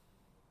 Yep.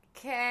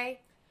 Okay.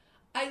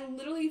 I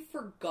literally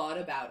forgot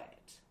about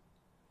it.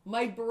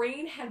 My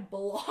brain had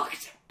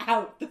blocked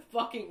out the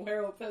fucking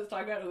werewolf I was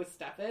talking about. It was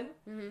Stefan.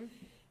 Mm-hmm.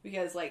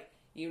 Because, like,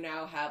 you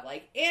now have,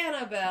 like,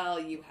 Annabelle,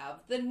 you have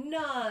The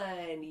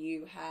Nun,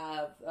 you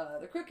have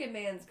The Crooked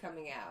Man's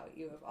coming out,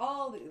 you have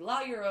all the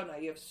La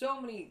Llorona, you have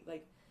so many,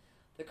 like,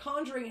 The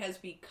Conjuring has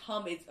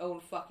become its own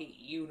fucking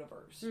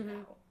universe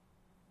now.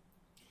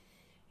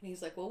 And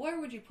he's like, well, where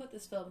would you put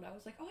this film? And I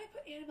was like, oh, I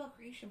put Annabelle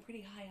Creation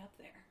pretty high up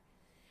there.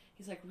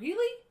 He's like,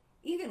 really?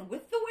 Even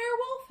with the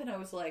werewolf? And I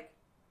was like,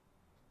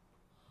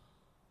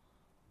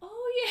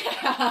 oh,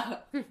 yeah.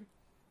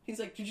 He's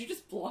like, did you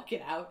just block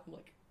it out? I'm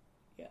like,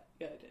 yeah,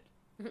 I did.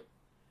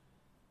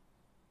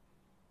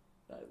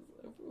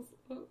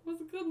 It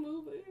was a good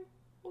movie.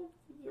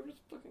 There was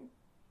fucking...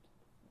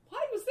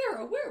 Why was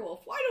there a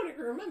werewolf? Why don't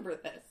I remember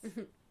this?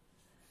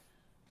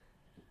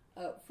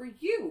 For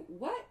you,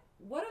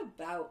 what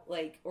about,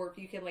 like, or if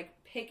you can, like,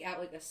 pick out,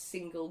 like, a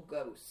single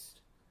ghost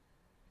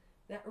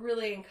that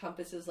really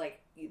encompasses,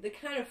 like, the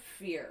kind of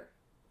fear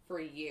for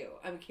you?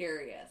 I'm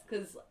curious,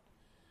 because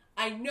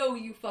I know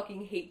you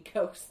fucking hate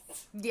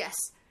ghosts.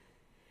 Yes.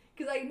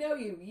 Because I know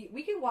you.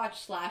 We can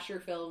watch slasher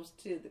films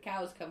till the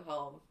cows come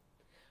home.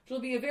 Which will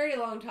be a very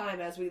long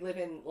time as we live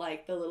in,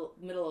 like, the little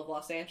middle of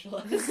Los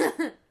Angeles.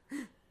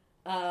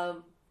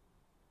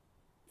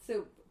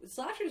 So,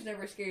 slasher's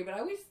never scary, but I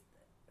always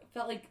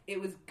felt like it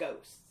was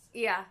ghosts.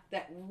 Yeah.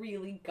 That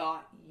really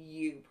got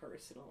you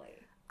personally.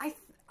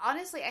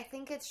 Honestly, I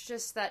think it's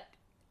just that,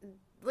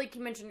 like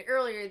you mentioned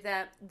earlier,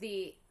 that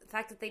the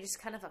fact that they just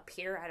kind of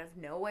appear out of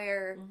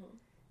nowhere,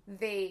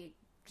 they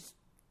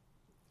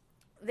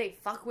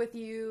fuck with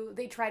you,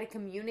 they try to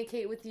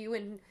communicate with you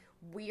in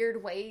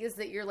weird ways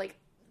that you're like,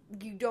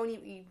 you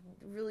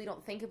really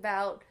don't think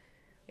about.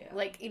 Yeah.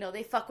 Like, you know,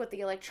 they fuck with the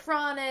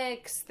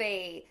electronics,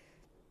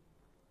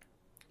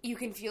 you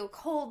can feel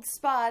cold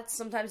spots,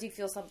 sometimes you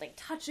feel something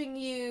touching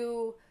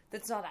you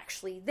that's not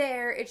actually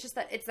there. It's just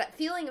that, it's that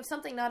feeling of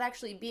something not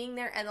actually being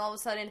there, and all of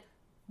a sudden,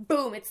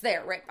 boom, it's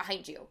there, right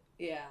behind you.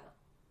 Yeah.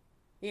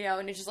 You know,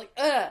 and it's just like,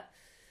 ugh.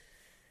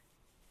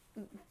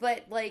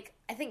 But, like,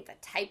 I think the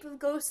type of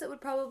ghost that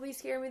would probably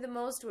scare me the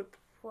most would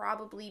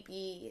probably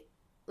be,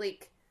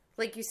 like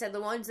you said,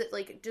 the ones that,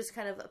 like, just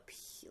kind of,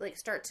 like,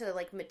 start to,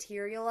 like,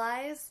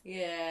 materialize.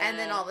 Yeah. And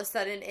then all of a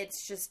sudden,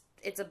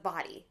 it's a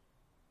body.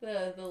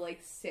 The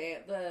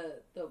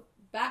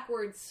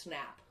backward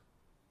snap.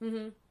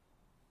 Mm-hmm.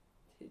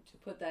 To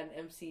put that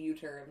in MCU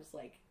terms,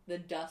 like, the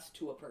dust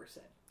to a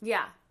person.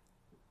 Yeah.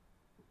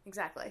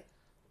 Exactly.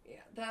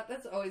 Yeah,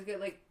 that's always good.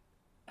 Like,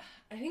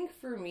 I think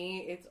for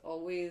me, it's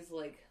always,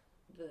 like,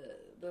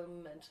 the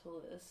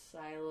mental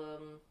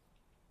asylum,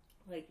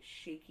 like,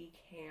 shaky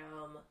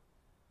cam,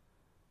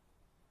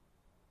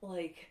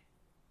 like,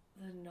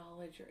 the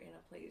knowledge you're in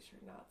a place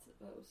you're not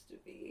supposed to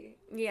be.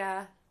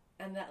 Yeah.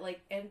 And that,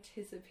 like,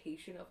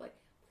 anticipation of, like,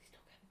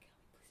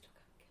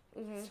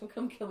 please don't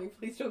come and kill me.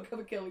 Please don't come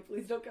and kill me.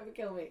 Please don't come and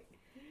kill me.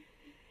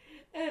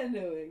 And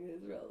knowing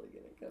it's probably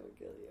gonna come and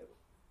kill you.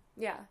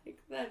 Yeah. Like,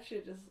 that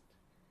shit just...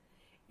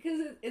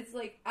 Because it's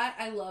like,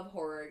 I love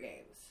horror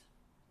games.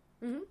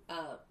 Mm-hmm.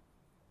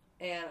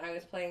 And I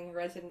was playing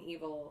Resident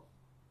Evil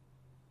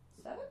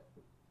 7?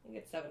 I think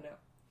it's 7 now.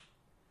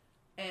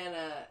 And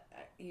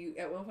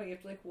at one point you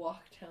have to, like,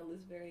 walk down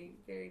this very,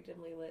 very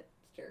dimly lit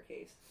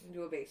staircase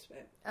into a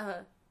basement. Uh-huh.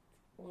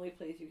 Only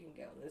place you can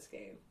go in this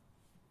game.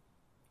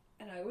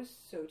 And I was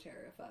so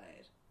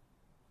terrified.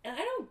 And I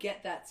don't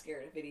get that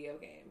scared of video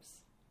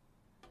games.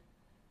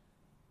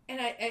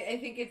 And I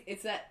think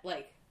it's that,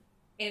 like,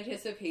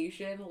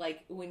 anticipation,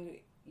 like, when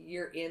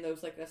you're in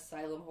those, like,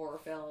 asylum horror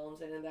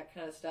films and that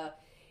kind of stuff.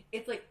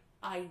 It's like,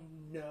 I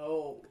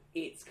know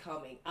it's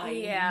coming.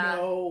 I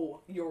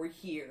know you're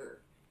here.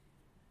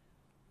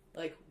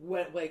 Like,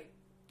 when, like,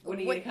 When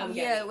are you gonna come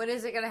get Yeah, me? when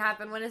is it gonna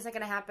happen? When is it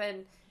gonna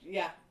happen?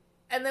 Yeah.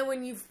 And then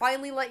when you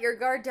finally let your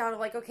guard down,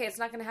 like, okay, it's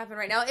not gonna happen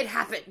right now, it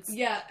happens.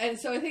 Yeah, and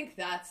so I think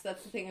that's the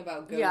thing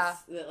about ghosts Yeah.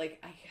 that, like,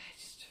 I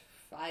just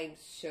find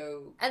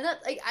so... And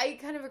that, like, I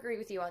kind of agree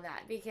with you on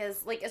that,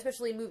 because, like,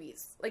 especially in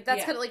movies. Like, that's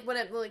Yeah. kind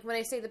of, when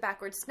I say the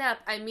backward snap,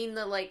 I mean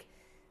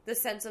the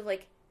sense of,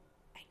 like,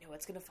 I know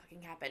it's gonna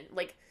fucking happen.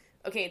 Like,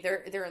 okay,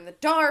 they're in the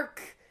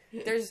dark,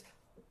 there's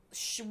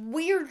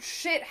weird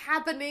shit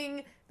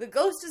happening, the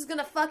ghost is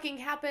gonna fucking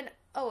happen.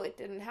 Oh, it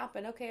didn't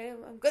happen. Okay,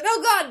 I'm good.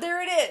 Oh god,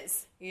 there it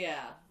is!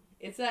 Yeah.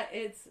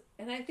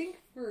 And I think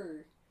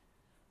for...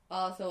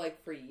 Also,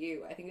 like, for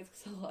you, I think it's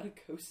because a lot of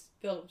ghost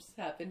films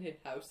happen in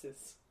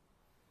houses.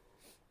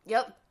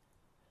 Yep.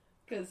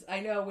 Because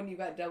I know when you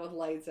got done with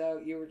Lights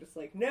Out, you were just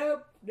like,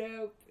 nope,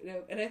 nope,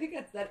 nope. And I think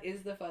that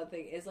is the fun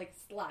thing, is like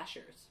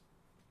slashers.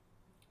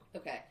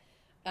 Okay.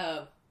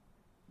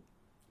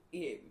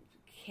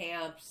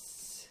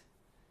 Camps,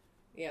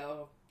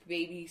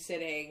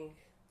 babysitting,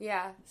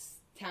 Yeah.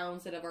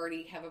 towns that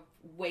already have a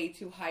way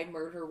too high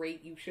murder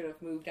rate, you should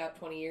have moved out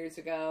 20 years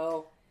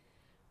ago.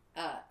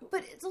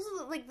 But it's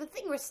also, like, the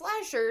thing with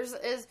slashers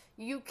is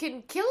you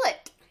can kill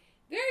it.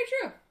 Very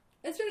true.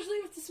 Especially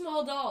if it's a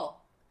small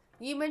doll.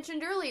 You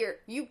mentioned earlier,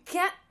 you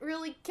can't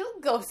really kill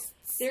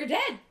ghosts. They're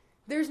dead.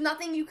 There's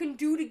nothing you can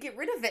do to get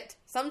rid of it.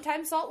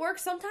 Sometimes salt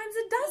works, sometimes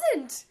it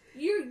doesn't.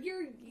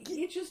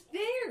 It's just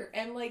there.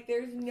 And, like,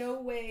 there's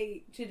no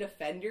way to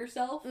defend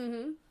yourself.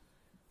 Mm-hmm.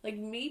 Like,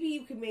 maybe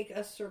you could make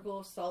a circle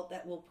of salt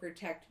that will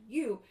protect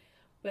you,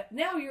 but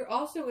now you're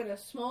also in a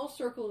small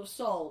circle of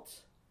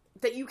salt,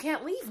 That you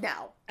can't leave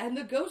now. and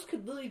the ghost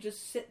could literally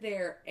just sit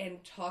there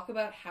and talk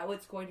about how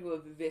it's going to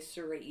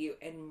eviscerate you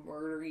and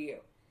murder you.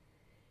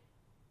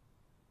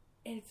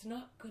 And it's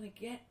not going to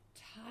get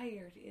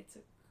tired. It's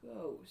a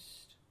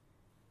ghost.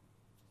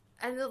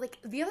 And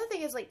the other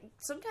thing is, like,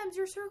 sometimes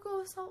your circle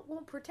of salt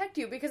won't protect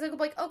you because it'll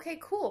be like, okay,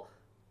 cool,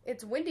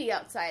 it's windy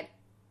outside.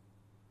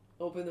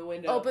 Open the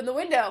window. Open the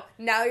window.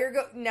 Now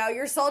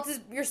your salt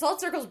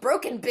circle's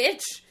broken, bitch.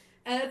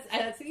 And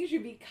that's usually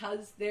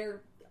because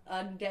they're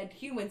undead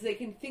humans. They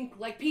can think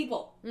like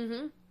people.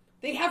 Mm-hmm.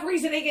 They have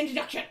reasoning and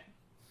deduction.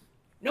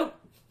 Nope.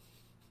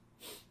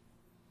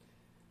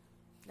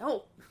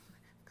 No.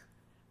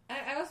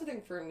 I also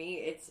think for me,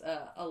 it's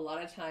a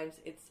lot of times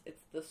it's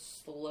the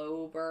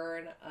slow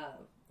burn. I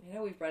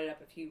know we've brought it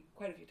up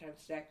quite a few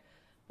times today,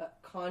 but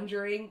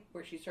Conjuring,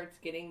 where she starts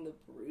getting the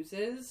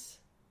bruises,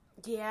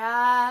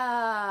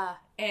 Yeah.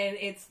 and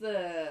it's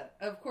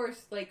of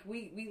course, like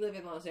we live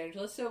in Los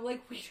Angeles, so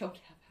like we don't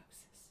have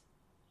houses.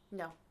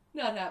 No.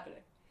 Not happening.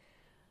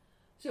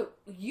 So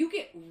you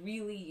get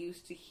really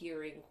used to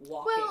hearing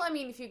walking. Well, I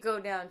mean, if you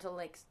go down to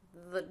Silmar,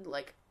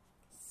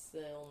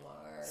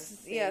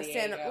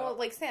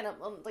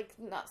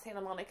 not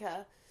Santa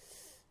Monica,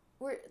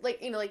 where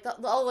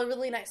all the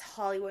really nice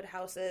Hollywood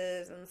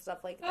houses and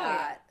stuff like Oh, yeah.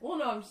 that. Well,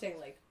 no, I'm saying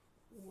like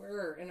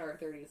we're in our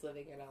 30s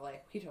living in LA.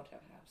 We don't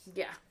have a house.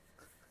 Yeah.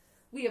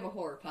 We have a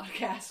horror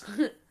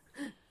podcast.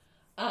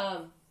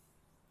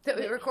 That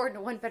we record in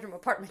a 1-bedroom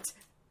apartment.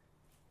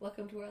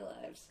 Welcome to our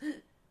lives.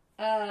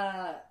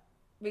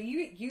 But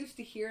you get used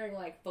to hearing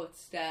like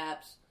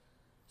footsteps,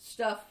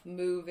 stuff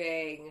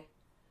moving.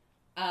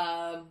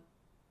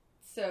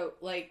 So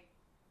like,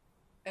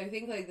 I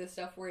think like the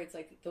stuff where it's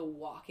like the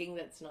walking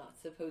that's not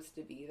supposed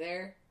to be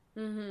there,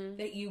 Mm-hmm.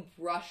 that you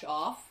brush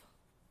off.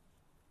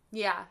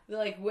 Yeah.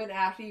 Like when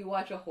after you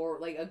watch a horror,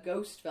 like a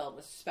ghost film,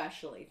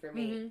 especially for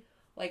me, Mhm.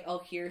 like I'll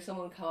hear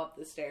someone come up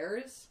the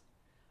stairs,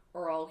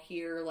 or I'll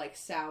hear like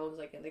sounds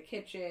like in the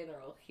kitchen, or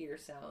I'll hear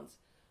sounds,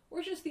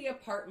 or just the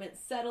apartment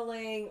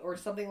settling, or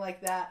something like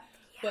that.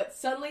 Yeah. But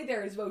suddenly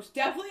there is most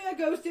definitely a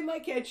ghost in my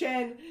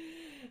kitchen,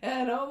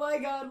 and oh my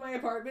god, my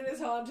apartment is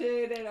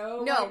haunted, and oh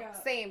my god.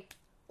 Same.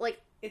 Like,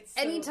 It's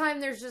so... anytime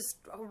there's just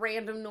a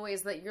random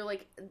noise that you're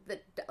like,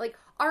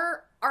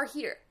 our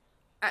heater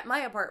at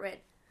my apartment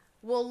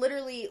will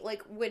literally,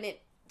 like, when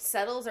it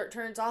settles or it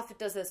turns off, it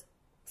does this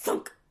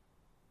thunk.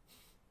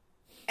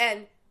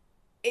 And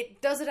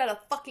it does it out of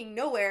fucking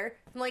nowhere.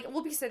 And, like,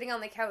 we'll be sitting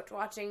on the couch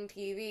watching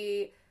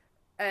TV,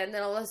 and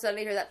then all of a sudden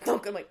I hear that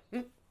thunk. I'm like,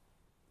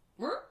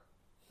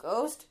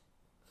 ghost?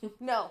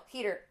 No,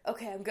 heater.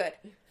 Okay, I'm good.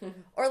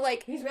 Or,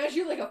 like... He's imagine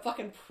you like a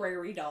fucking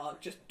prairie dog,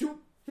 just doop.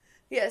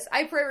 Yes,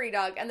 I prairie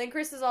dog, and then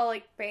Chris is all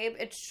like, "Babe,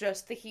 it's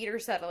just the heater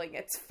settling.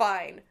 It's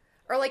fine."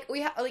 Or like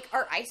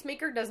our ice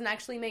maker doesn't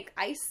actually make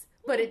ice,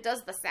 but it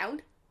does the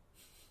sound,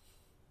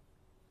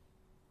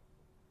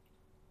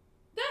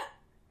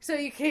 so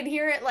you can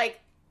hear it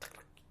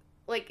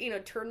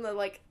turn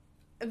the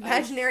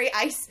imaginary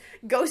ice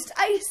ghost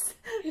ice.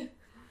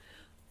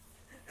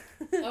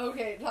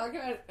 Okay, I'm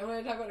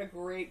going to talk about a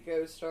great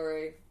ghost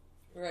story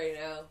right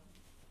now.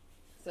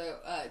 So,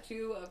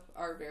 two of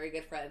our very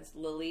good friends,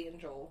 Lily and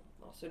Joel,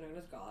 also known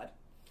as God.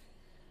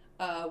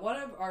 One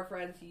of our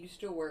friends used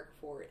to work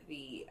for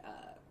the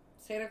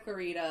Santa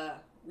Clarita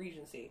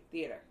Regency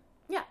Theater.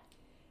 Yeah.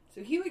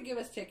 So he would give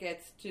us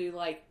tickets to,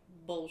 like,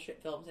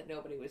 bullshit films that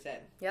nobody was in.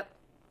 Yep.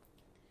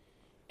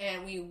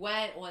 And we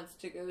went once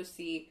to go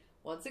see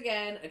once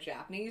again, a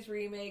Japanese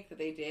remake that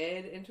they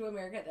did into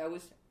America that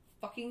was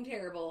fucking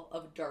terrible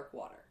of Dark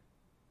Water.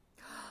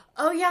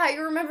 Oh yeah, I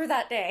remember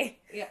that day.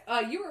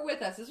 Yeah, you were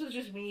with us. This was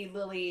just me,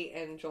 Lily,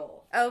 and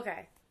Joel.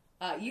 Okay.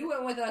 You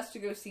went with us to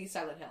go see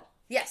Silent Hill.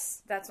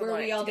 Yes, that's what Where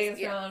I we all wanted to danced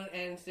see, yeah. around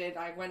and said,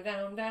 I went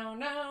down, down,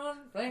 down,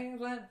 flames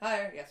went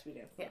higher. Yes, we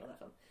danced around that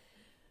film.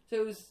 So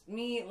it was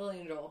me, Lily,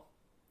 and Joel.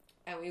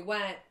 And we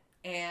went,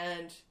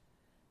 and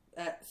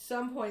at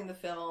some point in the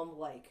film,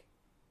 like,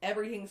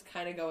 everything's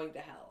kind of going to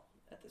hell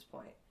at this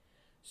point.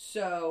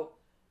 So,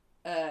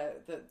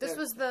 This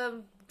was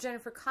the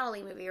Jennifer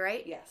Connelly movie,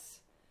 right? Yes.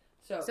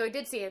 So I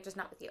did see it, just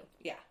not with you.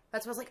 Yeah.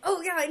 That's why I was like,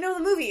 oh yeah, I know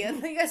the movie.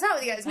 And I saw it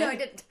with you guys. No, I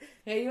didn't.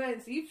 Yeah, you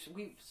went,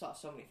 we saw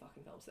so many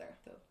fucking films there,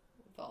 though,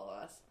 with all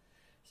of us.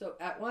 So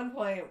at one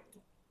point,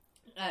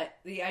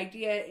 the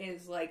idea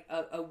is, like,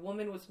 a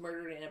woman was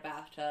murdered in a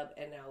bathtub,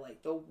 and now,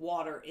 like, the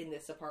water in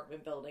this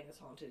apartment building is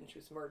haunted, and she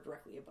was murdered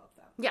directly above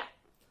them. Yeah.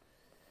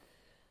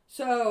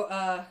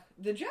 So,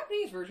 the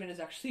Japanese version is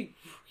actually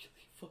really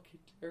fucking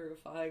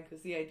terrifying,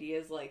 because the idea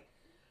is, like,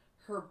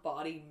 her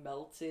body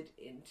melted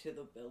into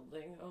the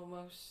building,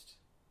 almost.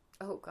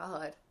 Oh,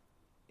 God.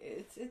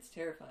 It's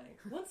terrifying.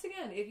 Once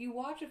again, if you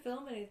watch a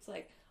film and it's,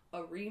 like,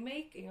 a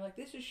remake, and you're like,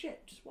 this is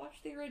shit, just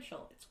watch the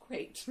original. It's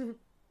great.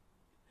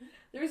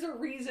 There's a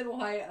reason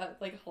why,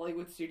 like,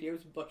 Hollywood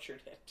Studios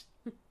butchered it.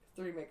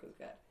 The remake was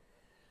good.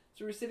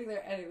 So we're sitting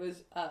there, and it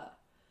was,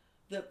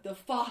 the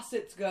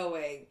faucet's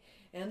going,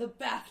 and the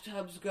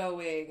bathtub's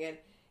going, and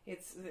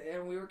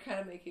we were kind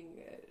of making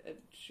a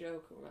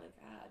joke, and we're like,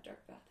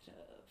 dark bathtub,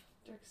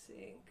 dark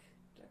sink,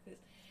 dark this.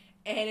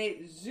 And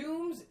it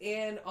zooms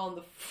in on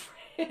the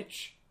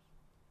fridge.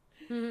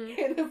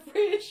 Mm-hmm. And the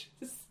fridge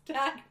is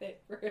stagnant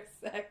for a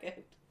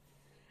second.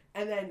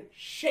 And then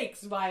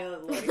shakes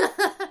violently.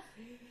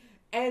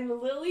 And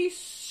Lily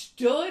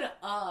stood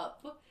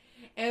up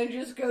and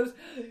just goes,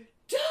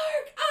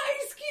 dark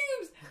ice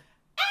cubes!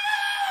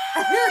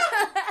 Ah!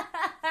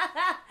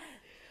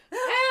 And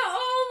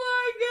oh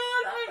my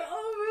god, I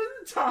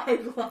almost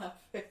died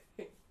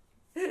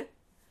laughing.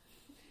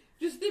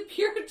 Just the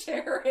pure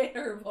terror in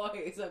her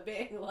voice of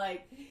being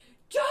like,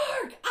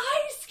 dark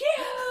ice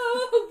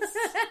cubes!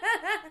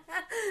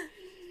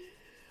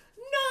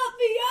 Not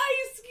the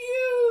ice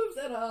cubes!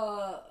 And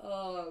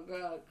oh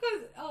god.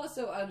 Because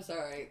also, I'm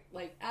sorry,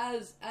 like,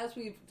 as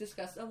we've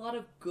discussed, a lot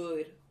of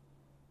good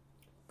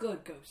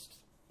ghost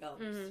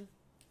films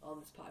on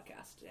this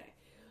podcast today,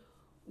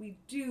 we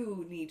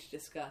do need to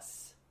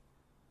discuss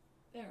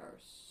there are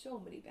so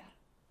many bad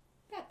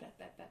ones.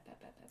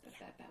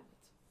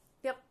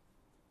 Yep.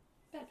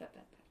 Bad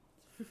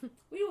ones.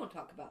 We won't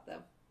talk about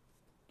them,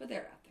 but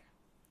they're out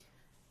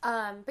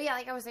there. But yeah,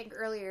 like I was saying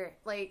earlier,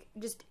 like,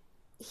 just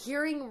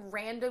hearing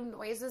random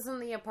noises in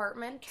the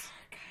apartment.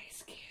 Dark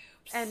ice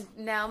cubes. And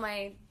now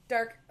my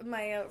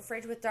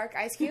fridge with dark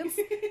ice cubes.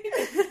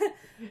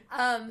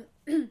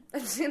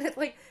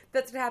 Like,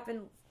 that's what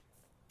happened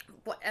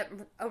at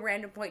a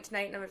random point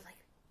tonight, and I was like,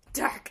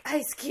 dark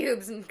ice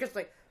cubes, and just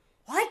like,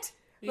 what?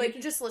 Like,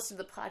 just listen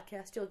to the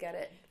podcast, you'll get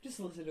it. Just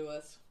listen to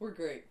us. We're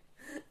great.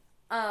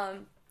 Or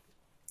at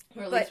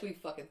but least we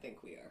fucking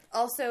think we are.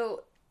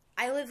 Also,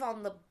 I live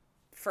on the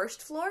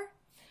first floor.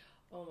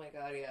 Oh my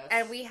god, yes.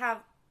 And we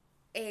have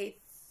a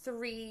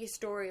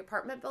 3-story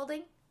apartment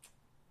building.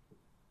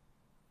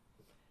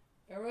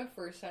 I remember the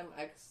first time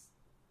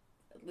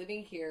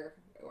living here,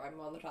 or I'm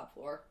on the top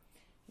floor.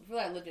 Before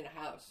that, I lived in a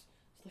house.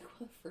 It's like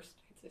one of the first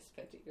nights I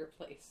spent at your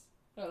place.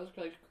 I was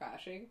like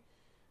crashing.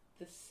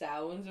 The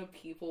sounds of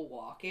people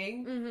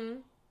walking. Mm-hmm.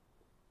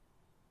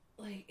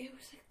 Like, it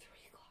was like 3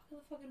 o'clock in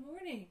the fucking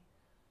morning.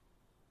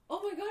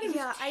 Oh my god, it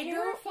was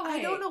terrifying.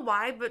 I don't know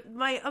why, but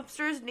my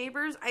upstairs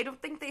neighbors, I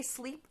don't think they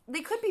sleep.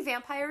 They could be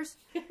vampires.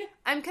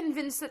 I'm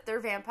convinced that they're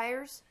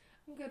vampires.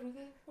 I'm good with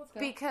it. Let's go.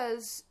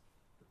 Because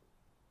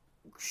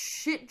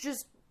shit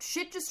just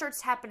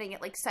starts happening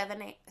at like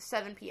 7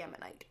 p.m. at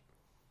night.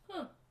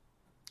 Huh.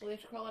 Well, they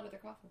have to crawl out of their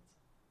coffins.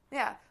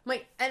 Yeah.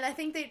 And I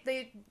think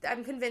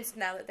I'm convinced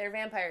now that they're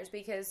vampires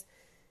because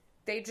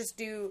they just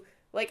do,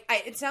 like,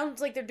 it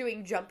sounds like they're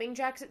doing jumping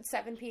jacks at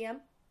 7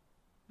 p.m.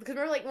 Because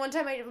remember, like, one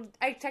time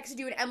I texted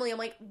you and Emily, I'm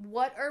like,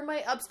 what are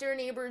my upstairs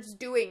neighbors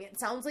doing? It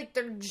sounds like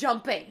they're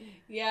jumping.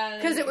 Yeah.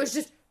 Because it was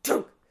just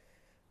dunk,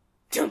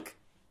 dunk,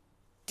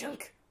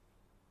 dunk,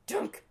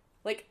 dunk.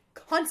 Like,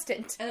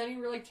 constant. And then you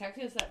were like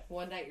texting us that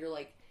one night, you're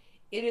like,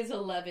 it is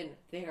 11,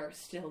 they are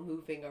still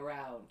moving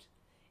around.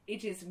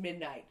 It is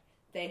midnight.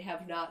 They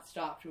have not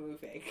stopped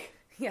moving.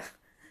 Yeah.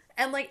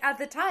 And, like, at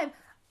the time,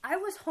 I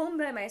was home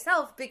by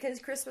myself because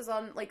Chris was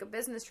on, like, a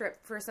business trip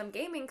for some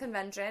gaming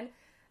convention.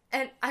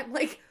 And I'm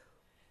like,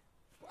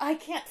 I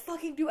can't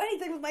fucking do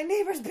anything with my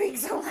neighbors being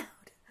so loud.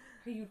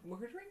 Are you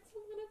murdering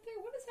someone up there?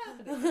 What is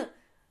happening?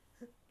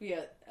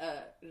 Yeah,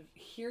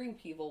 hearing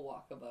people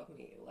walk above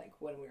me, like,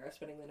 when we were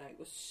spending the night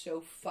was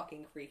so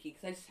fucking freaky,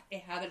 because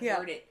I haven't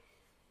heard it.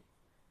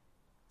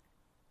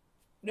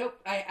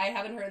 Nope, I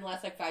haven't heard in the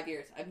last, like, 5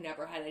 years. I've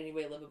never had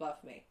anybody live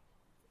above me.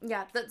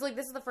 Yeah, that's, like,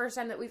 this is the first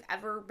time that we've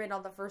ever been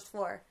on the first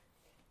floor.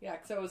 Yeah,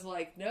 because I was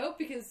like, nope,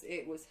 because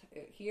it was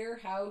here,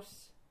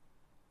 house,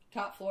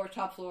 top floor,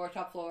 top floor,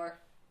 top floor.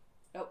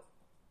 Nope.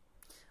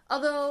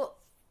 Although,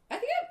 I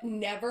think I've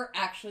never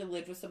actually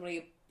lived with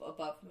somebody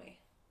above me.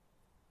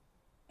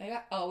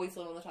 I always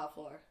live on the top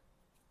floor.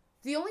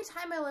 the only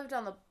time I lived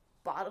on the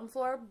bottom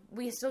floor,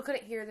 we still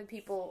couldn't hear the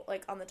people,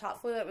 like, on the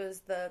top floor. That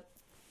was the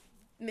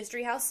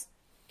mystery house,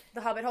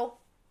 the Hobbit hole.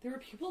 There were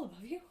people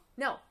above you?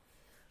 No.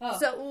 Oh.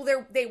 So,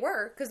 well, they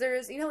were, because there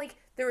was,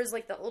 there was,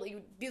 like, the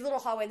little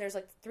hallway, and there's,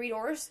 like, 3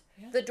 doors.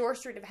 Yeah. The door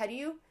straight ahead of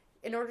you.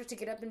 In order to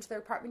get up into their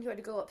apartment, you had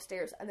to go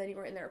upstairs, and then you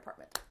were in their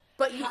apartment.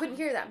 But you couldn't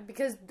hear them,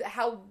 because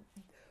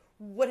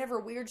whatever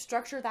weird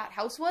structure that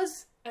house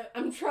was.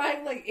 I'm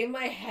trying, like, in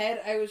my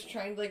head, I was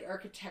trying to, like,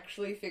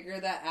 architecturally figure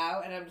that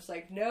out, and I'm just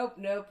like, nope,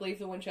 leave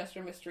the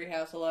Winchester Mystery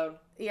House alone.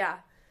 Yeah.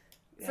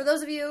 For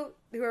those of you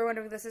who are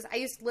wondering what this is, I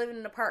used to live in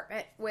an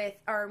apartment with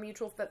our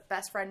mutual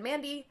best friend,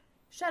 Mandy.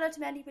 Shout out to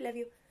Mandy, we love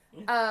you.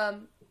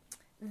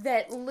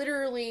 That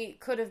literally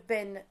could have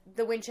been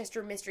the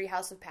Winchester Mystery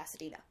House of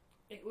Pasadena.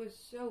 It was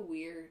so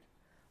weird.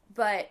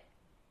 But,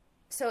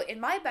 so in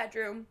my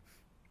bedroom,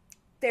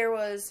 there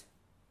was...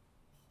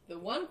 The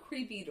one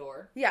creepy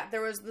door. Yeah,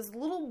 there was this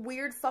little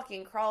weird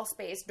fucking crawl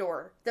space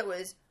door that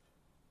was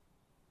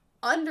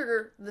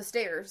under the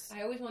stairs.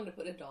 I always wanted to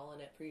put a doll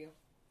in it for you.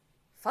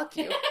 Fuck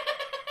you.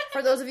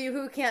 For those of you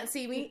who can't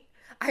see me,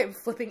 I am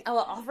flipping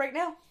Ella off right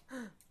now.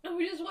 And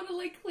we just want to,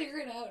 like, clear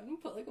it out and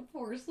put, like, a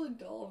porcelain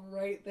doll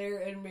right there.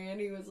 And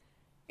Mandy was like,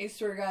 I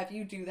swear to God, if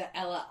you do that,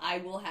 Ella, I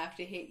will have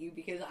to hit you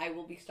because I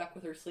will be stuck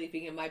with her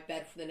sleeping in my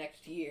bed for the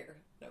next year.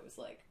 And I was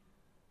like,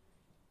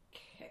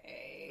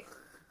 okay.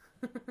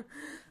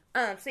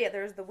 So yeah,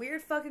 there was the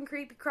weird fucking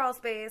creepy crawl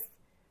space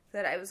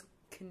that I was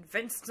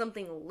convinced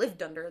something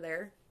lived under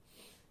there.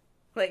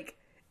 Like,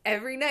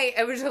 every night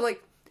I was just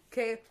like,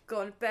 okay,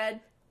 going to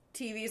bed,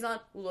 TV's on,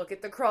 look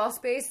at the crawl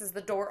space, is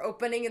the door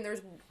opening and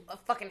there's a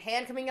fucking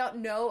hand coming out?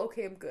 No?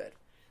 Okay, I'm good.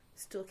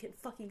 Still can't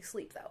fucking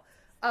sleep though.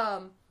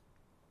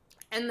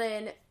 And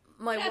then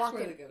my That's walk-in...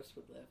 where the ghost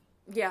would live.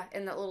 Yeah,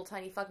 in that little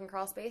tiny fucking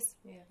crawl space.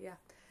 Yeah. Yeah.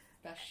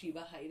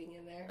 Bathsheba hiding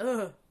in there.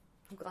 Ugh.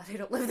 I'm glad I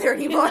don't live there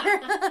anymore.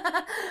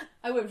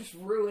 I would have just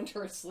ruined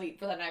her sleep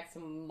for the next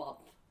month.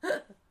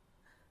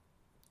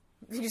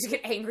 You just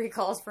get angry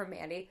calls from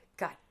Mandy.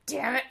 God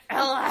damn it,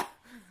 Ella!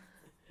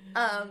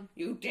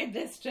 You did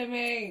this to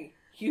me!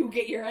 You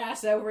get your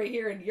ass over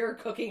here and you're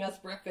cooking us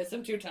breakfast.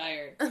 I'm too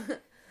tired.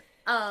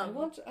 I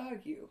want to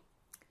argue,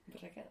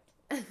 but I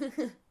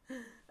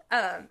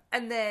can't.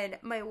 And then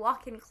my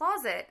walk-in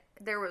closet,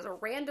 there was a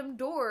random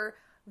door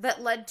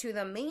that led to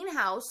the main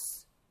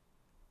house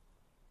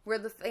where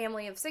the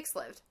family of 6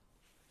 lived.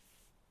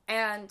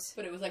 And...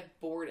 But it was, like,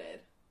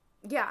 boarded.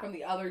 Yeah. But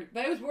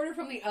it was boarded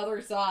from the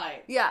other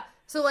side. Yeah.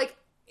 So, like,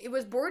 it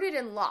was boarded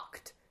and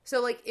locked. So,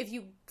 like, if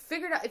you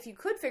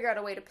could figure out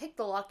a way to pick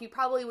the lock, you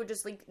probably would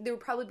just, like, there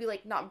would probably be,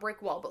 like, not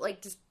brick wall, but,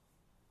 like, just,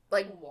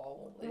 like...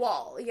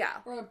 Wall, yeah.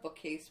 Or a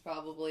bookcase,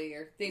 probably,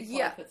 or they'd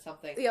probably put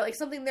something. Yeah, like,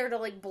 something there to,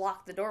 like,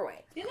 block the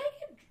doorway.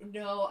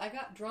 No, I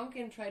got drunk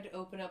and tried to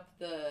open up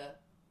the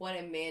one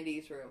in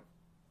Mandy's room.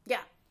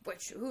 Yeah.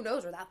 Which, who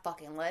knows where that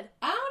fucking led.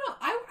 I don't know.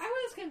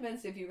 I was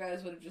convinced if you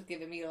guys would have just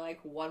given me,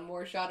 like, one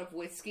more shot of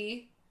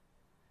whiskey,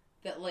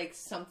 that, like,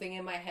 something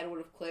in my head would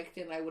have clicked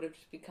and I would have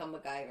just become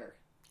MacGyver.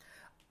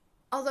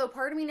 Although,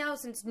 part of me now,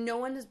 since no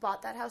one has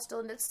bought that house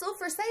still, and it's still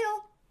for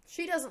sale,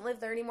 she doesn't live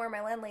there anymore,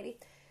 my landlady,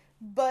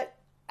 but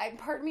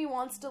part of me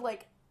wants to,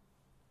 like,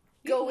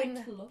 go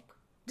in... to look?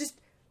 Just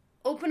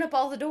open up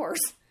all the doors.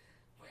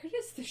 Where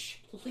does this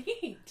shit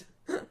lead?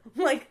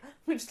 Like,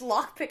 we just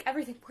lockpick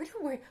everything.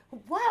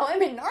 Wow,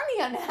 I'm in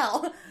Narnia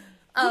now.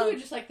 We would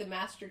just like the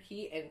master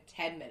key in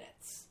 10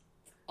 minutes.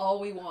 That's all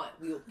we want.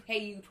 We will pay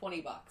you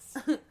 $20.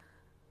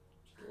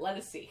 Let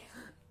us see.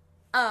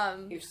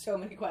 You have so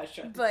many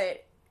questions.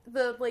 But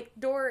the, like,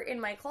 door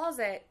in my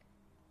closet,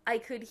 I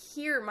could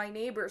hear my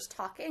neighbors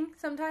talking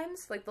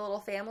sometimes, like the little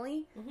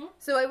family. Mm-hmm.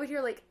 So I would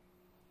hear, like,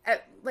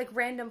 at, like,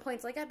 random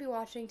points, like, I'd be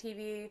watching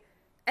TV,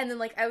 and then,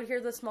 like, I would hear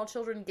the small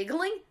children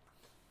giggling.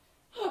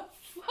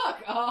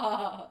 Fuck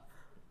off.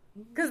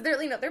 Because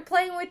they're, they're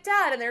playing with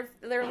Dad, and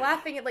they're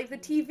laughing at, like, the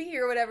TV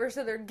or whatever,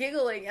 so they're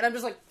giggling, and I'm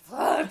just like,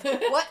 fuck,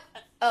 what?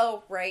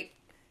 Oh, right.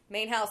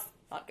 Main house,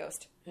 not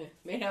ghost.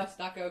 Main house,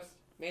 not ghost.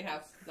 Main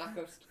house, not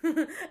ghost.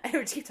 I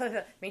would keep telling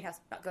them, main house,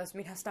 not ghost,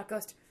 main house, not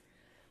ghost.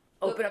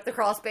 Open up the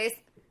crawl space.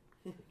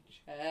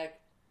 Check.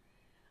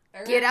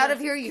 Get out of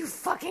here, you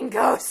fucking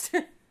ghost.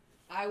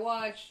 I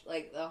watched,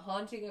 like, The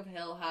Haunting of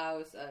Hill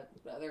House,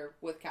 another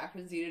with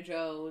Catherine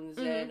Zeta-Jones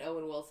and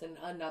Owen Wilson,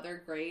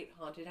 another great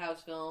haunted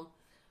house film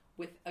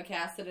with a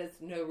cast that has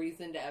no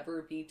reason to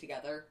ever be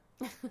together.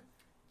 Such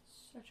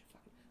a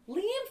fucking...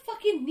 Liam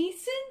fucking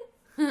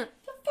Neeson? What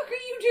the fuck are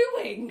you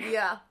doing?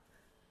 Yeah.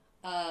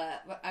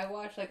 But I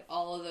watched, like,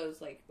 all of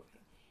those, like,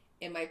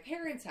 in my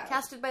parents' house.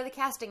 Casted by the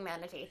casting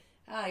manatee.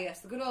 Ah,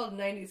 yes, the good old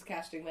 90s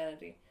casting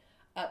manatee.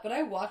 But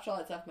I watched all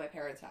that stuff in my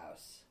parents'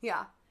 house.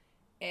 Yeah.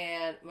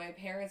 And my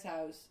parents'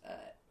 house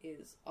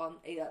is on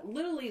a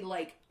literally,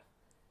 like,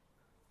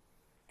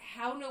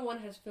 how no one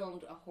has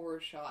filmed a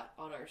horror shot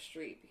on our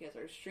street, because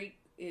our street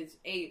is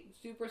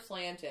super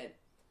slanted.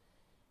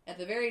 At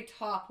the very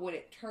top, when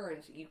it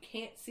turns, you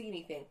can't see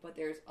anything, but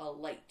there's a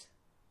light.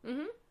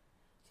 Mm-hmm.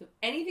 So if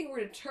anything were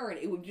to turn,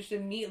 it would just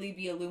immediately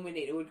be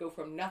illuminated. It would go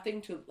from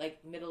nothing to,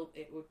 like, middle.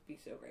 It would be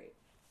so great.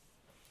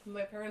 In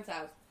my parents'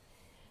 house,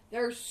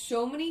 there are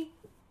so many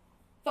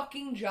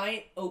fucking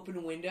giant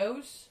open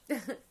windows.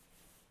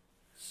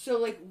 So,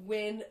 like,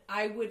 when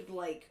I would,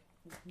 like,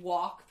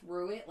 walk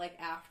through it, like,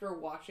 after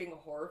watching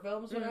horror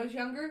films when I was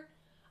younger,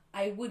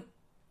 I would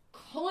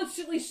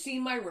constantly see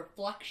my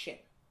reflection.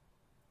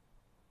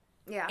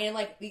 Yeah. And,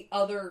 like, the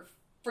other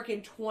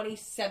freaking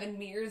 27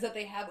 mirrors that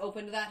they have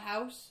open to that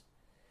house.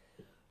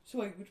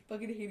 So I would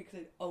fucking hate it because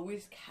I'd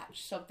always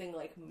catch something,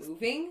 like,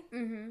 moving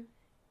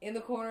in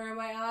the corner of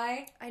my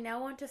eye. I now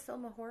want to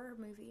film a horror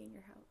movie in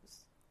your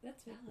house.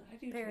 That's valid. I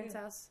do Parents' too.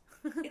 house.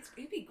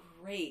 It'd be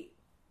great.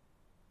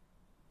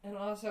 And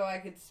also I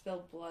could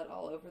spill blood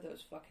all over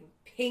those fucking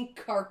pink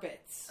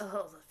carpets.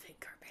 Oh, the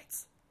pink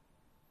carpets.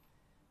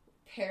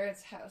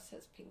 Parents' house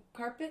has pink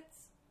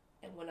carpets.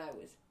 And when I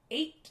was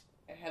 8,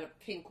 I had a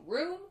pink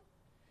room.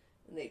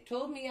 And they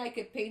told me I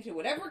could paint it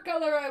whatever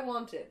color I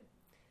wanted.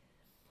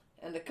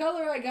 And the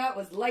color I got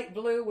was light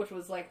blue, which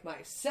was like my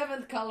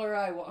 7th color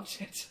I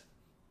wanted.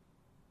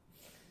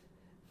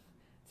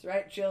 That's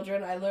right,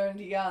 children, I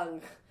learned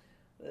young.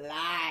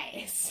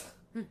 Lies.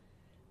 But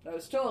I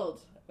was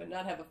told I would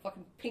not have a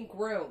fucking pink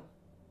room.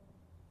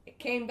 It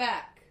came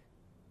back.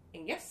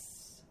 And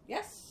yes,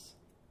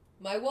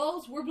 my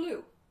walls were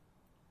blue.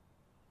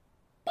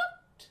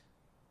 But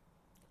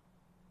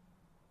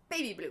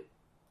Baby blue.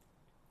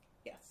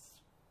 yes.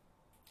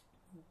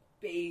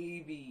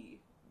 Baby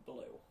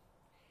blue.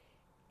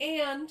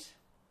 And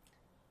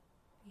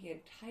the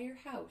entire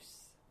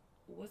house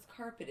was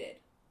carpeted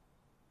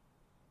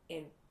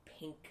in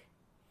pink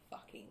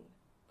fucking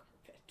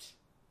carpet.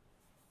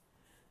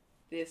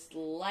 This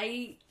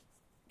light...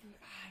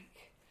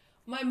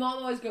 My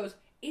mom always goes,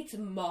 it's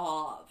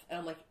mauve. And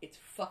I'm like, it's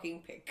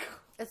fucking pink.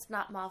 It's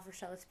not mauve,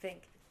 Rochelle. It's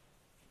pink.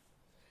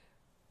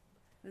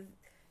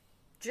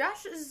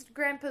 Josh's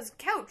grandpa's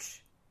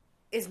couch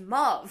is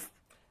mauve.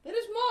 That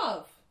is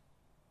mauve.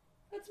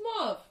 That's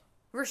mauve.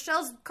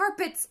 Rochelle's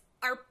carpets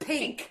are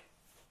pink.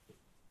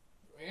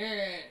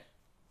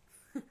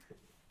 It's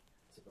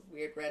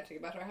weird ranting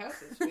about our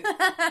houses.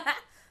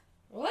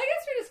 Well, I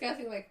guess we're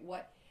discussing, like,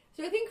 what...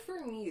 So I think for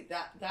me,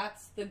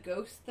 that's the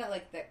ghosts that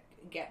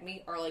get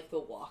me are, like, the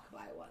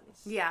walk-by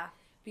ones. Yeah.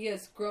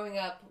 Because growing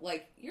up,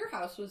 like, your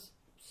house was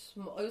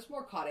small. It was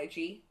more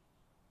cottagey.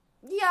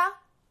 Yeah.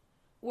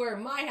 Where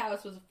my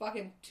house was a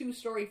fucking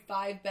 2-story,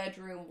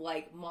 5-bedroom,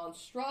 like,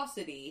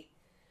 monstrosity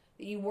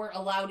that you weren't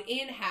allowed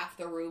in half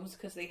the rooms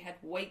because they had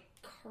white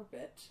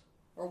carpet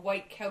or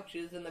white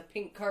couches and the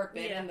pink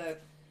carpet and the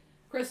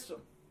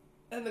crystal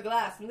and the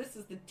glass. And this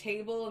is the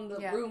table and the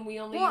room we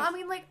only Well, use. I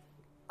mean, like,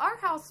 our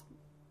house,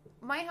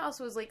 my house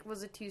was a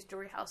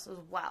 2-story house as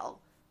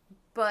well.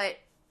 But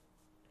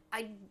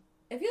I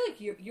feel like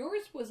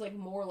yours was, like,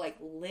 more, like,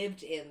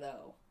 lived in,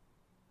 though.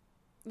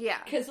 Yeah.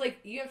 Because, like,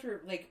 you have to,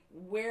 like,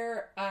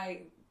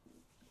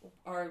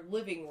 our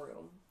living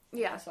room, I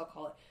guess I'll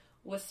call it,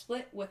 was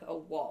split with a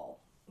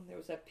wall. And there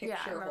was a picture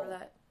I remember hole.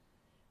 that.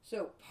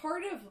 So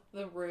part of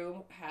the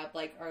room had,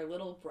 like, our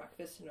little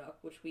breakfast nook,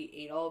 which we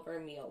ate all of our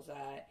meals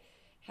at.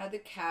 Had the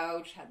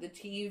couch, had the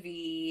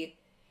TV,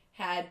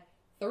 had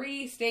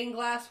 3 stained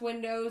glass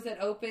windows that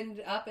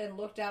opened up and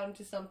looked out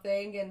into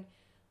something, and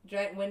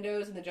giant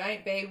windows, and the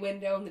giant bay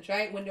window, and the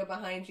giant window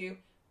behind you.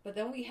 But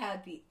then we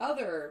had the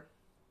other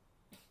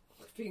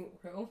living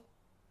room,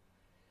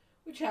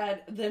 which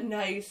had the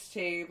nice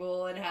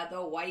table, and had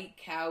the white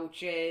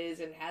couches,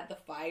 and had the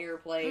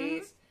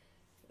fireplace.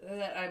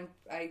 That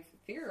I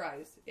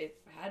theorized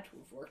it had to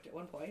have worked at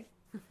one point.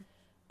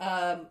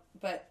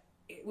 But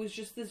it was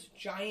just this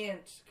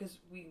giant, because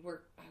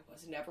I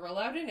was never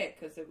allowed in it,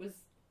 because it was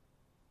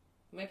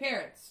my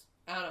parents.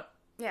 I don't know.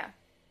 Yeah.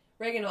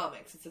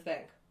 Reaganomics, it's a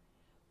thing.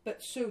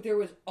 But so there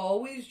was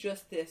always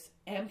just this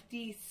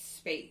empty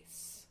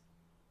space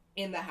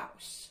in the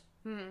house.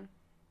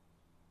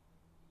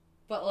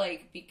 But,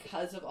 like,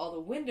 because of all the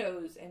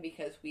windows and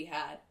because we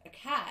had a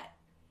cat,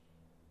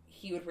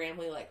 he would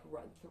randomly, like,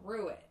 run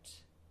through it.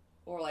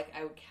 Or, like,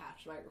 I would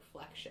catch my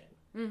reflection.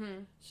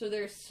 So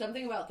there's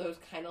something about those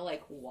kind of,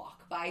 like,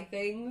 walk-by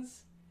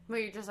things. Where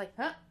you're just like,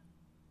 huh?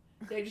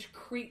 They just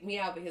creep me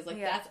out because, like,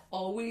 that's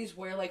always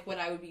where, like, when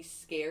I would be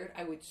scared,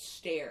 I would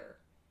stare.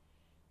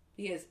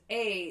 Because,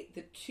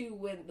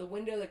 the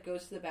window that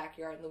goes to the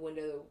backyard and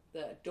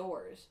the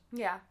doors.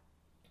 Yeah.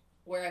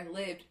 Where I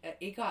lived,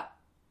 it got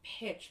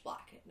pitch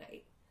black at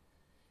night.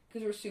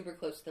 Because we're super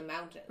close to the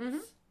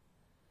mountains.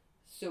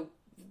 So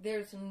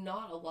there's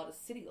not a lot of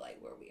city light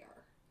where we are.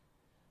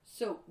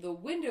 So the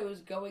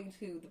windows going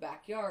to the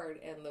backyard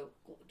and the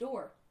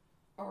door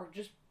are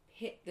just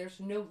there's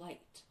no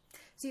light.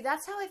 See,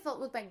 that's how I felt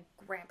with my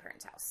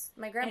grandparents' house.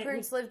 My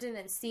grandparents lived in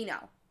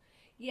Encino.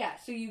 Yeah,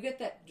 so you get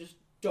that just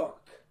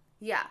dark.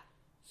 Yeah.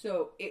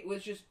 So it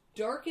was just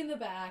dark in the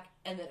back,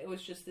 and then it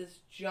was just this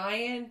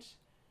giant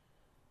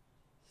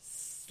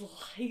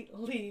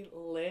slightly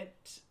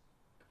lit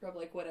from,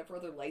 like, whatever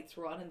other lights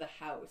were on in the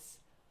house.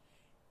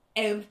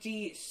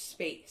 Empty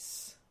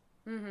space.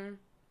 Mm-hmm.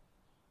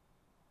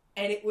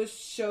 And it was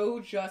so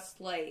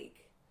just,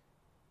 like,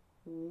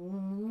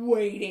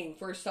 waiting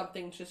for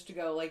something just to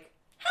go, like,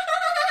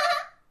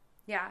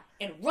 Yeah.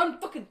 and run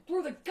fucking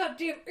through the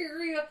goddamn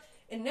area.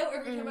 And now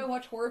every time I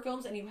watch horror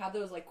films and you have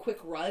those, like, quick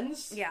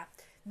runs. Yeah.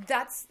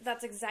 That's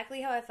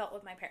exactly how I felt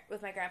with my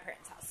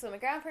grandparents' house. So my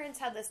grandparents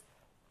had this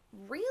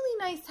really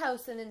nice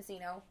house in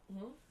Encino.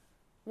 Mm-hmm.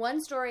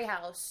 1-story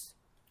house.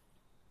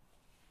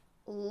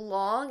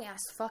 Long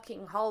ass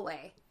fucking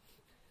hallway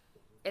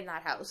in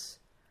that house.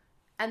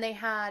 And they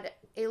had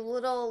a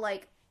little,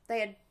 like, they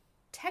had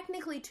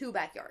technically 2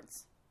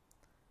 backyards.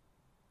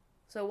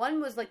 So one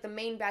was, like, the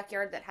main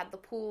backyard that had the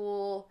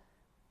pool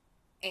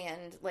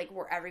and, like,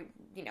 where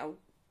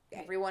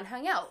everyone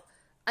hung out.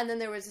 And then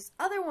there was this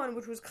other one,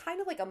 which was kind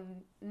of like a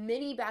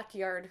mini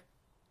backyard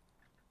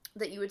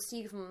that you would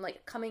see from,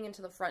 like, coming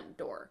into the front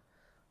door.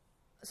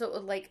 So it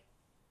was, like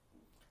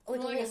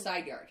a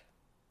side yard.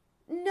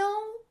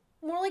 No,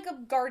 more like a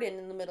garden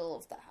in the middle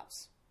of the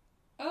house.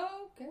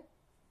 Oh, okay.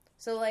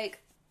 So,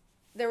 like,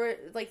 I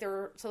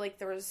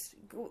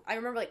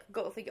remember, like,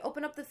 if you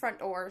open up the front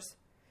doors,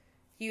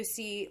 you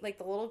see, like,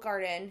 the little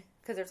garden,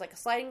 because there's, like, a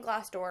sliding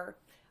glass door.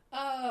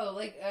 Oh,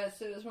 like,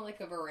 so it was more like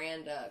a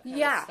veranda kind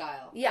of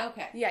style. Yeah.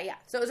 Okay. Yeah.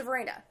 So it was a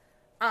veranda.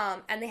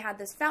 And they had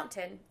this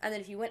fountain, and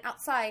then if you went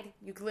outside,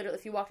 you could literally,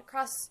 if you walked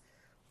across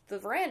the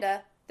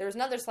veranda, there was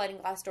another sliding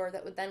glass door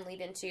that would then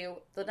lead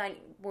into the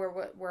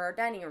where our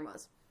dining room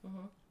was.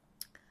 Mm-hmm.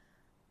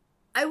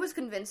 I was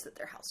convinced that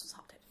their house was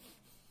haunted.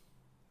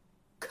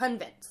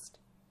 Convinced.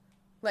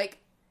 Like,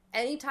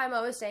 anytime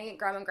I was staying at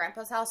Grandma and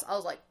Grandpa's house, I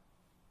was like,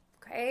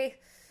 okay.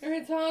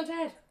 It's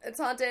haunted. It's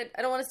haunted.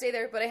 I don't want to stay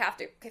there, but I have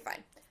to. Okay,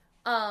 fine.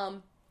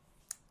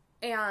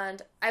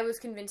 And I was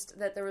convinced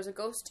that there was a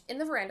ghost in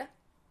the veranda.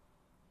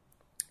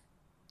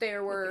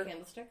 There were... With the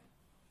candlestick?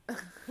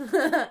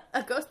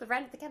 a ghost in the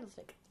veranda with the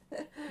candlestick.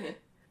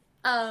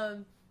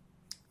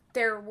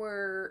 There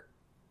were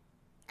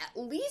at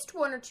least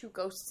 1 or 2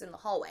 ghosts in the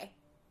hallway.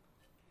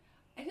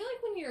 I feel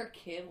like when you're a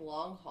kid,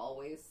 long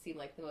hallways seem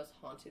like the most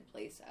haunted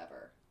place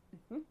ever.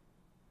 Mm-hmm.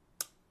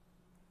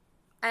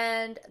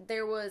 And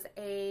there was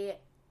a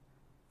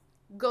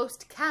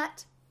ghost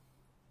cat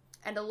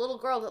and a little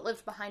girl that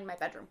lived behind my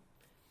bedroom.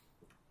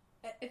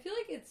 I feel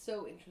like it's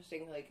so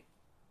interesting, like,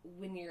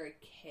 when you're a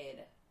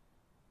kid,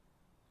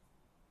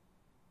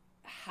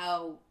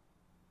 how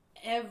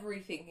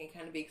everything can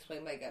kind of be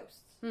explained by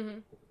ghosts. Mm-hmm.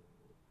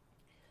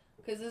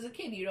 Because as a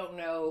kid, you don't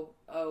know,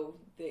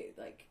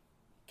 like,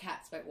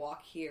 cats might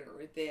walk here,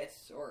 or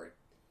this, or...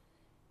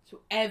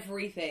 So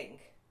everything,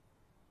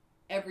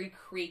 every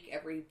creak,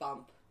 every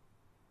bump,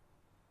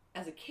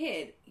 as a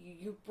kid,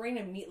 your brain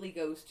immediately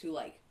goes to,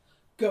 like,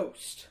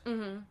 ghost.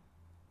 Mm-hmm.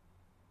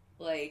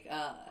 Like,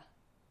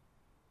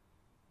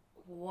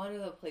 one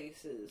of the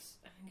places,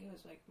 I think it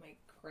was, like, my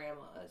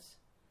grandma's,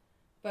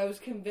 but I was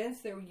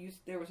convinced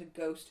there was a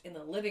ghost in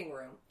the living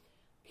room,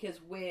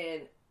 because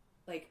when,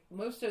 like,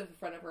 most of the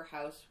front of her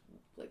house,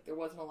 like, there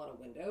wasn't a lot of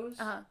windows,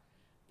 but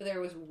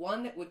there was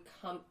one that would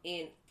come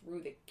in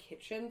through the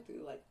kitchen,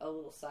 through, like, a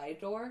little side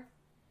door,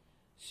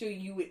 so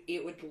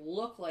it would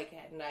look like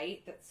at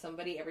night that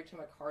somebody, every time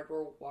a car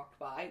door walked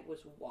by, was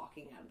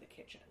walking out of the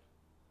kitchen.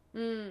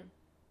 Mm.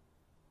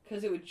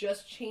 Because it would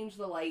just change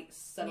the light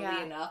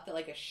subtly enough that,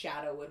 like, a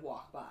shadow would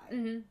walk by.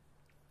 Mm-hmm.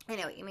 I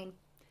know what you mean.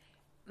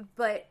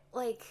 But,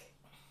 like...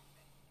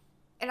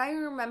 And I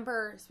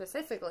remember,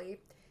 specifically,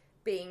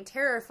 being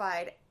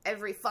terrified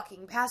every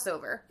fucking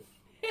Passover.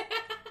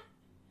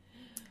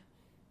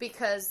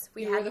 Because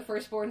we You were the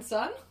firstborn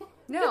son?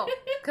 No,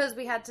 because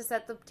we had to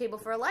set the table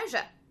for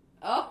Elijah.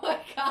 Oh my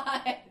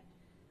god. That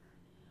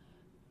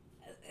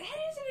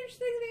is an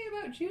interesting thing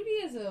about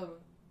Judaism.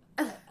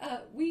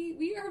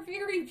 We are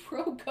very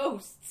pro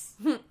ghosts.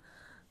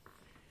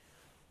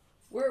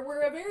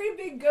 We're a very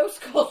big ghost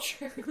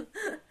culture.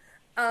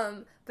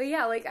 But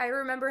yeah, like, I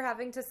remember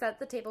having to set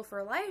the table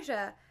for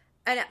Elijah,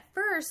 and at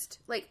first,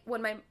 like,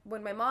 when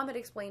my mom had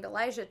explained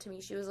Elijah to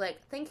me, she was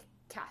like, think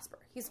Casper.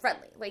 He's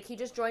friendly. Like, he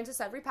just joins us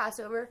every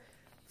Passover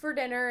for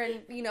dinner,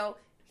 and, you know,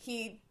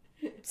 he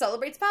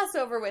celebrates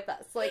Passover with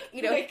us. Like,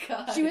 you know,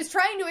 she was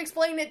trying to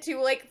explain it to,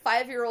 like,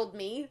 5-year-old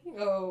me.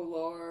 Oh,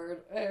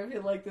 Lord. I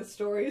feel like this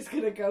story is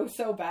gonna go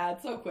so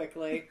bad so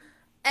quickly.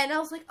 And I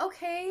was like,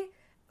 okay.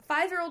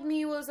 5-year-old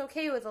me was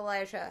okay with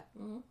Elijah.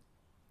 Mm-hmm.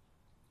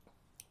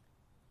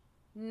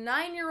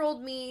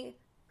 9-year-old me,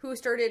 who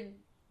started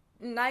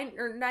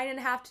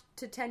 9.5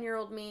 to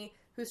 10-year-old me,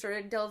 who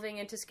started delving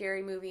into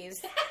scary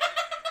movies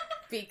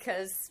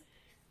because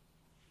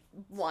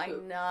why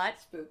Spook. not?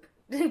 Spook.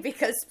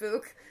 Because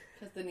spook.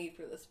 Because the need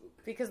for the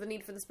spook. Because the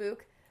need for the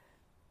spook.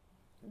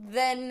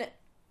 Then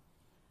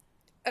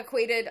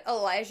equated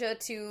Elijah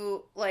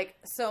to, like,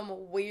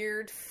 some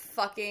weird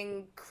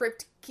fucking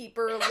crypt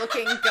keeper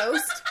looking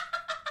ghost.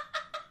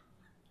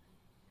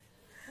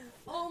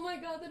 Oh my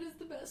god, that is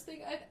the best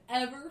thing I've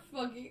ever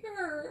fucking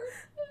heard.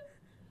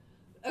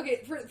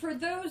 Okay, for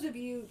those of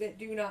you that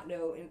do not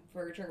know,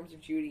 for terms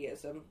of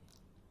Judaism,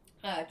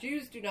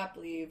 Jews do not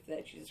believe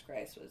that Jesus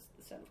Christ was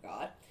the Son of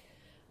God.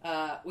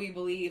 We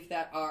believe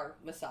that our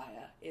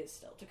Messiah is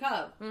still to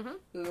come,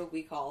 who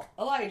we call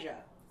Elijah.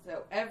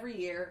 So every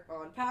year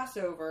on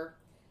Passover,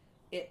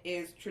 it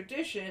is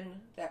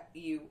tradition that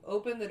you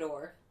open the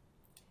door,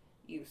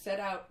 you set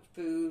out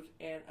food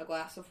and a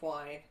glass of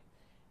wine,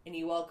 and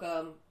you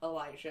welcome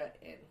Elijah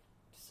in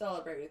to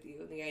celebrate with you.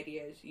 And the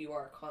idea is you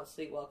are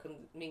constantly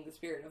welcoming the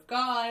Spirit of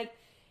God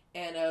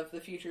and of the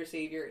future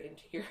Savior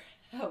into your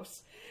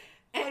house.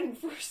 And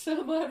for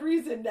some odd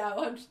reason now,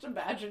 I'm just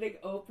imagining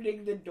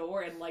opening the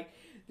door and, like,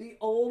 the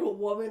old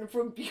woman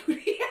from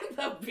Beauty and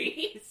the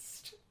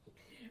Beast.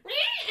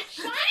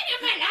 Son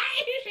of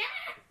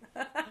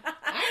Elijah!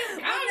 I'm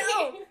coming!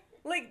 No!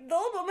 Like, the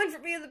old woman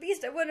from Beauty and the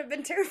Beast I wouldn't have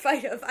been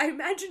terrified of. I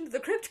imagined the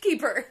Crypt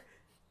Keeper.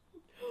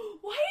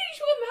 Why did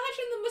you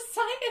imagine the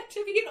Messiah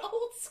to be an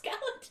old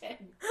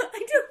skeleton?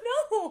 I don't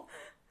know.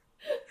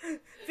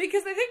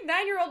 Because I think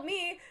 9-year-old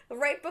me,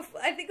 right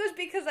before, I think it was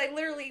because I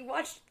literally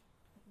watched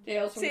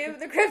Tales from Tales of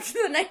the Crypt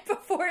the night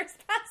before his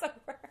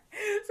Passover.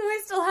 So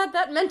I still had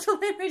that mental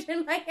image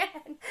in my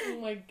head. Oh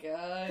my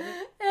god.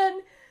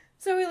 And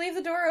so we leave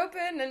the door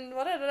open and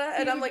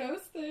and I'm like,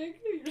 ghost thing.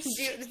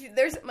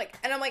 there's like,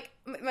 and I'm like,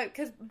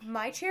 because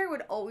my chair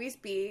would always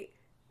be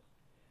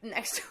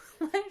next to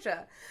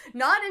Elijah.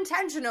 Not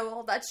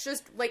intentional. That's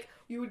just like,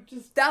 You would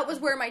just... that was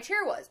where my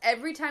chair was.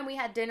 Every time we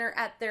had dinner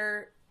at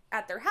their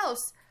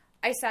house,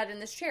 I sat in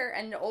this chair,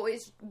 and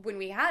always when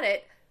we had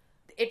it,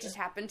 it just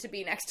happened to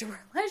be next to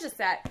where Elijah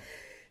sat.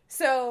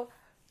 So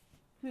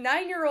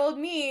 9-year-old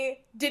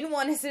me didn't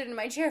want to sit in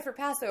my chair for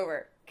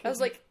Passover. I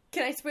was like,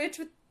 can I switch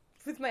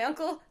with my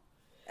uncle?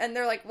 And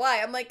they're like,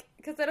 why? I'm like,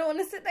 because I don't want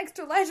to sit next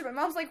to Elijah. My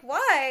mom's like,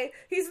 why?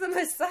 He's the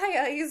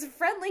Messiah. He's a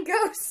friendly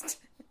ghost.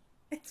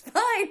 It's fine.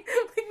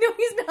 I'm like, no,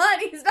 he's not.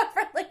 He's not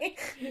friendly.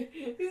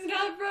 He's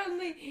not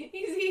friendly.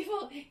 He's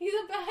evil. He's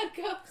a bad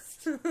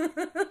ghost.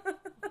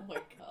 Oh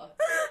my god.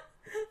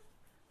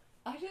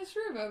 I just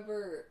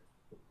remember,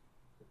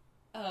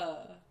 when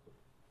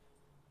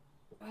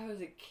I was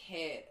a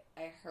kid,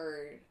 I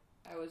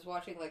was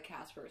watching, like,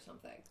 Casper or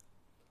something.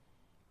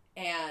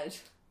 And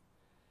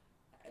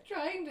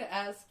trying to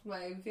ask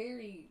my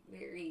very,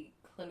 very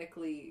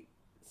clinically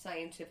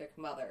scientific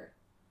mother,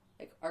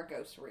 like, are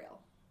ghosts real?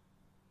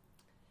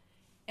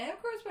 And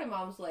of course my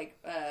mom's like,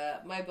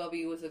 my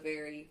bubby was a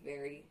very,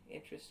 very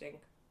interesting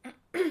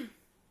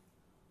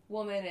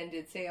woman and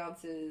did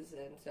seances,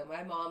 and so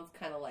my mom's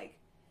kind of like,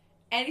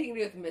 anything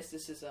to do with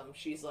mysticism,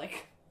 she's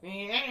like,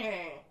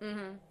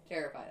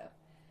 terrified of.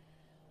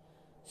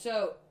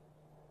 So,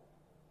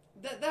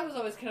 that was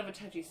always kind of a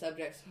touchy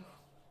subject, so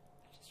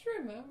I just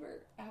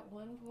remember at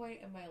one point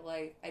in my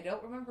life, I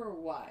don't remember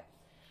why,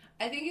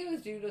 I think it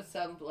was due to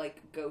some,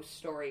 like, ghost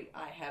story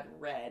I had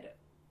read.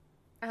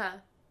 Uh-huh.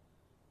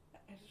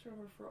 I just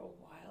remember for a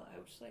while, I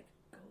would just, like,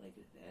 go like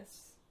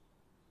this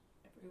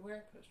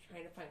everywhere, because I was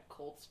trying to find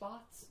cold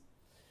spots.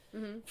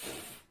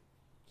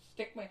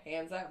 Stick my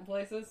hands out in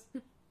places.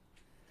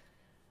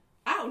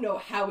 I don't know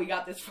how we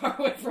got this far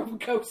away from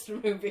ghost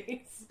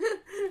movies.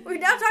 We're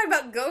now talking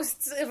about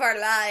ghosts of our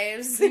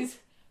lives.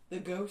 The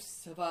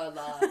ghosts of our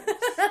lives.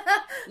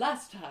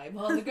 Last time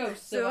on the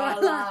ghosts of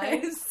our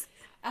lives,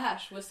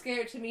 Ash was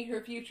scared to meet her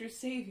future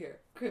savior,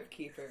 Crypt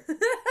Keeper.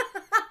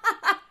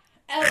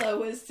 Ella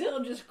was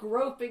still just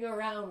groping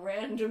around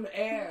random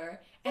air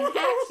and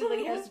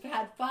actually has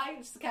had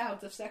 5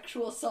 counts of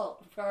sexual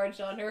assault charged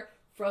on her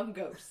from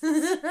ghosts.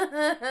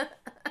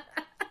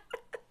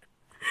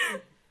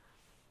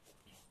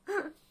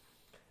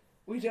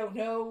 We don't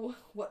know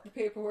what the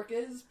paperwork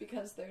is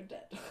because they're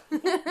dead.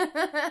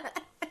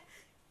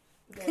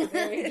 They're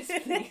very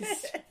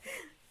displeased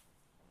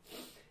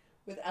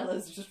with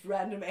Ella's just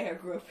random air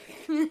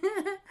groping.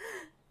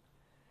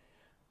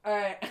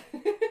 Alright.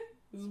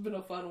 This has been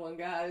a fun one,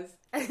 guys.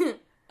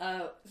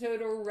 So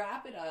to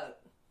wrap it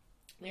up,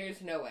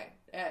 there's no way.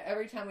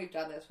 Every time we've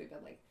done this, we've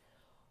been like,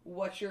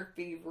 what's your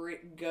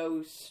favorite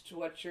ghost?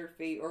 What's your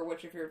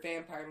favorite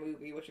vampire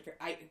movie? What's your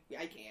favorite...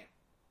 I can't.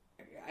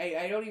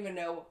 I don't even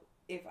know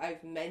if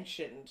I've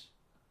mentioned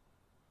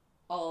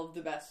all of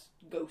the best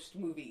ghost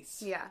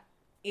movies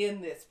in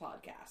this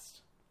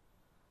podcast.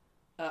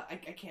 I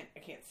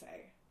can't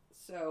say.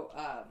 So,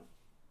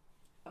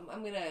 I'm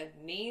gonna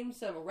name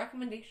some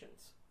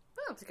recommendations.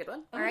 Oh, that's a good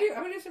one. I'm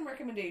gonna do some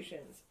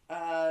recommendations.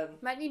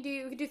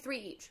 You could do 3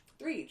 each.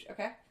 3 each,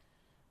 okay.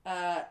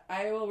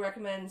 I will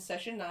recommend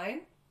Session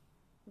 9.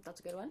 That's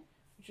a good one.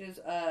 Which is,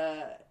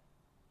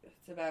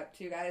 it's about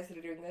 2 guys that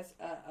are doing this.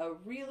 A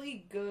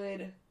really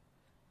good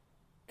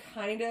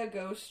kind of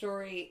ghost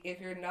story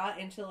if you're not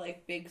into,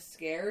 like, big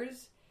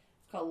scares.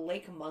 It's called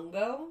Lake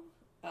Mungo.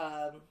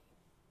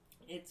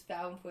 It's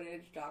found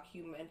footage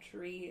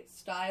documentary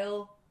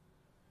style.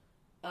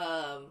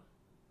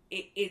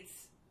 It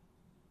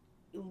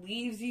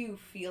leaves you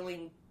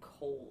feeling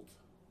cold.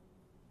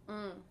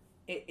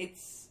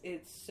 It's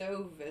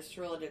so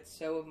visceral and it's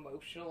so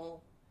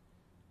emotional,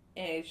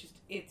 and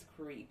it's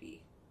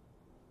creepy.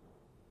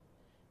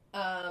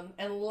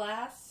 And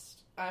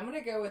last, I'm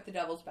gonna go with The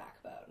Devil's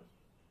Backbone.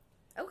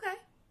 Okay.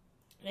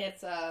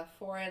 It's a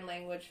foreign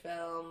language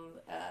film.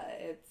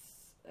 I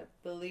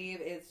believe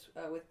it's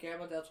with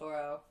Guillermo del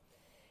Toro.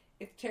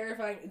 It's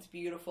terrifying. It's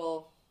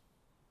beautiful.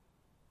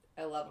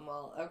 I love them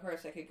all. Of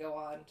course, I could go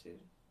on to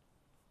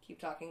keep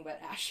talking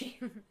about Ashy.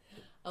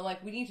 I'm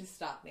like, we need to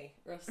stop me,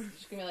 or else it's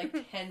just gonna be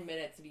like 10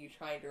 minutes of you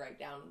trying to write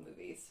down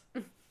movies.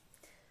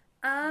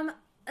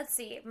 Let's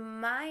see.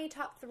 My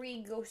top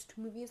 3 ghost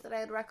movies that I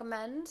would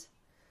recommend.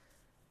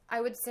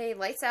 I would say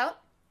Lights Out.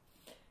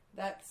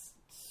 That's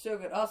so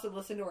good. Also,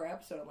 listen to our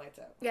episode on Lights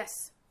Out.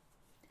 Yes.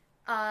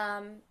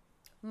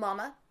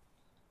 Mama.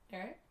 All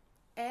right.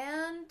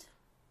 And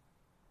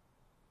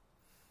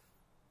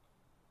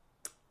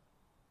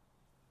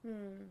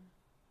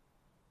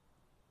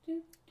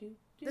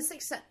The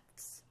Sixth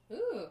Sense.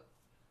 Ooh.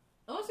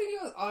 I'm also going to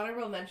go with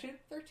honorable mention,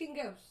 13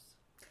 Ghosts.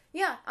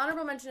 Yeah,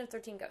 honorable mention of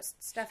 13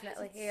 Ghosts.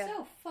 Definitely. It's Yeah.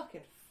 so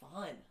fucking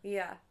fun.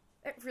 Yeah.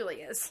 It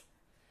really is.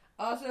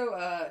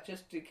 Also,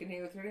 just to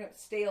continue with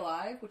Stay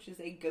Alive, which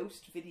is a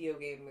ghost video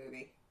game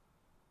movie.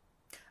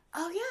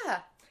 Oh,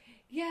 yeah.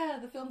 Yeah,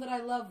 the film that I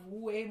love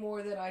way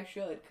more than I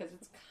should, because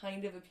it's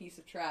kind of a piece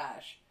of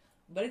trash.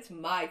 But it's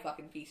my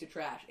fucking piece of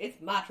trash.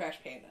 It's my trash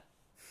panda.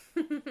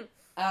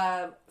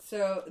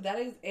 So that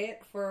is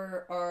it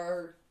for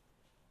our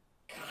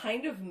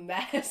kind of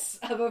mess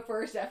of a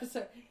first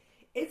episode.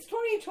 It's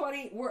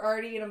 2020. We're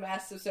already in a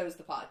mess, so is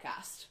the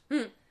podcast.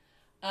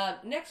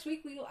 Next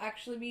week, we will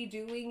actually be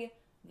doing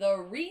the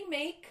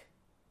remake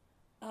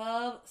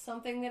of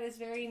something that is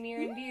very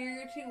near and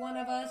dear to one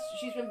of us.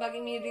 She's been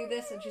bugging me to do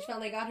this, and she's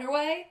finally got her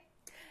way.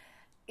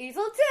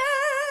 Evil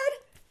Dead!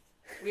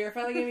 We are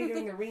finally going to be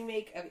doing the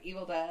remake of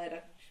Evil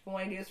Dead. She's been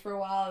wanting to do this for a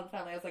while, and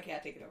finally I was like, yeah,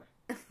 take it over.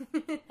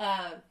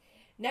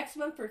 Next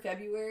month for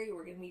February,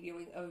 we're going to be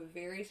doing a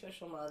very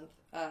special month.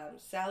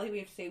 Sally, we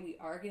have to say we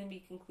are going to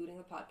be concluding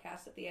the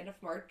podcast at the end of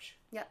March.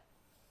 Yep.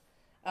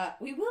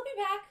 We will be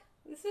back.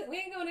 We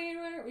ain't going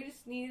anywhere. We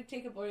just need to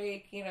take a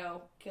break,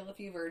 kill a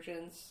few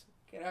virgins,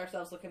 get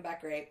ourselves looking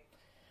back great.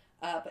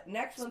 But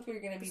next month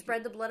we're going to be...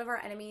 Spread the blood of our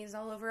enemies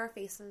all over our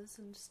faces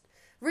and just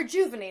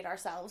rejuvenate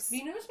ourselves.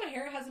 You notice my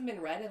hair hasn't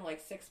been red in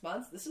like 6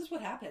 months? This is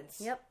what happens.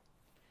 Yep.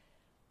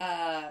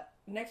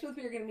 Next month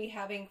we're going to be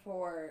having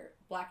for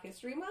Black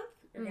History Month,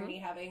 we're going to be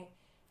having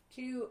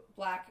 2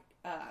 Black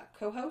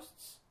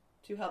co-hosts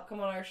to help come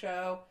on our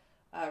show.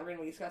 We're going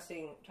to be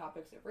discussing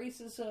topics of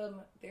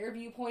racism, their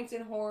viewpoints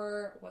in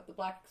horror, what the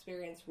Black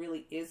experience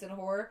really is in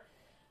horror.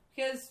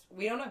 Because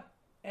we don't know.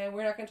 And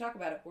we're not going to talk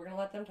about it. We're going to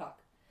let them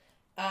talk.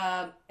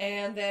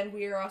 And then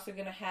we are also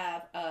going to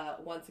have,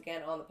 once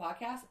again on the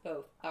podcast,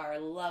 both our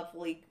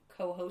lovely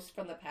co-hosts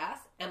from the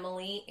past,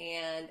 Emily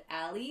and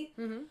Allie,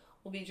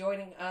 will be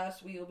joining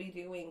us. We will be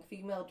doing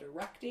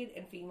female-directed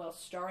and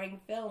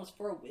female-starring films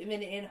for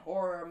Women in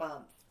Horror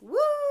Month.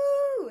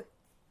 Woo!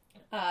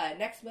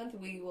 Next month,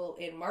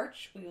 in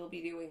March, we will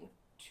be doing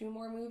 2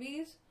 more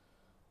movies,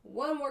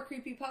 1 more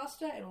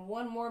creepypasta, and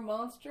 1 more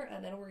monster,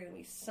 and then we're going to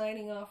be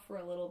signing off for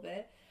a little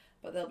bit.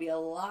 But there'll be a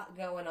lot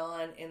going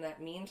on in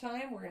that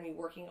meantime. We're going to be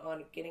working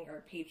on getting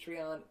our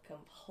Patreon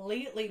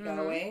completely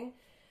going.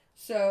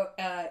 So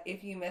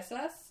if you miss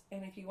us,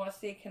 and if you want to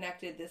stay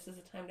connected, this is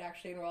the time to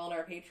actually enroll in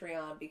our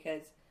Patreon,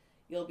 because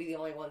you'll be the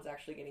only ones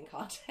actually getting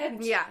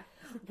content. Yeah.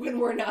 When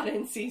we're not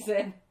in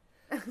season.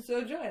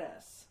 So join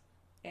us.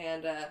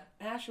 And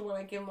Ash, you want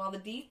to give them all the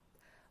deets?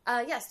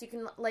 Yes, you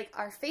can like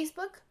our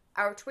Facebook,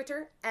 our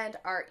Twitter, and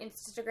our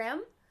Instagram.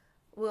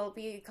 We'll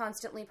be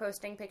constantly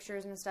posting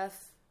pictures and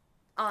stuff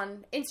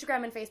on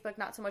Instagram and Facebook,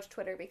 not so much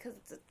Twitter because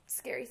it's a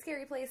scary,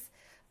 scary place.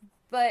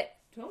 But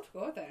don't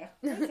go there.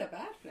 That's a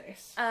bad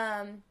place.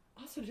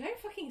 Also, did I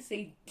fucking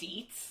say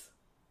deets?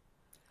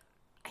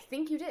 I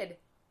think you did.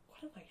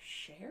 What am I,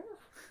 share?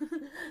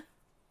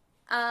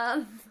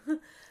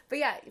 But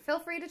yeah, feel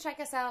free to check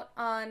us out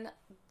on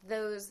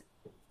those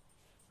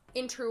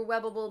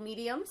interwebable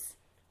mediums.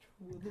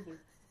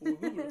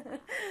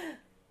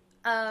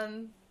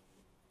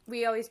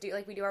 We always do,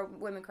 we do our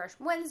Women Crush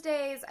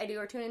Wednesdays. I do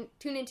our Tune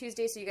In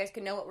Tuesdays so you guys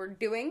can know what we're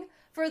doing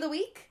for the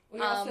week. We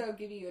also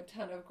give you a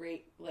ton of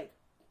great,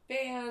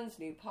 bands,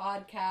 new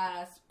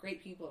podcasts,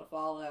 great people to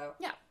follow.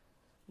 Yeah.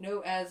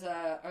 No, as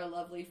our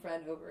lovely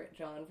friend over at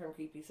John from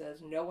Creepy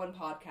says, no one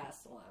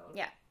podcasts alone.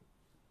 Yeah.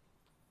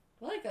 I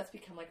feel like that's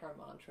become, our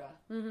mantra.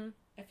 Mm-hmm.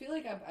 I feel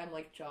like I'm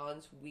like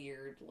John's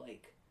weird,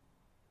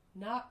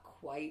 not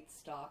quite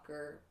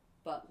stalker,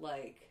 but,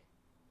 I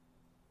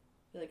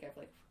feel like I've,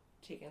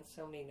 taken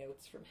so many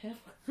notes from him.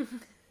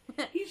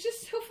 He's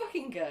just so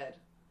fucking good.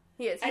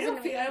 He is. I don't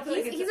feel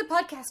like he's a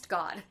podcast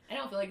god. I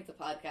don't feel like it's a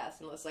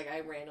podcast unless I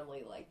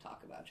randomly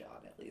talk about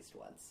John at least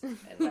once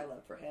and my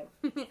love for him.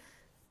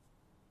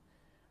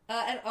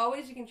 And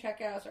always you can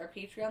check out our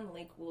Patreon. The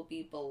link will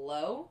be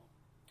below.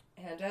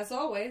 And as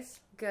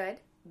always,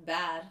 Good.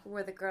 bad.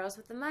 We're the girls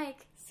with the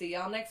mic. See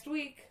y'all next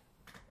week.